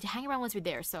better than to hang around once we're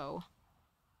there, so...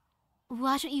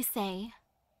 Watch what you say.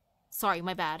 Sorry,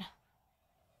 my bad.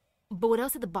 But what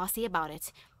else did the boss say about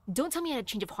it? Don't tell me I had a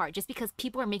change of heart just because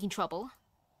people are making trouble.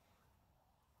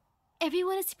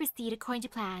 Everyone is to proceed according to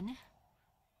plan.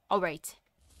 Alright.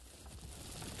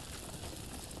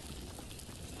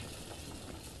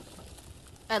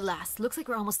 At last, looks like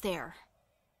we're almost there.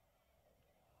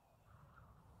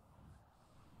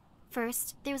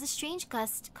 First, there was a strange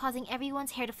gust causing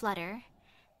everyone's hair to flutter.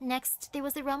 Next, there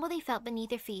was the rumble they felt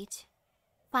beneath their feet.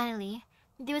 Finally,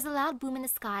 there was a loud boom in the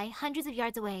sky, hundreds of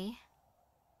yards away.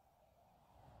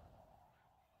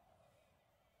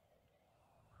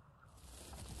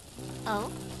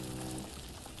 Oh?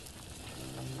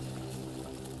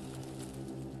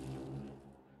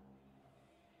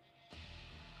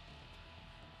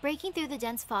 Breaking through the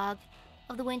dense fog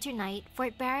of the winter night,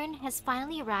 Fort Barron has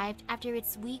finally arrived after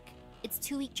its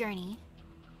 2-week journey.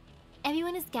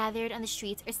 Everyone is gathered on the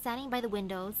streets or standing by the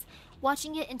windows,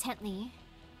 watching it intently.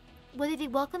 Whether they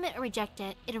welcome it or reject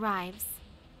it, it arrives.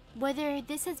 Whether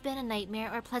this has been a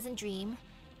nightmare or a pleasant dream,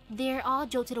 they're all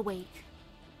jolted awake.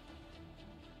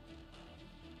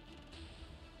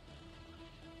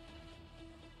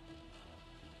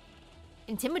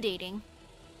 Intimidating.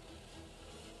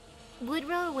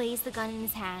 Woodrow weighs the gun in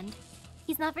his hand.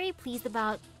 He's not very pleased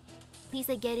at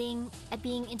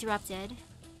being interrupted.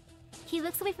 He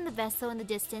looks away from the vessel in the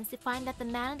distance to find that the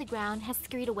man on the ground has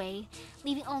scurried away,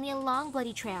 leaving only a long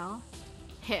bloody trail.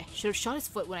 Heh, should have shot his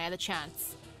foot when I had the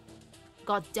chance.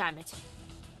 God damn it.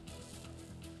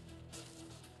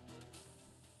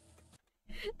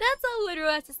 That's all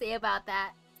Woodrow has to say about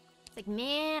that. It's like,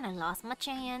 man, I lost my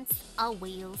chance. Oh,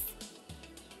 wheels.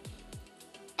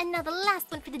 And now the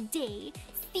last one for the day,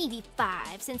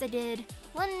 CV5, since I did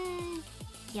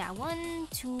 1,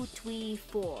 2, 3,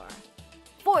 4.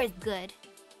 4 is good.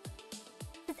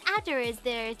 Because afterwards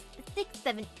there's 6,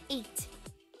 7, 8.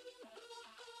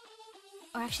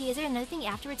 Or actually, is there another thing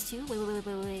afterwards too?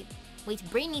 Wait,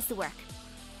 brain needs to work.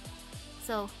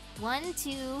 So, 1,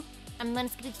 2, I'm gonna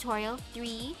skip the tutorial,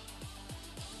 3,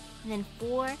 and then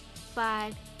 4,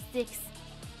 5, 6,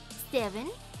 7, and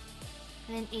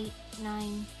then 8,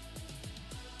 9.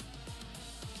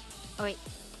 Oh wait,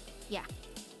 yeah.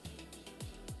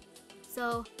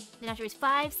 So, then afterwards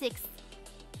 6,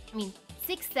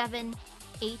 7,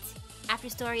 8, after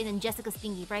story, and then Jessica's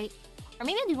thingy, right? Or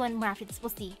maybe I'll do one more after this, we'll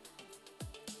see.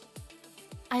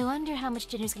 I wonder how much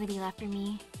dinner's gonna be left for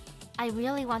me. I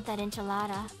really want that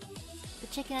enchilada. The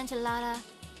chicken enchilada,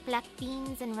 black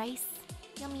beans and rice.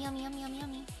 Yummy, yummy, yummy, yummy,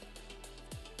 yummy.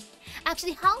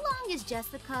 Actually, how long is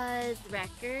Jessica's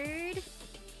record?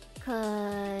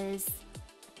 Cause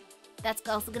that's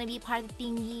also gonna be part of the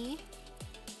thingy.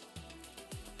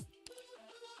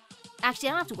 Actually,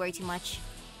 I don't have to worry too much.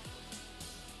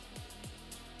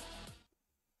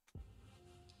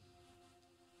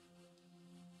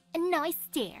 And now I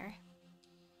stare.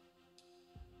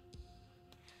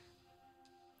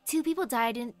 2 people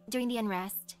died during the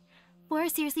unrest. 4 are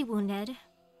seriously wounded.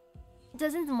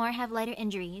 Dozens more have lighter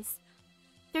injuries.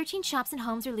 13 shops and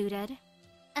homes were looted.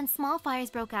 And small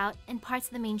fires broke out in parts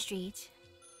of the main street.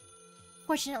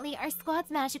 Fortunately, our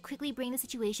squads managed to quickly bring the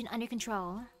situation under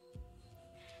control.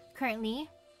 Currently,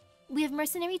 we have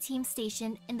mercenary teams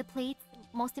stationed in the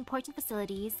most important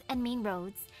facilities, and main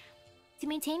roads to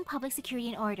maintain public security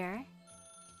and order.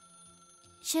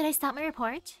 Should I stop my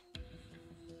report?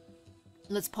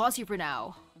 Let's pause here for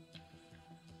now.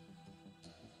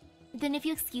 Then if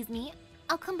you excuse me,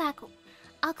 I'll come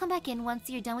back in once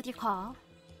you're done with your call.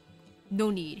 No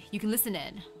need. You can listen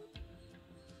in.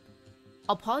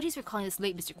 Apologies for calling this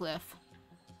late, Mr. Cliff.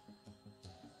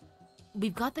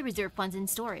 We've got the reserve funds in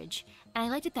storage, and I'd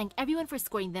like to thank everyone for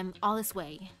escorting them all this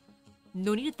way.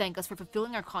 No need to thank us for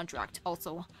fulfilling our contract.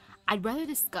 Also, I'd rather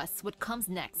discuss what comes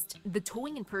next, the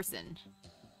towing in person.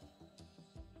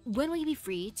 When will you be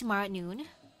free? Tomorrow at noon?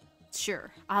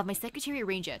 Sure, I'll have my secretary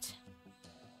arrange it.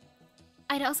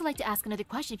 I'd also like to ask another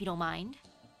question if you don't mind.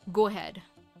 Go ahead.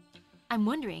 I'm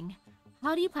wondering,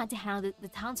 how do you plan to handle the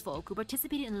townsfolk who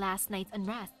participated in last night's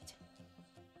unrest?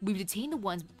 We've detained the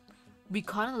ones we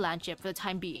caught on the land ship for the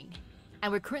time being,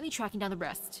 and we're currently tracking down the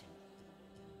rest.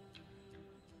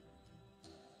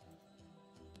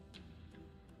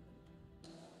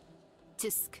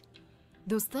 Tisk.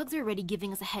 Those thugs are already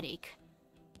giving us a headache.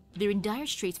 They're in dire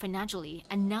straits financially,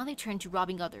 and now they turn to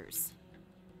robbing others.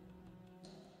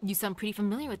 You sound pretty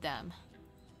familiar with them.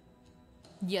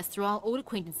 Yes, they're all old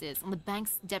acquaintances on the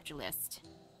bank's debtor list.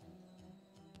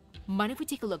 Mind if we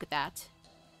take a look at that?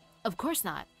 Of course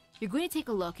not. You're going to take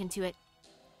a look into it.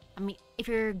 I mean, if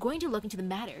you're going to look into the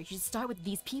matter, you should start with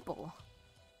these people.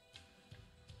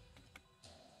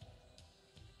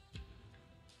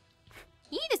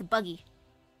 You this buggy.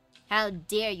 How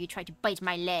dare you try to bite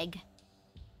my leg?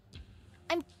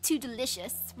 I'm too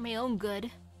delicious for my own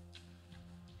good.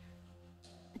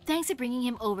 Thanks for bringing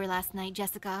him over last night,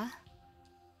 Jessica.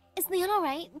 Is Leon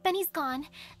alright? Benny's gone,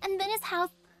 and then his house...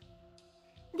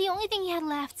 The only thing he had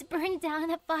left burned down in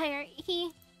that fire.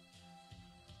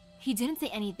 He didn't say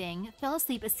anything, fell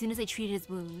asleep as soon as I treated his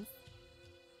wounds.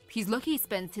 He's lucky he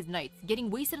spends his nights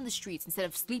getting wasted on the streets instead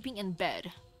of sleeping in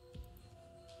bed.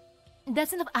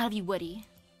 That's enough out of you, Woody.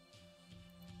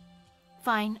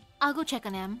 Fine, I'll go check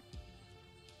on him.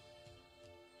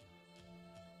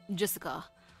 Jessica,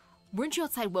 weren't you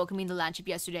outside welcoming the land ship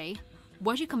yesterday?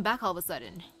 Why'd you come back all of a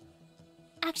sudden?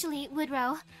 Actually,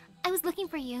 Woodrow, I was looking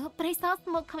for you, but I saw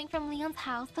smoke coming from Leon's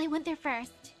house, so I went there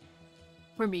first.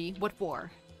 For me? What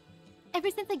for? Ever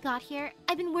since I got here,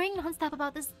 I've been worrying nonstop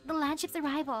about the land ship's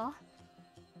arrival.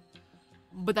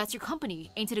 But that's your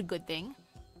company, ain't it a good thing?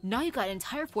 Now you got an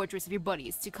entire fortress of your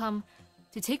buddies to come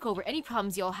to take over any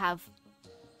problems y'all have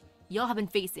been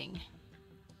facing.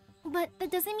 But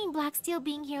that doesn't mean black steel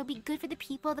being here will be good for the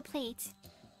people of the plate.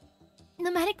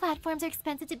 Nomadic platforms are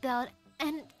expensive to build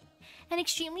and an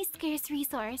extremely scarce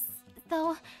resource,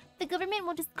 so the government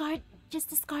won't just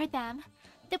discard them.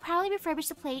 They'll probably refurbish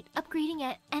the plate, upgrading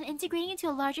it, and integrating it into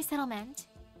a larger settlement.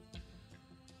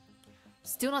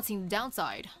 Still not seeing the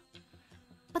downside.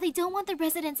 But they don't want the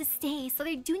residents to stay, so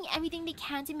they're doing everything they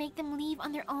can to make them leave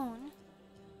on their own.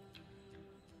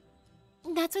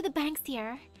 That's why the bank's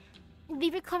here.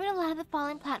 They've recovered a lot of the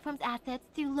fallen platform's assets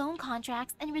through loan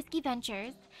contracts and risky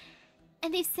ventures.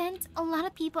 And they've sent a lot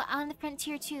of people out on the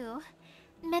frontier too.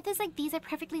 Methods like these are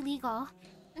perfectly legal.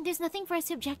 There's nothing for us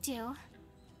to object to.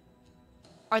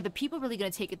 Are the people really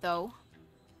gonna take it though?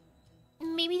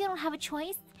 Maybe they don't have a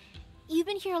choice. You've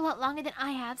been here a lot longer than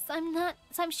I have, so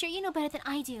I'm sure you know better than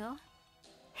I do.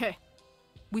 Heh.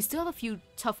 We still have a few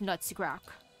tough nuts to crack.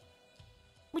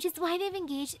 Which is why they've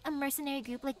engaged a mercenary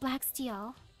group like Black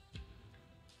Steel.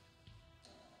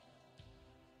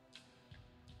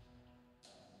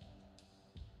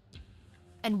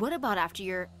 And what about after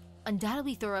your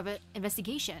undoubtedly thorough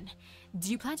investigation?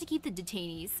 Do you plan to keep the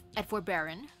detainees at Fort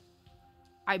Barron?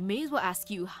 I may as well ask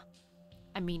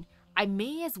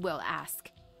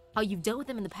how you've dealt with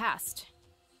them in the past.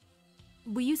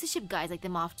 We used to ship guys like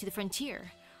them off to the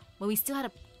frontier when we still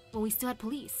had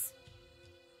police.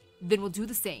 Then we'll do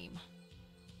the same.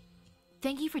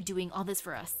 Thank you for doing all this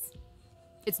for us.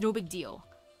 It's no big deal.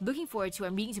 Looking forward to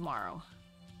our meeting tomorrow.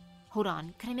 Hold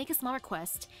on, can I make a small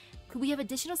request? Could we have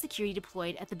additional security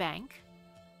deployed at the bank?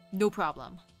 No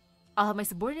problem. I'll have my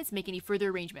subordinates make any further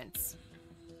arrangements.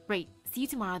 Great. See you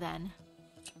tomorrow then.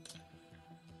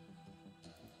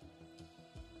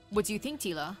 What do you think,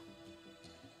 Tila?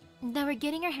 That we're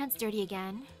getting our hands dirty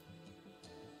again.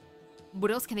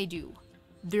 What else can they do?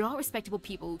 They're all respectable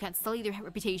people who can't sully their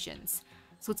reputations,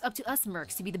 so it's up to us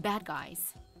mercs to be the bad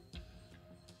guys.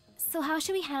 So how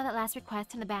should we handle that last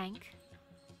request from the bank?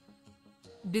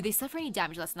 Did they suffer any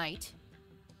damage last night?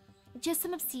 Just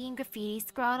some obscene graffiti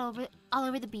scrawled all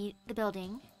over the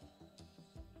building.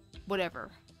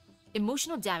 Whatever.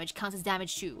 Emotional damage counts as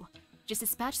damage too. Just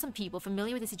dispatch some people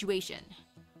familiar with the situation.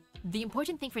 The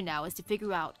important thing for now is to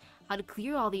figure out how to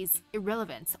clear all these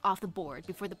irrelevance off the board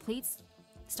before the plates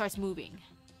starts moving.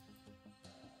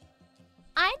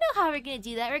 I know how we're gonna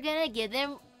do that.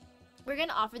 We're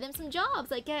gonna offer them some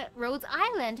jobs, like at Rhodes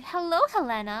Island. Hello,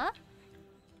 Helena.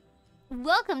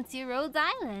 Welcome to Rhodes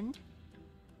Island.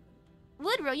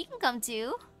 Woodrow, you can come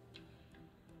too.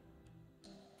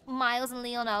 Miles and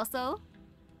Leon also.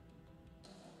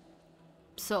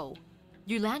 So,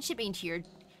 your landship ain't here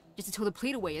just to tow the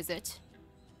plate away, is it?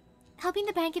 Helping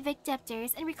the bank evict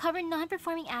debtors and recover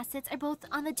non-performing assets are both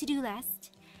on the to-do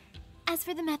list. As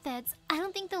for the methods, I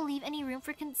don't think they'll leave any room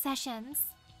for concessions.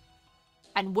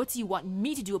 And what do you want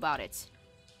me to do about it?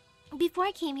 Before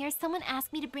I came here, someone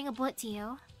asked me to bring a bullet to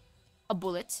you. A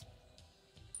bullet?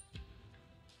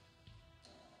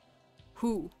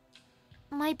 Who?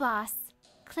 My boss,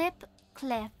 Cliff.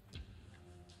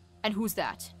 And who's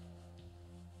that?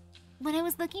 When I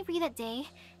was looking for you that day,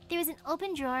 there was an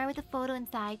open drawer with a photo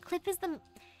inside. Cliff is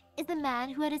the man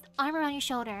who had his arm around your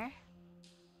shoulder.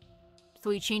 So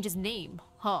he changed his name,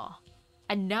 huh?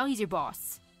 And now he's your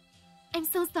boss. I'm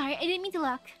so sorry, I didn't mean to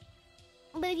look.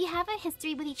 But if you have a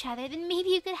history with each other, then maybe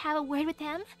you could have a word with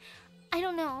him? I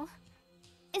don't know.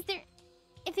 If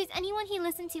there's anyone he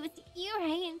listened to, it's you,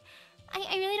 right?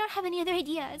 I really don't have any other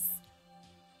ideas.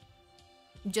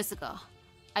 Jessica,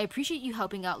 I appreciate you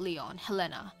helping out Leon,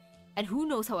 Helena, and who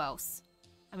knows who else.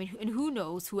 And who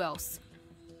knows who else.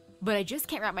 But I just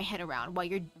can't wrap my head around why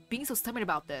you're being so stubborn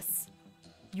about this.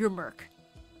 You're a merc.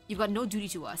 You've got no duty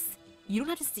to us. You don't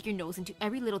have to stick your nose into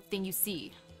every little thing you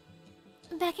see.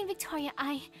 Back in Victoria,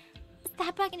 I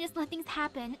sat back and just let things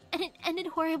happen, and it ended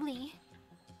horribly.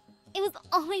 It was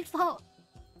all my fault.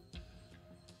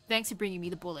 Thanks for bringing me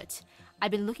the bullet.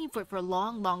 I've been looking for it for a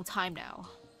long time now.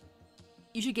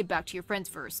 You should get back to your friends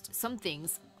first. Some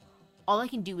things, all I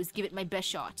can do is give it my best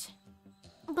shot.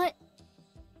 But...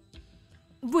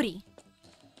 Woody!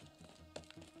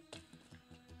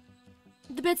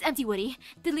 The bed's empty, Woody.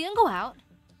 Did Leon go out?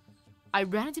 I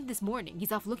ran into him this morning.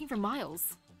 He's off looking for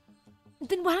Miles.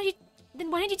 Then why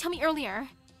didn't you tell me earlier?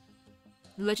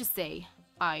 Let's just say,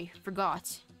 I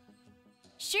forgot.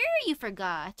 Sure you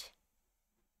forgot.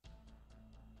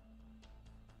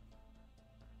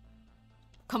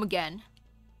 Come again.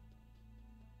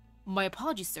 My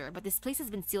apologies, sir, but this place has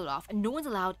been sealed off and no one's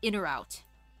allowed in or out.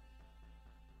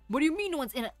 What do you mean no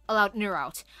one's allowed in or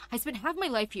out? I spent half my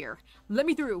life here. Let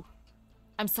me through.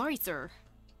 I'm sorry, sir.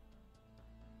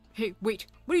 Hey, wait.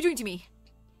 What are you doing to me?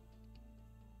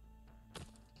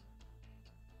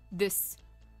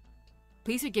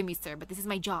 Please forgive me, sir, but this is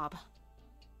my job.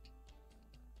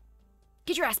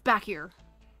 Get your ass back here!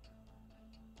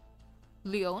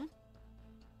 Leon?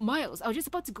 Miles, I was just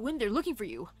about to go in there looking for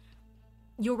you.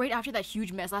 You were right after that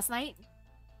huge mess last night?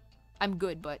 I'm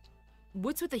good, but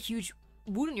what's with the huge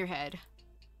wound on your head?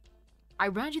 I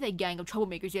ran into that gang of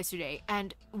troublemakers yesterday,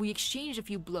 and we exchanged a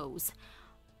few blows.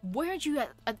 Why aren't you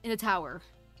in the tower?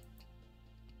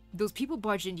 Those people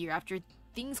barged in here after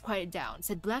things quieted down,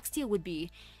 said Blacksteel would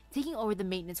be taking over the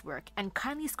maintenance work, and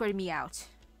kindly escorted me out.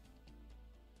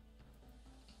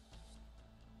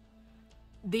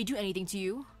 They do anything to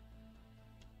you?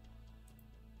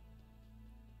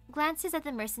 Glances at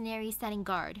the mercenary standing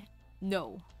guard.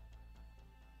 No.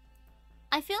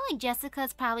 I feel like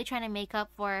Jessica's probably trying to make up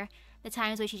for the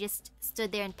times where she just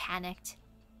stood there and panicked.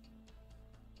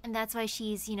 And that's why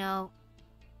she's, you know,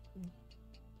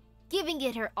 giving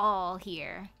it her all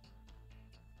here.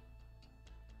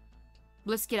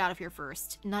 Let's get out of here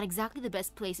first. Not exactly the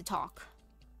best place to talk.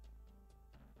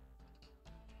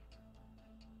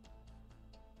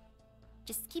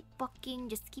 Just keep walking,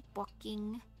 just keep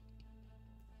walking.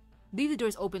 Leave the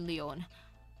doors open, Leon.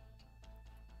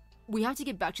 We have to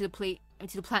get back to the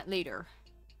plant later.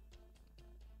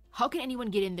 How can anyone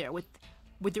get in there with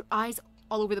their eyes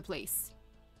all over the place?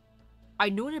 I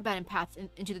know an abandoned path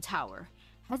into the tower.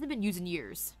 Hasn't been used in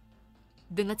years.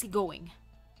 Then let's get going.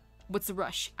 What's the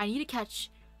rush? I need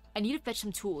to fetch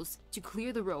some tools to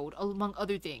clear the road, among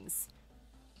other things.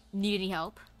 Need any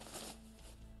help?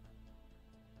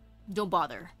 Don't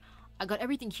bother. I got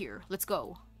everything here. Let's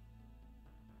go.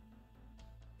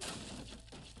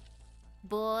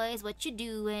 Boys, what you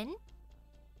doing?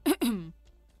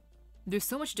 There's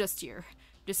so much dust here.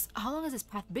 Just how long has this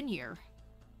path been here?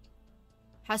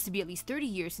 Has to be at least 30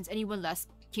 years since anyone last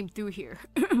came through here.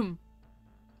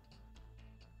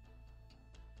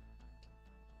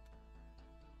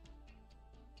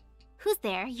 Who's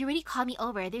there? You already called me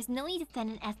over. There's no need to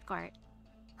send an escort.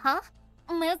 Huh?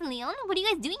 Miles and Leon? What are you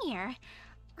guys doing here?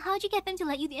 How'd you get them to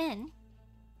let you in?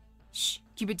 Shh,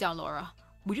 keep it down, Laura.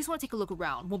 We just want to take a look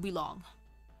around. Won't be long.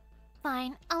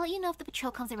 Fine. I'll let you know if the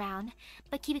patrol comes around.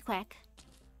 But keep it quick.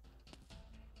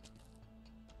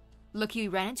 Lucky we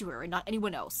ran into her and not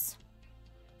anyone else.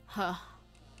 Huh.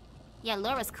 Yeah,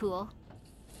 Laura's cool.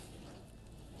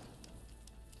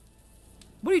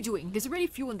 What are you doing? There's already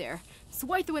fuel in there, so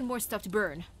why throw in more stuff to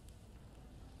burn?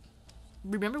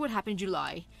 Remember what happened in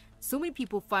July? So many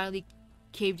people finally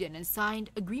caved in and signed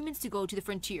agreements to go to the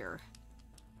frontier.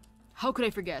 How could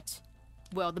I forget?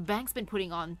 Well, the bank's been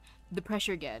putting on the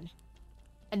pressure again.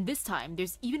 And this time,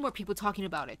 there's even more people talking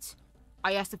about it.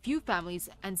 I asked a few families,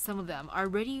 and some of them are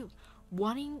already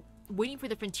waiting for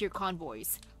the frontier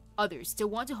convoys. Others still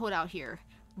want to hold out here,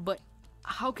 but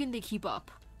how can they keep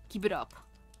it up?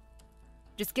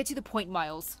 Just get to the point,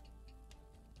 Miles.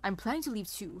 I'm planning to leave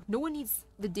too. No one needs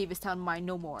the Davistown mine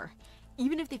no more.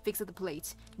 Even if they fix up the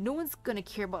plate, no one's gonna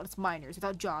care about its miners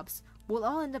without jobs. We'll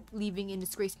all end up leaving in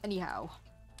disgrace anyhow.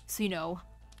 So you know,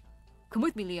 come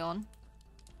with me, Leon.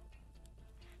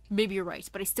 Maybe you're right,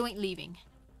 but I still ain't leaving.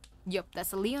 Yup,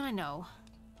 that's the Leon I know.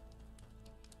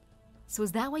 So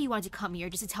is that why you wanted to come here,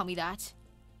 just to tell me that?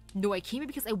 No, I came here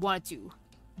because I wanted to.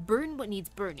 Burn what needs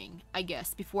burning, I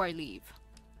guess, before I leave.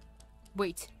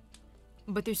 Wait,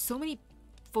 but there's so many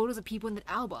photos of people in that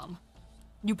album.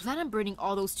 You plan on burning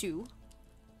all those too?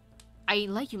 I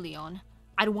ain't like you, Leon.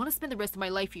 I don't want to spend the rest of my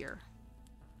life here.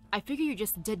 I figure you're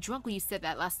just dead drunk when you said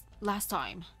that last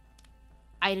time.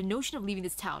 I had a notion of leaving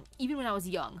this town, even when I was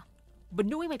young. But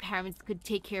knowing my parents could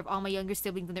take care of all my younger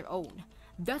siblings on their own,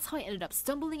 that's how I ended up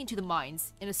stumbling into the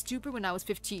mines in a stupor when I was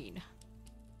 15.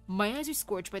 My eyes were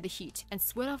scorched by the heat and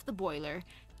sweat off the boiler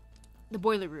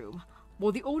room.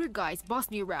 While the older guys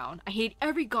bossed me around, I hated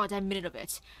every goddamn minute of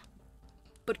it,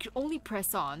 but could only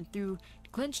press on through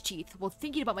clenched teeth while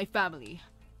thinking about my family.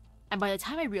 And by the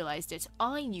time I realized it,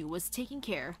 all I knew was taking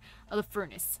care of the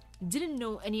furnace. Didn't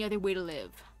know any other way to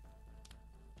live.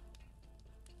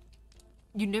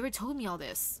 You never told me all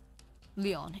this.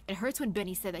 Leon, it hurts when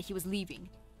Benny said that he was leaving,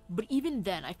 but even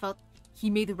then I felt he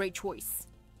made the right choice.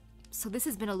 So this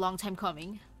has been a long time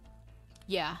coming.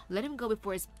 Yeah, let him go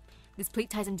before this plate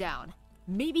ties him down.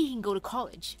 Maybe he can go to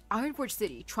college, Ironforge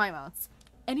City, Trimonts.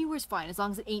 Anywhere's fine as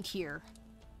long as it ain't here.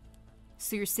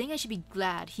 So you're saying I should be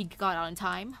glad he got out in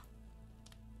time?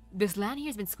 This land here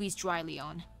has been squeezed dry,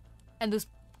 Leon. And those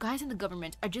guys in the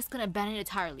government are just gonna abandon it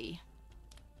entirely.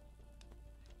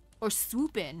 Or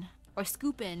scoop in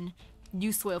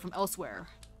new soil from elsewhere.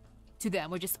 To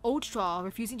them, we're just old straw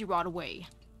refusing to rot away.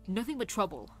 Nothing but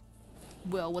trouble.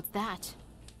 Well, what's that?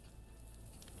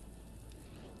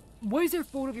 Why is there a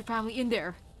photo of your family in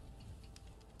there?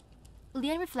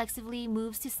 Leon reflexively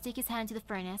moves to stick his hand to the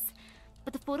furnace,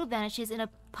 but the photo vanishes in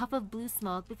a puff of blue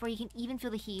smoke before he can even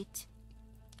feel the heat.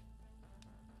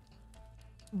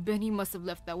 Benny must have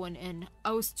left that one in.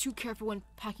 I was too careful when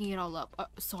packing it all up.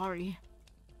 Sorry.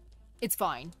 It's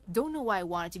fine. Don't know why I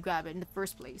wanted to grab it in the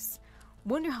first place.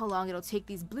 Wonder how long it'll take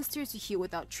these blisters to heal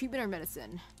without treatment or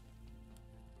medicine.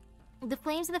 The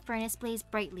flames of the furnace blaze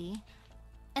brightly,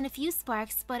 and a few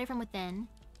sparks sputter from within.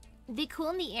 They cool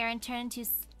in the air and turn into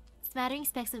smattering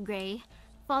specks of gray,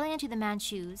 falling onto the man's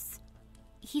shoes.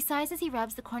 He sighs as he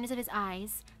rubs the corners of his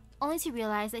eyes, only to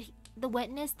realize that the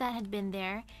wetness that had been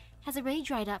there has already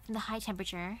dried up from the high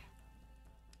temperature.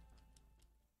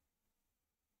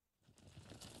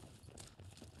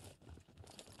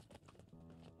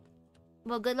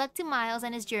 Well, good luck to Miles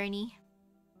on his journey.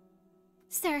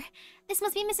 Sir, this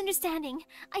must be a misunderstanding.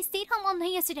 I stayed home all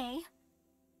night yesterday.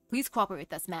 Please cooperate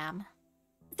with us, ma'am.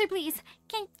 Sir, please,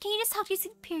 can you just talk to your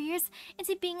superiors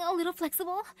into being a little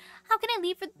flexible? How can I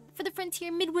leave for the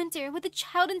frontier midwinter with a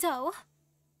child in tow?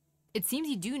 It seems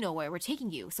you do know where we're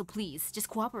taking you, so please, just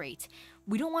cooperate.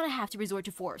 We don't want to have to resort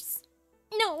to force.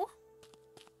 No.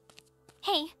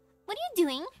 Hey, what are you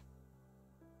doing?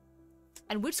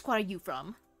 And which squad are you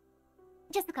from?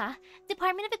 Jessica,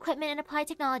 Department of Equipment and Applied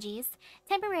Technologies,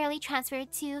 temporarily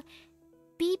transferred to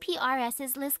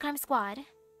BPRS's Liscarm squad.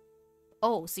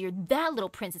 Oh, so you're that little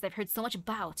princess I've heard so much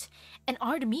about. An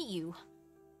honor to meet you.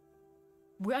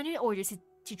 We're under orders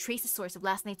to trace the source of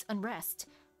last night's unrest.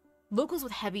 Locals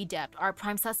with heavy debt are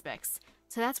prime suspects,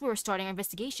 so that's where we're starting our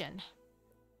investigation.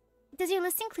 Does your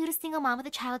list include a single mom with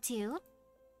a child too?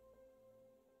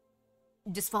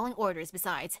 Just following orders,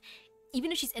 besides.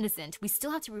 Even if she's innocent, we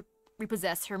still have to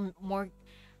repossess her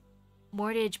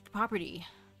mortgage property.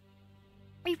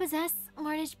 Repossess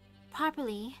mortgage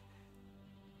properly?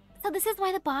 So this is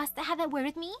why the boss had that word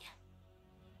with me?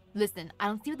 Listen, I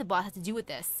don't see what the boss has to do with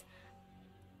this.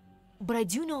 But I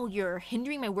do know you're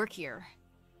hindering my work here.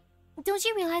 Don't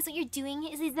you realize what you're doing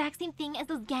is the exact same thing as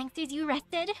those gangsters you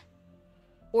arrested?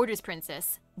 Orders,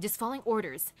 princess. Just following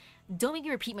orders. Don't make me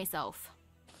repeat myself.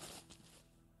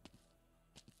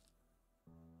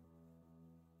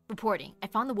 Reporting. I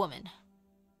found the woman.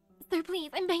 Sir,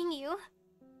 please, I'm begging you.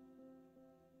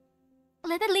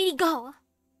 Let that lady go.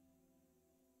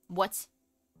 What?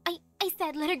 I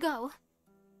said let her go.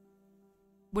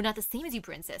 We're not the same as you,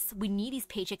 princess. We need these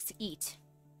paychecks to eat.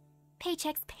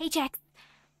 Paychecks.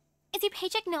 Is your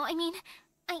paycheck? No, I mean,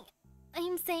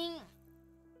 I'm saying,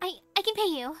 I can pay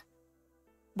you.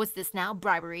 What's this now?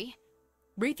 Bribery?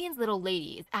 Raytheon's little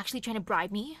lady is actually trying to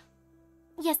bribe me?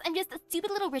 Yes, I'm just a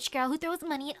stupid little rich girl who throws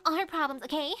money at all her problems,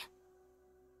 okay?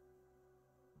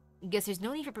 Guess there's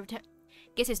no need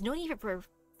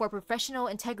for professional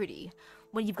integrity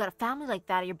when you've got a family like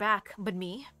that at your back, but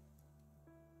me?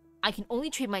 I can only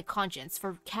trade my conscience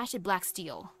for cash at black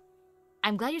steel.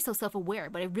 I'm glad you're so self-aware,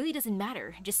 but it really doesn't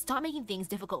matter. Just stop making things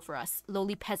difficult for us,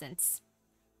 lowly peasants.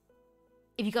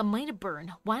 If you got money to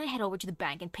burn, why not head over to the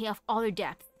bank and pay off all their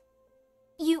debts?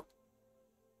 You...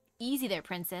 Easy there,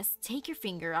 princess. Take your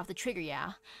finger off the trigger,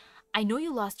 yeah? I know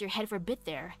you lost your head for a bit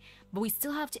there, but we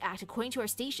still have to act according to our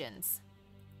stations.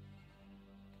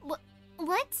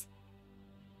 What?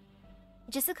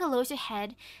 Jessica lowers her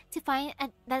head to find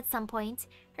that at some point,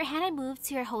 her hand had moved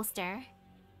to her holster.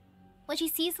 When she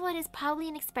sees what is probably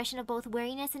an expression of both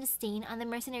weariness and disdain on the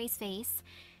mercenary's face,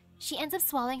 she ends up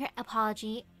swallowing her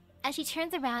apology as she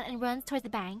turns around and runs towards the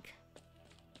bank.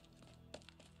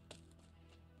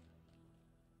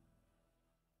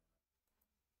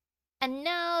 And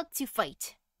now to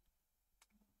fight.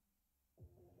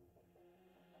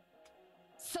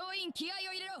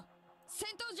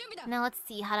 Now let's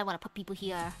see how I want to put people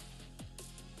here.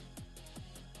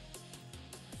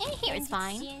 And here is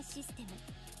fine.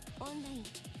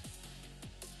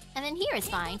 And then here is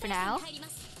fine for now.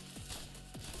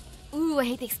 Ooh, I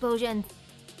hate the explosions.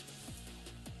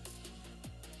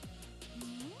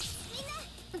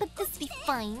 But this be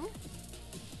fine.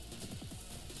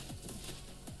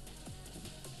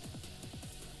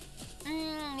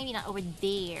 Maybe not over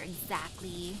there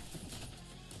exactly.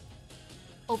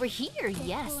 Over here,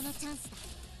 yes.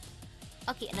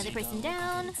 Okay, another person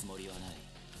down.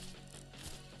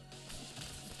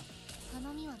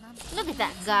 Look at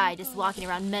that guy just walking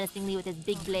around menacingly with his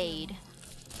big blade.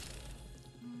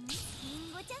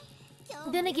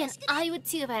 Then again, I would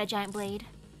too if I had a giant blade.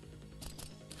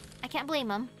 I can't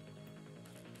blame him.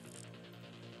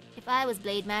 If I was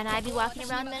Blade Man, I'd be walking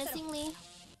around menacingly.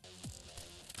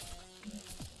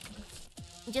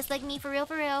 Just like me, for real,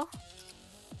 for real.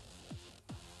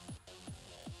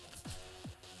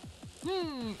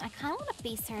 I kinda wanna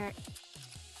face her.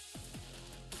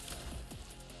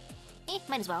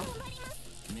 Might as well.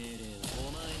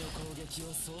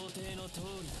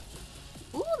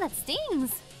 Ooh, that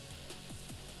stings!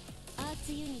 I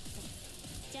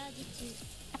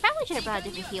probably should have brought a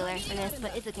different healer for this,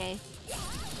 but it's okay.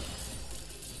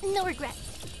 No regret.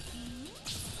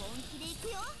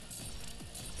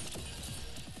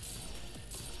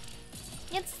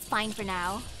 Yeah, this is fine for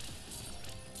now.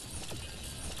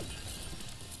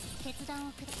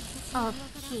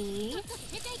 Okay.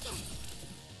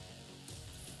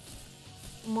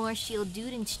 More shield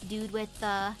dude and dude with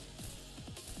the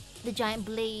giant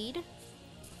blade.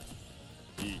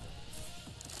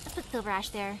 Let's put Silver Ash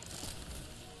there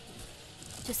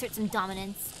to assert some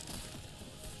dominance.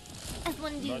 As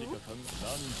one do.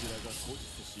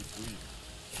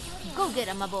 Go get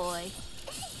him, my boy.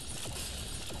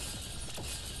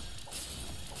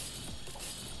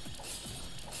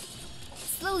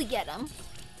 Slowly get him.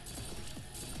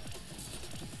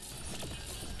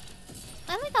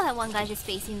 I like how that one guy's just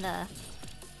facing the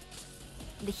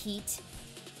heat.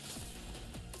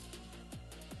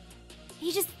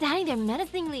 He's just standing there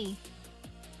menacingly.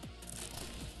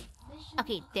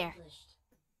 Okay, there.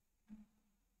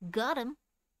 Got him.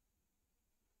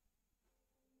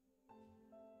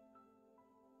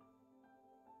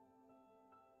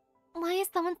 Why is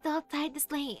someone still outside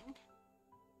this lane?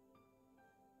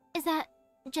 Is that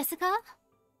Jessica?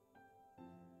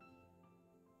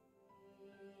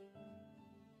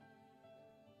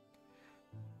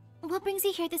 What brings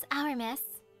you here this hour, miss?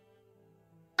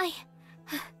 I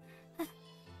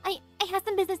have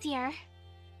some business here.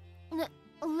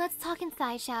 Let's talk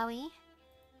inside, shall we?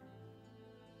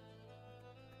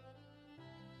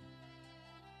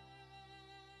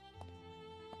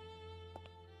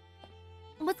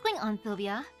 What's going on,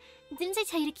 Sylvia? Didn't I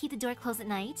tell you to keep the door closed at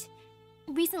night?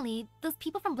 Recently, those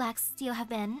people from Black Steel have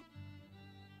been...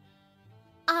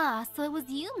 Ah, so it was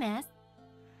you, miss.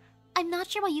 I'm not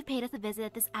sure why you paid us a visit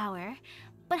at this hour,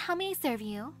 but how may I serve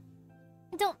you?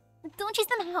 Don't chase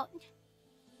them out.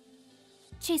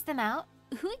 Chase them out?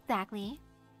 Who exactly?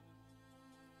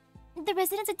 The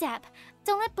residents of Depp.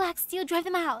 Don't let Black Steel drive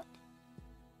them out.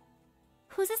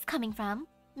 Who's this coming from?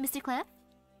 Mr. Cliff?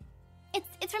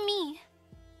 It's from me.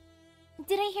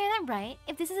 Did I hear that right?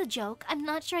 If this is a joke, I'm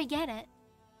not sure I get it.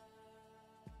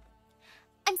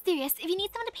 I'm serious. If you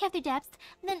need someone to pay off their debts,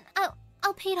 then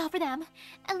I'll pay it off for them.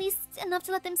 At least enough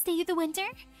to let them stay through the winter.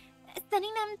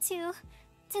 Sending them to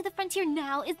the frontier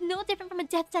now is no different from a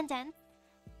death sentence.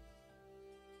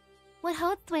 What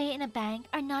holds sway in a bank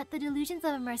are not the delusions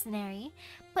of a mercenary,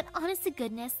 but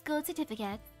honest-to-goodness gold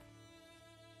certificates.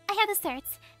 I have the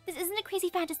certs. This isn't a crazy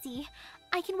fantasy.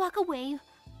 I can walk away.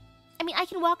 I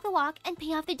can walk the walk and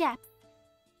pay off their debts.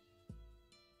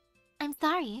 I'm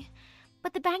sorry,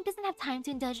 but the bank doesn't have time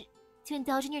to indulge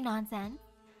in your nonsense.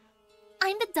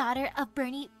 I'm the daughter of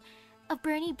Bernie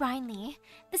Brinley,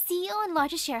 the CEO and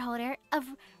largest shareholder of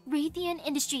Raytheon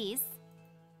Industries.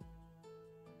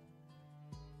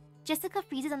 Jessica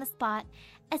freezes on the spot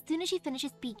as soon as she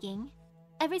finishes speaking.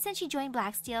 Ever since she joined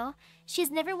Blacksteel, she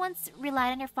has never once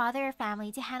relied on her father or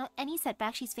family to handle any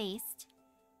setback she's faced.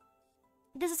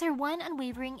 This is her one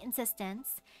unwavering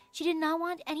insistence. She did not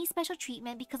want any special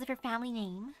treatment because of her family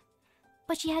name.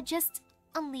 But she had just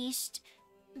unleashed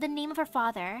the name of her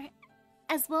father,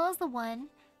 as well as the one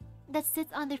that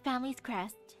sits on their family's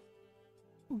crest.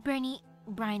 Bernie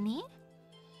Brinley?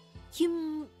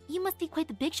 You must be quite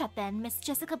the big shot then, Miss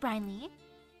Jessica Brinley.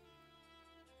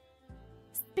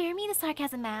 Spare me the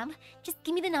sarcasm, ma'am. Just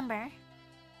give me the number.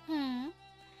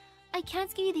 I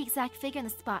can't give you the exact figure on the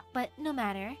spot, but no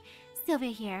matter.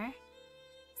 Sylvia's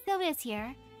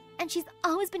here, and she's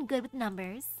always been good with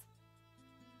numbers.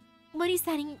 What are you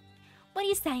standing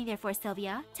there for,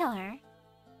 Sylvia? Tell her.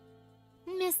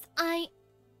 Miss,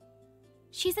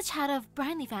 she's a child of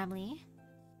Brinley family.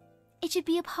 It should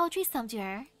be a paltry sum to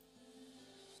her.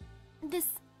 This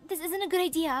isn't a good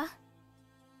idea.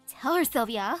 Tell her,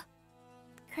 Sylvia.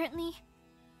 Currently,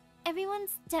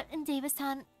 everyone's debt in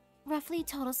Davistown roughly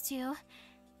totals to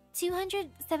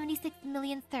 276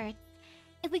 million thirds.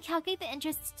 If we calculate the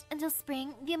interest until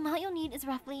spring, the amount you'll need is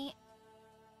roughly...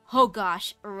 Oh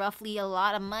gosh, roughly a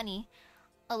lot of money.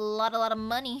 A lot of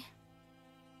money.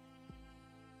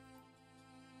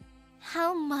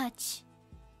 How much?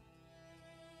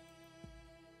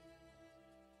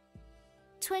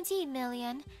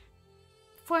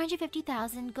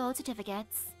 28,450,000 gold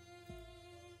certificates.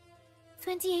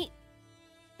 28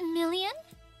 million?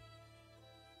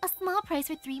 A small price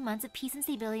for 3 months of peace and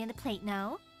stability on the plate,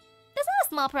 no? That's not a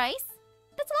small price.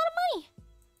 That's a lot of money.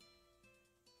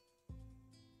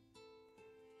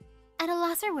 At a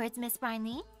loss for words, Miss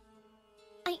Brinley.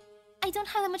 I don't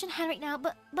have that much in hand right now,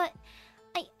 but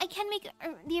I can make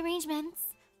the arrangements.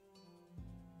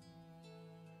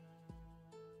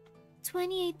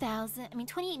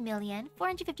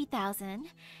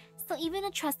 28,450,000. So even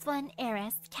a trust fund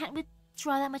heiress can't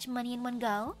withdraw that much money in one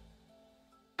go.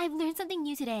 I've learned something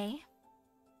new today.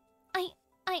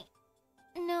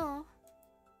 No.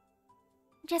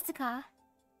 Jessica.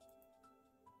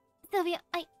 Sylvia,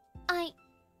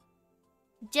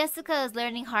 Jessica is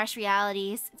learning harsh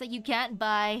realities. It's like you can't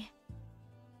buy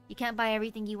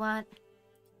everything you want.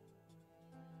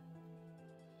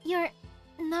 You're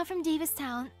not from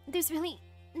Davistown. There's really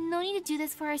no need to do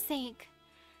this for our sake.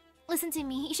 Listen to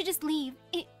me, you should just leave.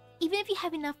 Even if you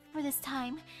have enough for this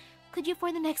time, could you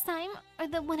afford the next time? Or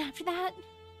the one after that?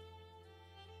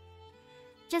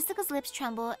 Jessica's lips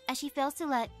tremble as she fails to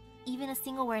let even a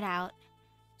single word out.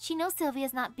 She knows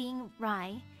Sylvia's not being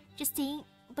wry, just stating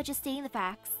the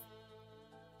facts.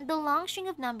 The long string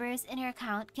of numbers in her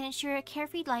account can ensure a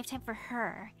carefree lifetime for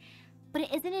her, but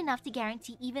it isn't enough to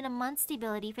guarantee even a month's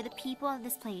stability for the people on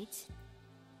this plate.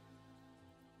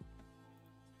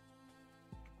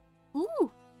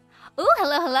 Ooh,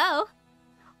 hello.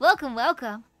 Welcome.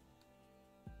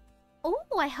 Oh,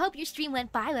 I hope your stream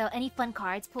went by without any fun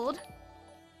cards pulled.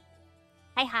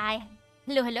 Hi.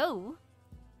 Hello.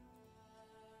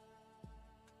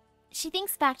 She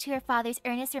thinks back to her father's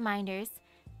earnest reminders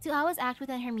to always act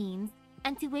within her means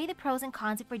and to weigh the pros and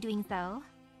cons before doing so.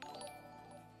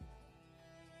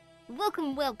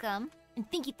 Welcome,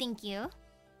 and thank you.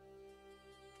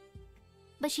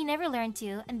 But she never learned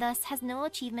to, and thus has no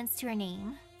achievements to her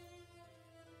name.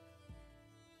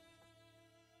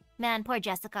 Man, poor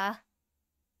Jessica.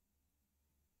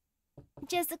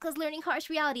 Jessica's learning harsh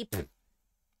reality.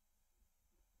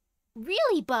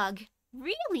 Really, Bug?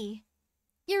 Really?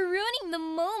 You're ruining the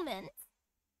moment.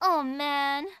 Oh,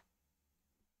 man.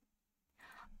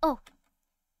 Oh.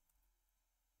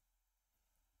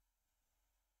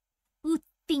 Ooh,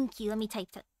 thank you. Let me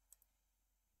type that.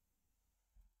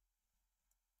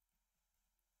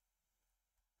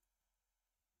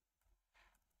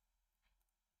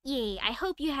 Yay, I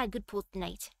hope you had good pools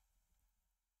tonight.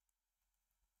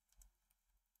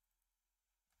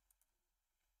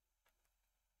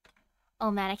 Oh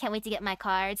man, I can't wait to get my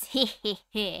cards.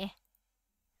 Hehehe.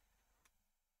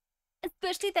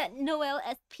 Especially that Noel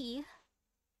SP.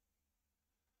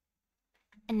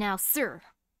 And now, sir,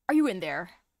 are you in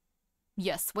there?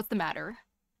 Yes, what's the matter?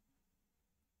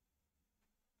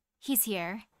 He's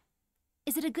here.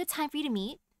 Is it a good time for you to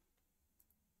meet?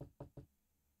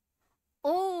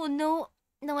 Oh, no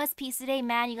SPs today,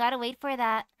 man. You gotta wait for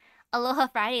that Aloha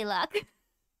Friday luck.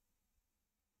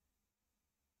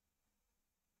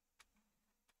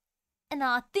 And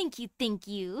thank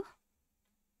you.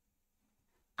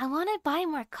 I want to buy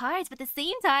more cards, but at the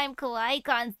same time,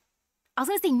 Kawaii-Con... I was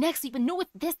gonna say next week, but no,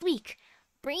 it's this week.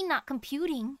 Brain not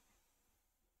computing.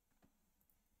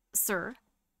 Sir?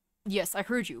 Yes, I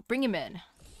heard you. Bring him in.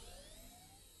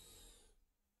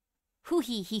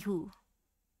 Hoo-hee-hee-hoo.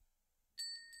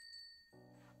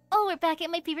 Oh, we're back at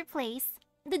my favorite place.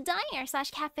 The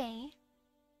diner/cafe.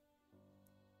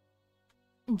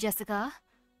 Jessica,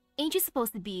 ain't you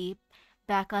supposed to be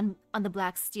back on the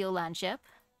Black Steel Landship?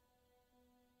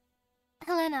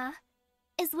 Helena,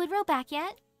 is Woodrow back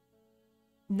yet?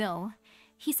 No.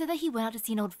 He said that he went out to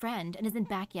see an old friend and isn't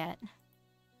back yet.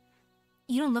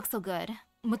 You don't look so good.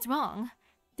 What's wrong?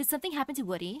 Did something happen to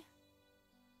Woody?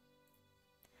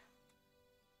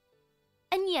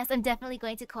 And yes, I'm definitely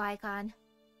going to Kawaii-Con.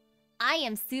 I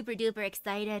am super duper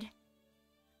excited.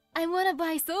 I want to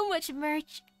buy so much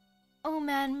merch. Oh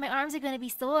man, my arms are gonna be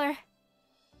sore.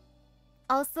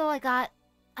 Also, I got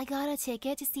a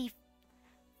ticket to see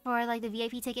for like the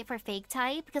VIP ticket for Fake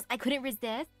Type because I couldn't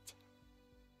resist.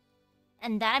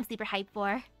 And that I'm super hyped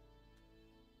for.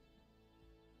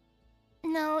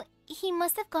 No, he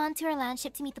must have gone to our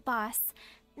landship to meet the boss.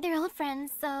 They're old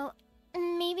friends, so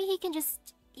maybe he can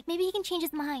change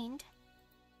his mind.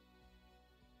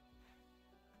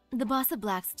 The boss of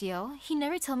Black Steel, he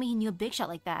never told me he knew a big shot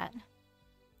like that.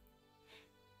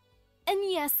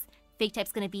 And yes, Fake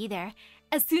Type's gonna be there.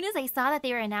 As soon as I saw that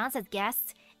they were announced as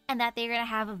guests and that they were gonna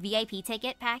have a VIP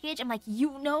ticket package, I'm like,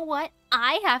 you know what?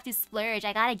 I have to splurge.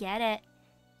 I gotta get it.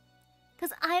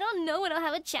 Because I don't know when I'll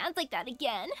have a chance like that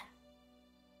again.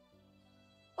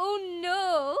 Oh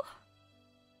no!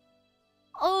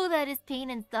 Oh, that is pain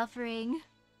and suffering.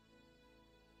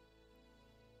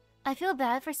 I feel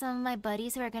bad for some of my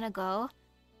buddies who are gonna go.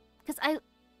 Because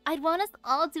I'd want us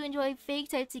all to enjoy Fake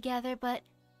Type together, but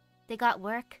they got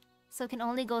work, so can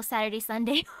only go Saturday,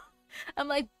 Sunday. I'm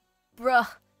like, bruh.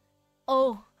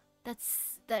 Oh,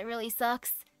 that really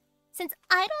sucks. Since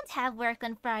I don't have work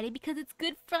on Friday because it's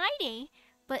Good Friday.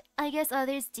 But I guess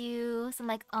others do, so I'm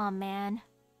like, aw man.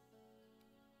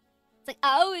 It's like,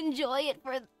 I'll enjoy it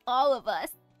for all of us.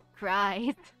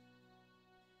 Cries.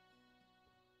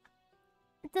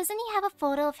 Doesn't he have a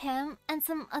photo of him and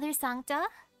some other Sancta?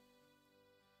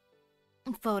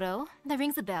 Photo? That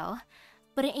rings a bell.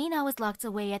 But it ain't always locked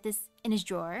away in his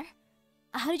drawer.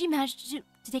 How did you manage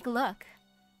to take a look?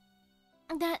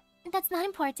 That's not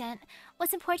important.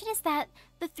 What's important is that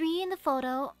the three in the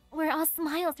photo were all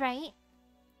smiles, right?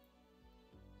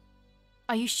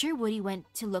 Are you sure Woody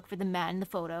went to look for the man in the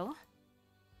photo?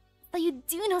 But you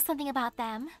do know something about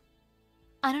them.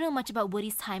 I don't know much about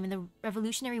Woody's time in the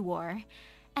Revolutionary War,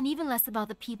 and even less about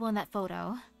the people in that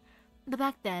photo. But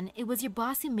back then, it was your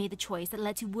boss who made the choice that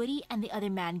led to Woody and the other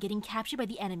man getting captured by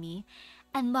the enemy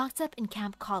and locked up in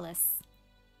Camp Collis.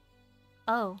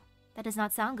 Oh, that does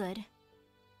not sound good.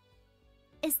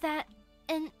 Is that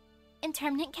an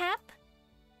internment camp?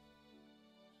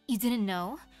 You didn't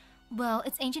know? Well,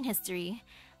 it's ancient history.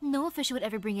 No official would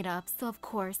ever bring it up, so of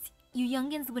course, you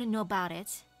youngins wouldn't know about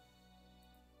it.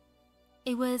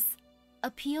 It was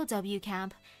a POW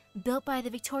camp built by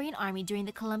the Victorian Army during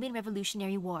the Colombian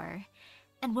Revolutionary War.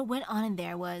 And what went on in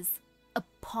there was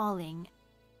appalling.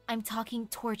 I'm talking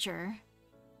torture.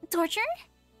 Torture?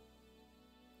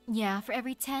 Yeah, for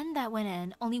every 10 that went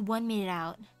in, only 1 made it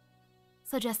out.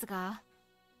 So Jessica,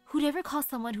 who'd ever call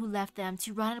someone who left them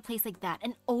to run in a place like that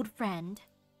an old friend?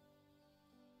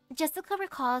 Jessica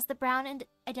recalls the brown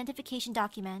identification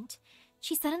document.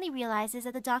 She suddenly realizes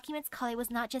that the document's color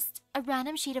was not just a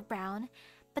random shade of brown,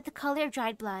 but the color of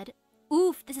dried blood.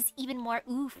 Oof, this is even more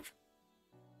oof.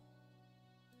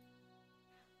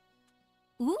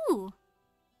 Ooh!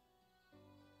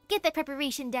 Get that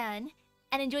preparation done,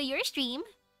 and enjoy your stream.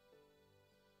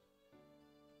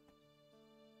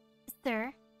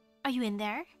 Sir, are you in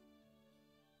there?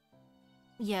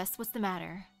 Yes, what's the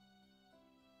matter?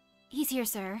 He's here,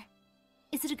 sir.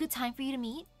 Is it a good time for you to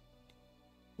meet?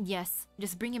 Yes,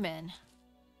 just bring him in.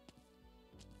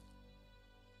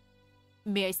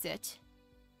 May I sit?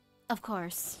 Of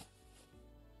course.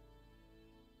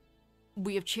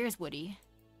 We have chairs, Woody.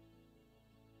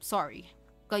 Sorry,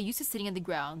 got used to sitting on the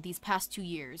ground these past 2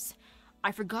 years.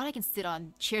 I forgot I can sit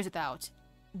on chairs without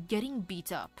getting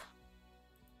beat up.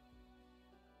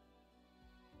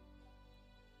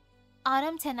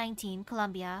 Autumn 1019,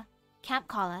 Columbia. Camp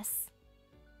Collis.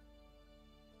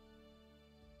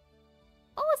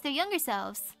 Oh, it's their younger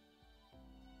selves.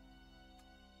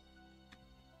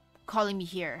 Calling me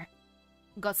here.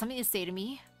 Got something to say to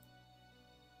me?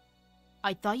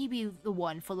 I thought you'd be the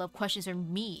one full of questions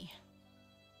from me.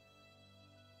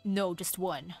 No, just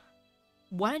one.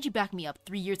 Why didn't you back me up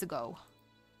 3 years ago?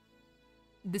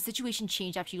 The situation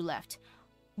changed after you left.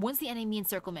 Once the enemy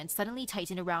encirclement suddenly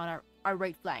tightened around our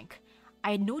right flank,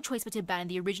 I had no choice but to abandon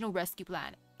the original rescue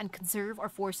plan and conserve our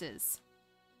forces.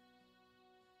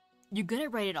 You're gonna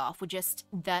write it off with just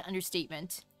that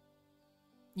understatement?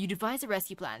 You devised a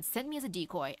rescue plan, sent me as a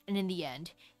decoy, and in the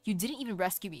end, you didn't even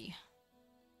rescue me.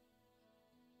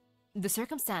 The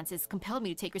circumstances compelled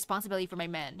me to take responsibility for my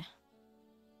men.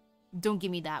 Don't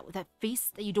give me that with that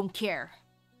face that you don't care.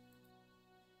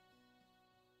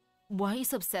 Why are you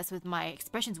so obsessed with my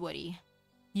expressions, Woody?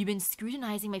 You've been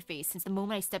scrutinizing my face since the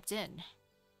moment I stepped in.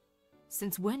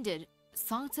 Since when did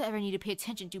Sangta ever need to pay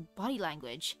attention to body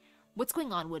language? What's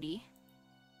going on, Woody?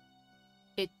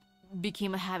 It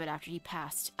became a habit after he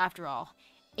passed. After all,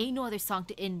 ain't no other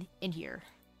Sangta in here.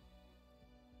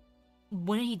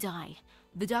 When did he die?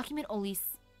 The document only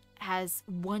has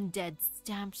one dead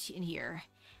stamped in here,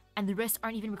 and the rest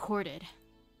aren't even recorded.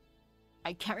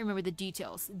 I can't remember the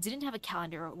details. Didn't have a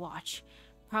calendar or watch.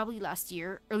 Probably last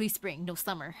year, early spring, no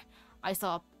summer. I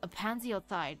saw a pansy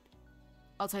outside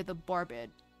the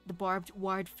barbed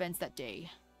wired fence that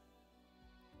day.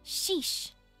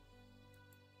 Sheesh.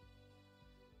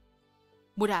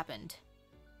 What happened?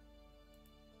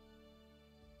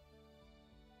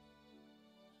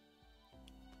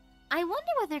 I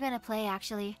wonder what they're gonna play,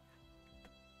 actually.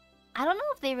 I don't know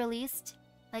if they released,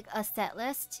 like, a set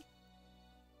list.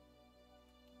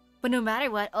 But no matter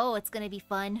what, oh, it's gonna be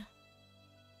fun.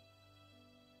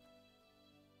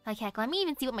 Like, heck, let me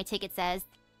even see what my ticket says.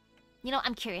 You know,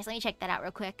 I'm curious. Let me check that out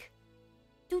real quick.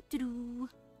 Doo-doo-doo.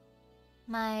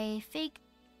 My fake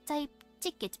type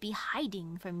ticket be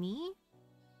hiding from me.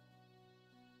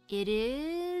 It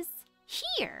is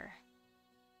here.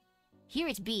 Here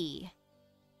it be.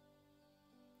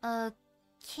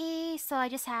 Okay, so I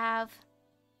just have...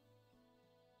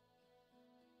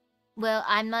 Well,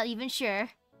 I'm not even sure.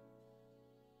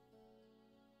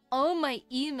 Oh, my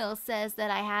email says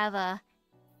that I have a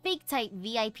fake type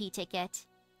VIP ticket.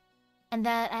 And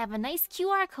that I have a nice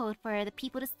QR code for the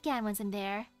people to scan once I'm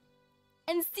there.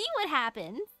 And see what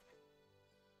happens.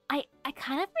 I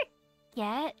kind of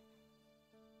forget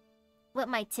what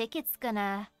my ticket's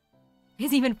gonna...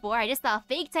 is even for. I just saw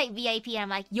fake type VIP and I'm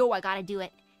like, yo, I gotta do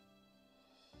it.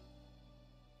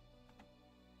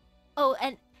 Oh,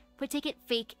 and for ticket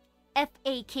fake,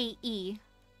 FAKE.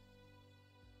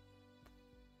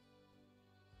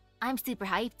 I'm super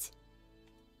hyped.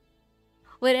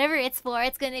 Whatever it's for,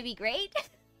 it's gonna be great.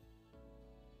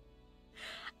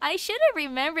 I should have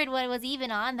remembered what was even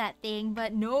on that thing,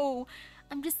 but no.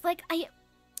 I'm just like,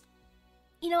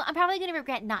 you know, I'm probably gonna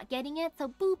regret not getting it, so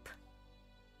boop.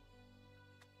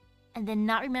 And then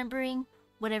not remembering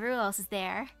whatever else is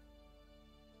there.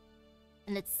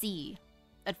 And let's see.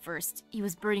 At first, he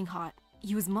was burning hot.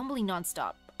 He was mumbling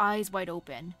nonstop, eyes wide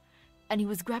open. And he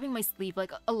was grabbing my sleeve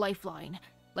like a lifeline,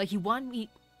 like he wanted me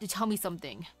to tell me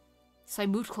something. So I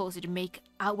moved closer to make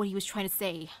out what he was trying to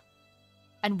say.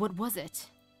 And what was it?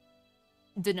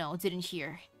 Dunno, didn't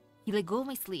hear. He let go of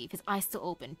my sleeve, his eyes still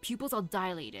open, pupils all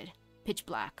dilated, pitch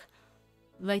black.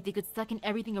 Like they could suck in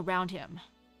everything around him.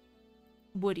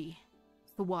 Woody,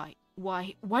 so why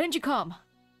didn't you come?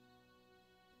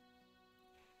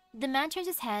 The man turns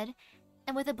his head,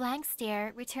 and with a blank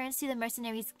stare, returns the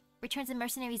mercenary's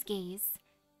gaze.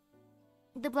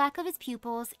 The black of his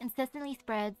pupils incessantly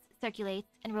spreads, circulates,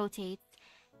 and rotates,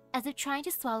 as if trying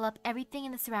to swallow up everything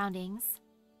in the surroundings.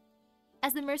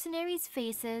 As the mercenaries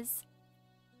faces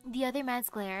the other man's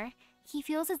glare, he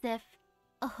feels as if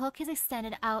a hook is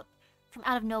extended out from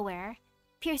out of nowhere,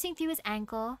 piercing through his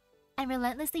ankle and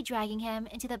relentlessly dragging him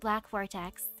into the black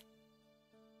vortex.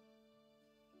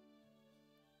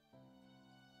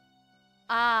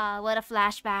 Ah, what a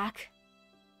flashback.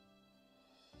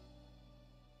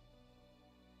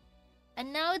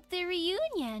 And now it's the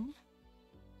reunion.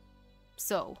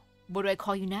 So, what do I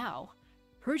call you now?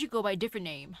 Heard you go by a different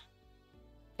name.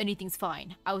 Anything's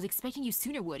fine. I was expecting you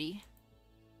sooner, Woody.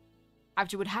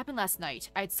 After what happened last night,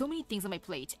 I had so many things on my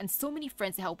plate and so many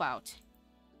friends to help out.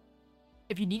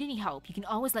 If you need any help, you can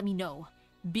always let me know,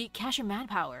 be it cash or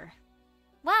manpower.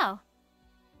 Wow.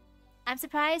 I'm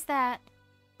surprised that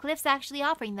Cliff's actually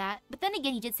offering that, but then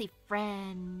again he did say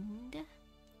friend.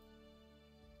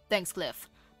 Thanks, Cliff,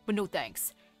 but no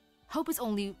thanks. Help is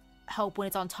only help when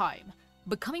it's on time,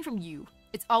 but coming from you,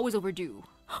 it's always overdue.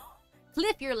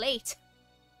 Cliff, you're late.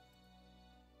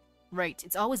 Right,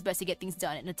 it's always best to get things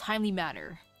done in a timely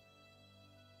manner.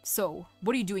 So,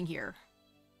 what are you doing here?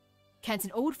 Can't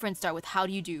an old friend start with how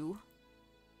do you do?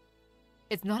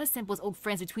 It's not as simple as old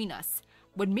friends between us.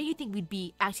 What made you think we'd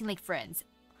be acting like friends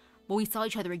when we saw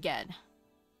each other again?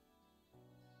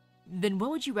 Then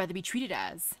what would you rather be treated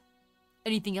as?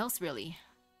 Anything else, really?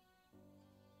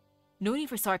 No need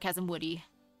for sarcasm, Woody.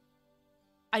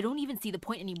 I don't even see the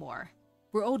point anymore.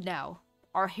 We're old now.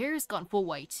 Our hair's gone full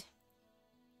white.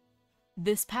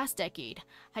 This past decade,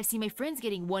 I've seen my friends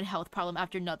getting one health problem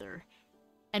after another,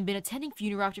 and been attending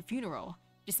funeral after funeral.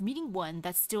 Just meeting one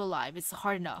that's still alive is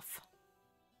hard enough.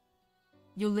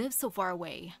 You live so far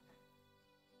away,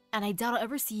 and I doubt I'll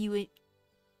ever see you.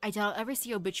 I doubt I'll ever see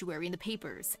your obituary in the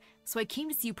papers, so I came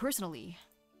to see you personally.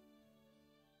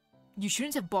 You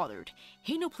shouldn't have bothered.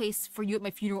 Ain't no place for you at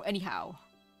my funeral anyhow.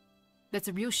 That's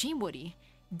a real shame, Woody.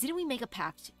 Didn't we make a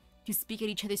pact to speak at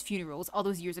each other's funerals all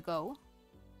those years ago?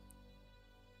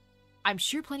 I'm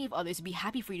sure plenty of others would be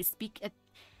happy for you to speak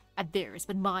at theirs,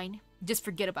 but mine, just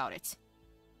forget about it.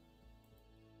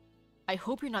 I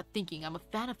hope you're not thinking I'm a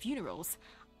fan of funerals.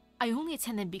 I only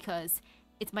attend them because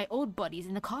it's my old buddies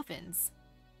in the coffins.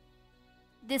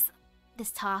 This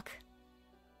talk.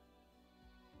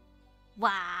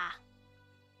 Wah.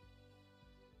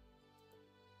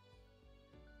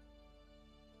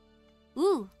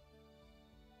 Ooh.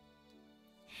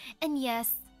 And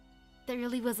yes, there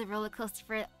really was a roller coaster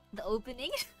for the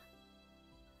opening.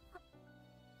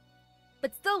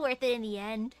 But still worth it in the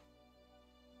end.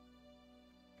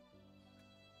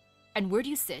 And where do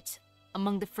you sit?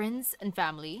 Among the friends and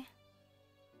family?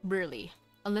 Rarely,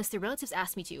 unless the relatives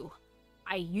ask me to.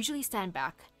 I usually stand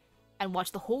back and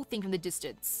watch the whole thing from the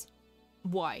distance.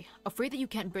 Why? Afraid that you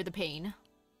can't bear the pain?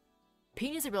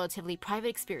 Pain is a relatively private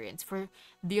experience for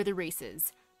the other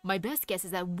races. My best guess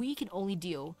is that we can only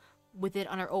deal with it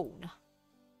on our own.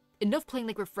 Enough playing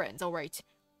like we're friends, alright?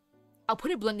 I'll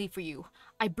put it bluntly for you.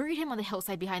 I buried him on the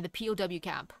hillside behind the POW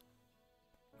camp.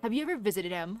 Have you ever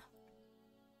visited him?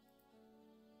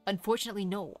 Unfortunately,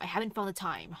 no. I haven't found the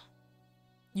time.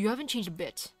 You haven't changed a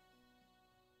bit.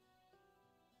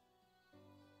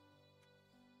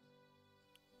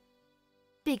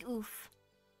 Big oof.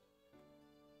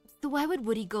 So why would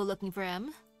Woody go looking for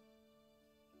him?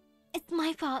 It's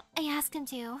my fault. I asked him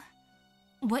to.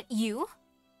 What, you?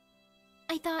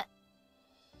 I thought,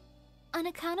 on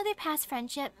account of their past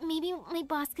friendship, maybe my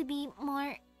boss could be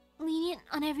more lenient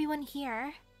on everyone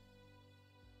here.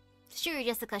 Sure,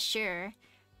 Jessica, sure.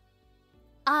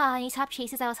 Any top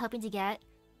chases I was hoping to get?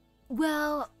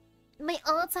 Well, my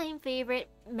all-time favorite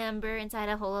member inside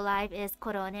of Hololive is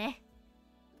Korone.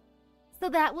 So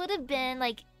that would have been,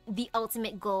 like, the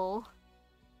ultimate goal.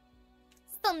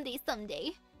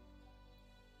 Someday.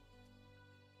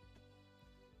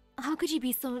 How could you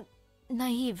be so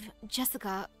naive,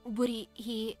 Jessica? Woody,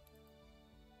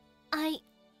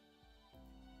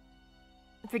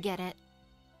 Forget it.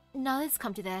 Now that it's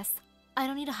come to this, I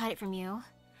don't need to hide it from you.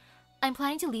 I'm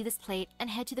planning to leave this plate and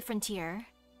head to the frontier.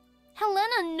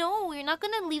 Helena, no! You're not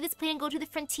gonna leave this plate and go to the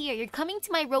frontier. You're coming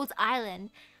to my Rose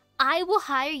Island. I will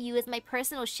hire you as my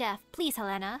personal chef. Please,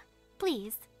 Helena.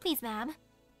 Please. Please, ma'am.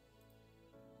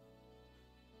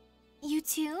 You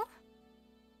too?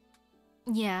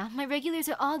 Yeah, my regulars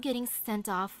are all getting sent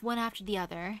off one after the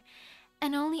other.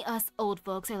 And only us old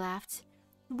folks are left.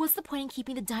 What's the point in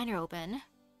keeping the diner open?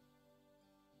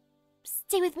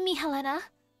 Stay with me, Helena.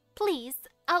 Please.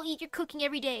 I'll eat your cooking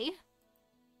every day.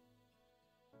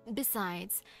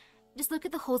 Besides, just look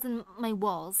at the holes in my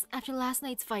walls after last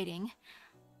night's fighting.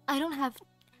 I don't have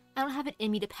it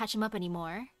in me to patch them up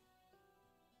anymore.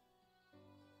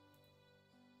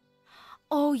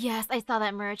 Oh yes, I saw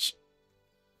that merch.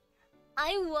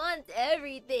 I want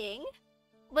everything.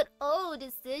 But oh,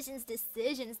 decisions,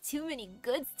 too many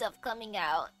good stuff coming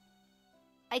out.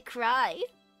 I cry.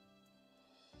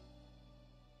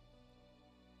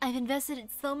 I've invested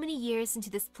so many years into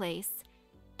this place,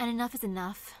 and enough is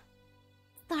enough.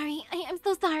 Sorry, I'm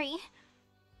so sorry.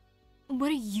 what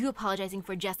are you apologizing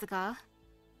for, Jessica?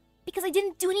 Because I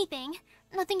didn't do anything.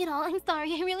 Nothing at all. I'm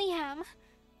sorry, I really am.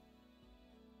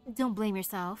 Don't blame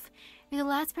yourself. You're the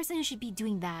last person who should be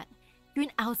doing that. You're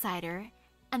an outsider,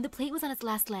 and the plate was on its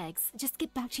last legs. Just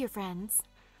get back to your friends.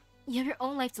 You have your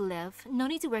own life to live. No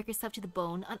need to work yourself to the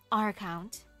bone on our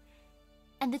account.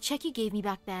 And the check you gave me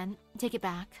back then, take it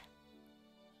back.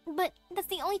 But that's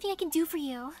the only thing I can do for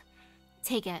you.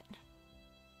 Take it.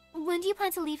 When do you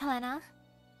plan to leave, Helena?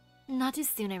 Not too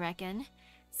soon, I reckon.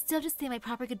 Still have to say my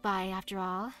proper goodbye after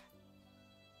all.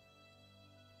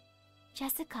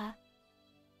 Jessica,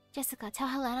 tell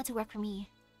Helena to work for me.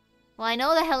 Well, I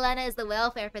know that Helena is the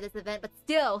welfare for this event, but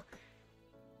still.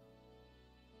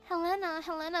 Helena,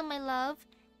 my love.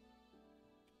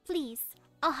 Please,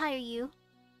 I'll hire you.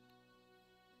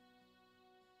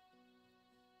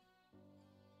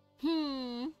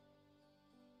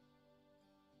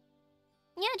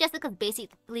 Yeah, Jessica's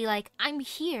basically like, I'm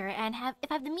here, and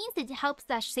if I have the means to help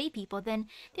 / save people, then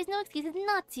there's no excuses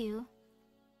not to.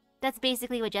 That's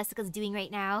basically what Jessica's doing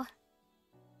right now.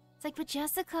 It's like, but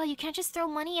Jessica, you can't just throw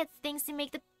money at things to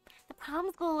make the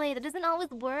problems go away. That doesn't always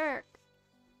work.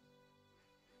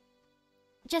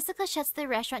 Jessica shuts the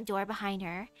restaurant door behind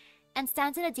her and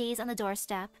stands in a daze on the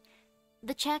doorstep,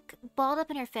 the check balled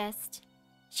up in her fist.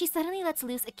 She suddenly lets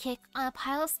loose a kick on a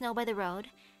pile of snow by the road,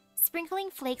 sprinkling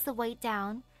flakes of white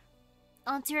down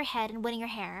onto her head and wetting her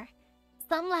hair.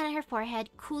 Some land on her forehead,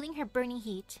 cooling her burning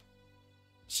heat.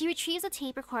 She retrieves a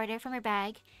tape recorder from her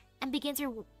bag and begins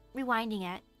rewinding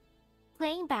it,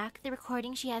 playing back the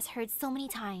recording she has heard so many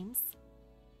times.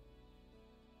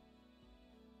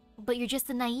 But you're just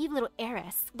a naive little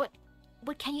heiress. What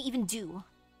can you even do?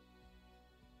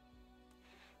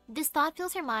 This thought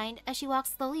fills her mind as she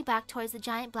walks slowly back towards the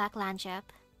giant black landship.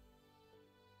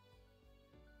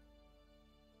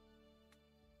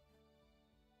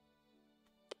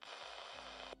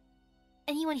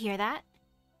 Anyone hear that?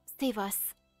 Save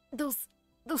us. Those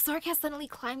sarcasts suddenly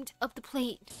climbed up the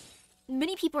plate.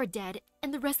 Many people are dead,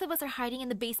 and the rest of us are hiding in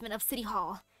the basement of City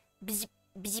Hall. Bzz,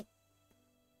 bzz.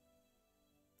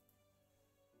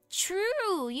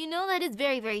 True! You know that is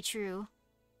very, very true.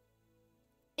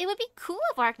 It would be cool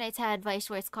if Arknights had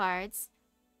VTuber's cards.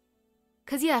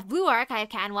 'Cause yeah, if Blue Archive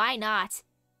can, why not?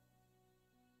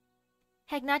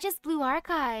 Heck, not just Blue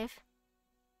Archive.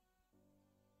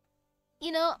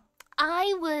 You know,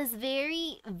 I was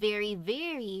very, very,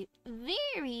 very,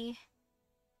 very,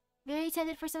 very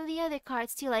tempted for some of the other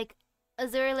cards too, like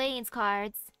Azure Lane's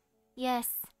cards. Yes.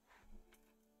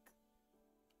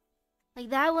 Like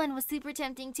that one was super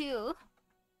tempting too.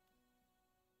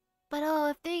 But oh,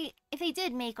 if they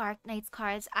did make Arknights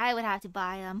cards, I would have to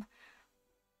buy them.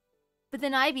 But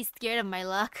then I'd be scared of my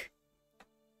luck.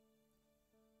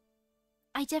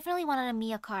 I definitely wanted a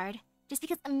Mia card, just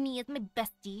because Mia is my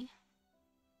bestie.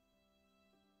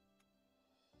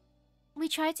 We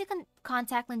tried to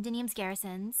contact Londinium's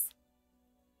garrisons,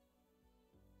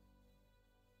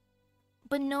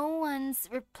 but no one's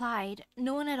replied.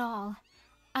 No one at all.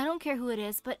 I don't care who it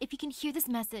is, but if you can hear this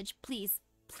message, please,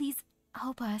 please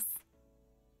help us.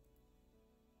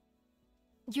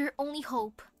 Your only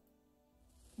hope.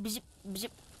 Bzz, bzz.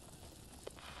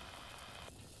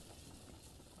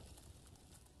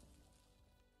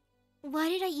 Why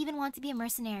did I even want to be a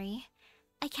mercenary?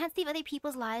 I can't save other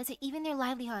people's lives or even their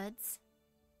livelihoods.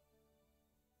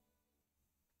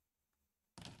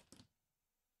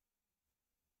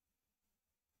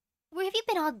 Where have you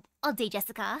been all day,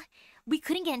 Jessica? We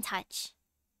couldn't get in touch.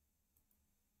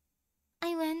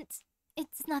 I went...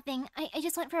 It's nothing. I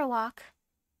just went for a walk.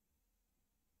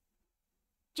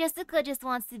 Jessica just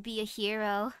wants to be a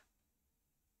hero.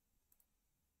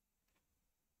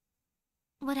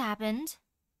 What happened?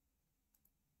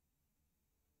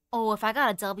 Oh, if I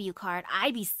got a W card,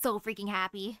 I'd be so freaking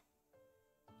happy.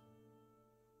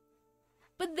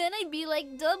 But then I'd be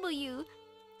like, W,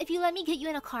 if you let me get you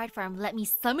in a card farm, let me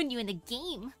summon you in the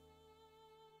game.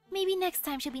 Maybe next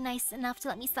time she'll be nice enough to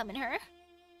let me summon her.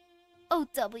 Oh,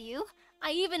 W,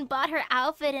 I even bought her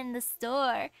outfit in the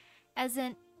store. As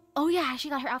in, oh yeah, she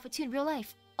got her outfit too in real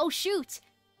life. Oh shoot.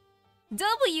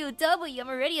 W, I'm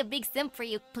already a big simp for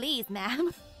you, please,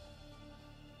 ma'am.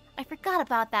 I forgot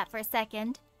about that for a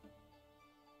second.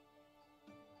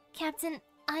 Captain,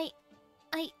 I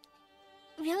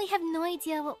really have no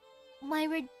idea why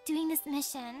we're doing this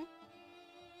mission.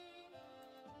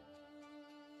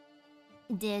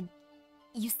 Did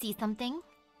you see something?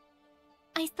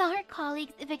 I saw her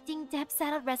colleagues evicting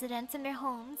debt-saddled residents from their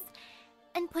homes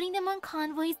and putting them on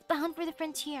convoys bound for the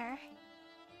frontier.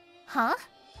 Huh?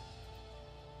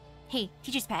 Hey,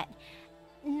 teacher's pet.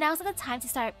 Now's not the time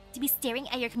to be staring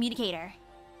at your communicator.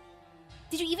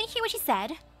 Did you even hear what she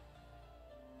said?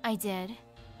 I did.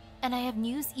 And I have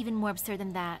news even more absurd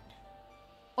than that.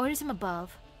 Orders from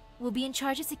above. We'll be in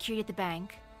charge of security at the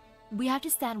bank. We have to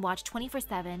stand watch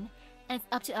 24/7, and it's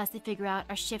up to us to figure out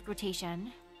our shift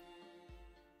rotation.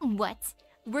 What?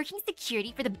 Working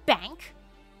security for the bank?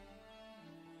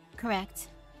 Correct.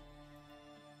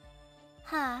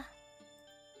 Huh.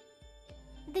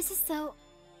 This is so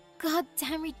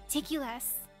goddamn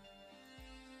ridiculous.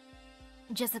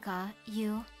 Jessica,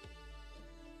 you...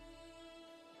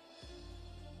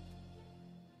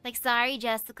 Like, sorry,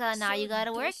 Jessica, now you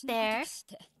gotta work there.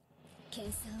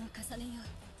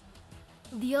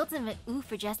 The ultimate ooh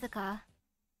for Jessica.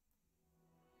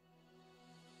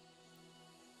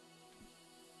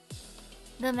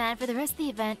 The man, for the rest of the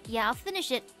event, yeah, I'll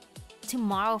finish it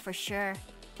tomorrow for sure.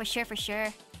 For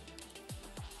sure.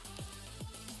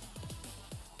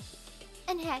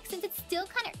 And heck, since it's still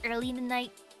kind of early in the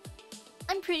night,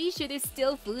 I'm pretty sure there's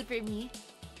still food for me.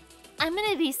 I'm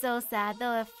gonna be so sad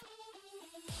though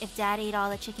if Dad ate all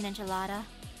the chicken enchilada.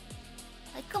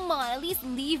 Like, come on, at least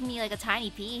leave me like a tiny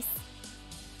piece.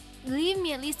 Leave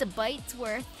me at least a bite's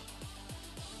worth.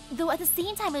 Though at the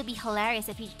same time, it would be hilarious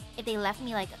if they left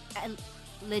me like a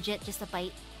legit just a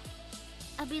bite.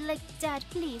 I'll be like, Dad,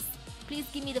 please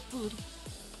give me the food.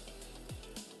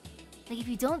 Like, if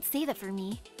you don't save that for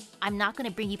me, I'm not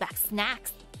gonna bring you back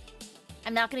snacks.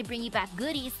 I'm not gonna bring you back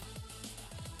goodies.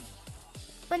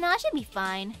 But no, it should be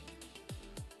fine.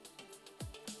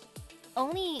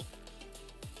 Only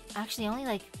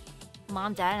like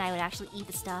Mom, Dad, and I would actually eat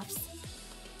the stuffs.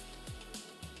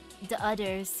 The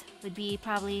others would be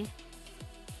probably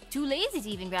too lazy to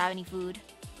even grab any food,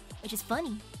 which is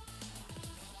funny.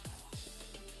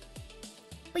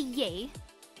 But yay.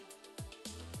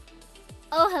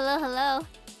 Oh, hello.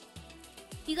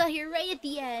 You got here right at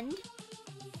the end.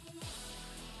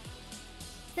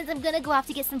 Since I'm gonna go off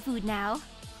to get some food now.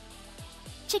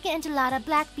 Chicken enchilada,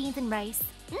 black beans, and rice.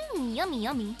 Mmm,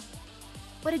 yummy.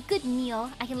 What a good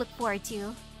meal I can look forward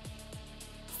to.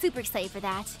 Super excited for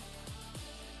that.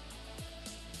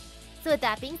 So with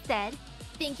that being said,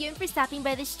 thank you for stopping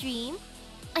by the stream.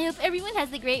 I hope everyone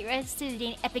has a great rest of the day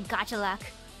and epic gacha luck.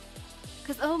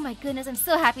 Cause oh my goodness, I'm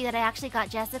so happy that I actually got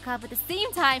Jessica, but at the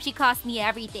same time she cost me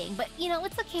everything. But you know,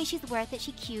 it's okay, she's worth it,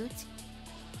 she's cute.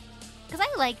 Cause I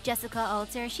like Jessica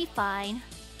Alter, she's fine.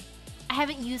 I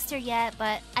haven't used her yet,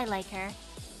 but I like her.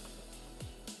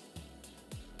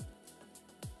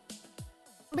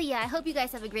 But yeah, I hope you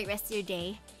guys have a great rest of your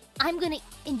day. I'm gonna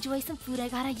enjoy some food. I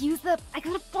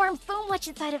gotta farm so much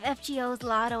inside of FGO's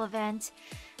Lotto event.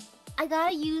 I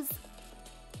gotta use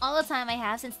all the time I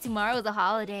have since tomorrow is a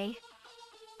holiday.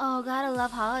 Oh, gotta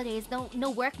love holidays.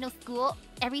 No work, no school.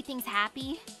 Everything's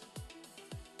happy.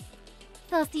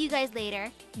 So I'll see you guys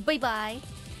later. Bye bye.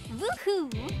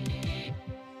 Woohoo!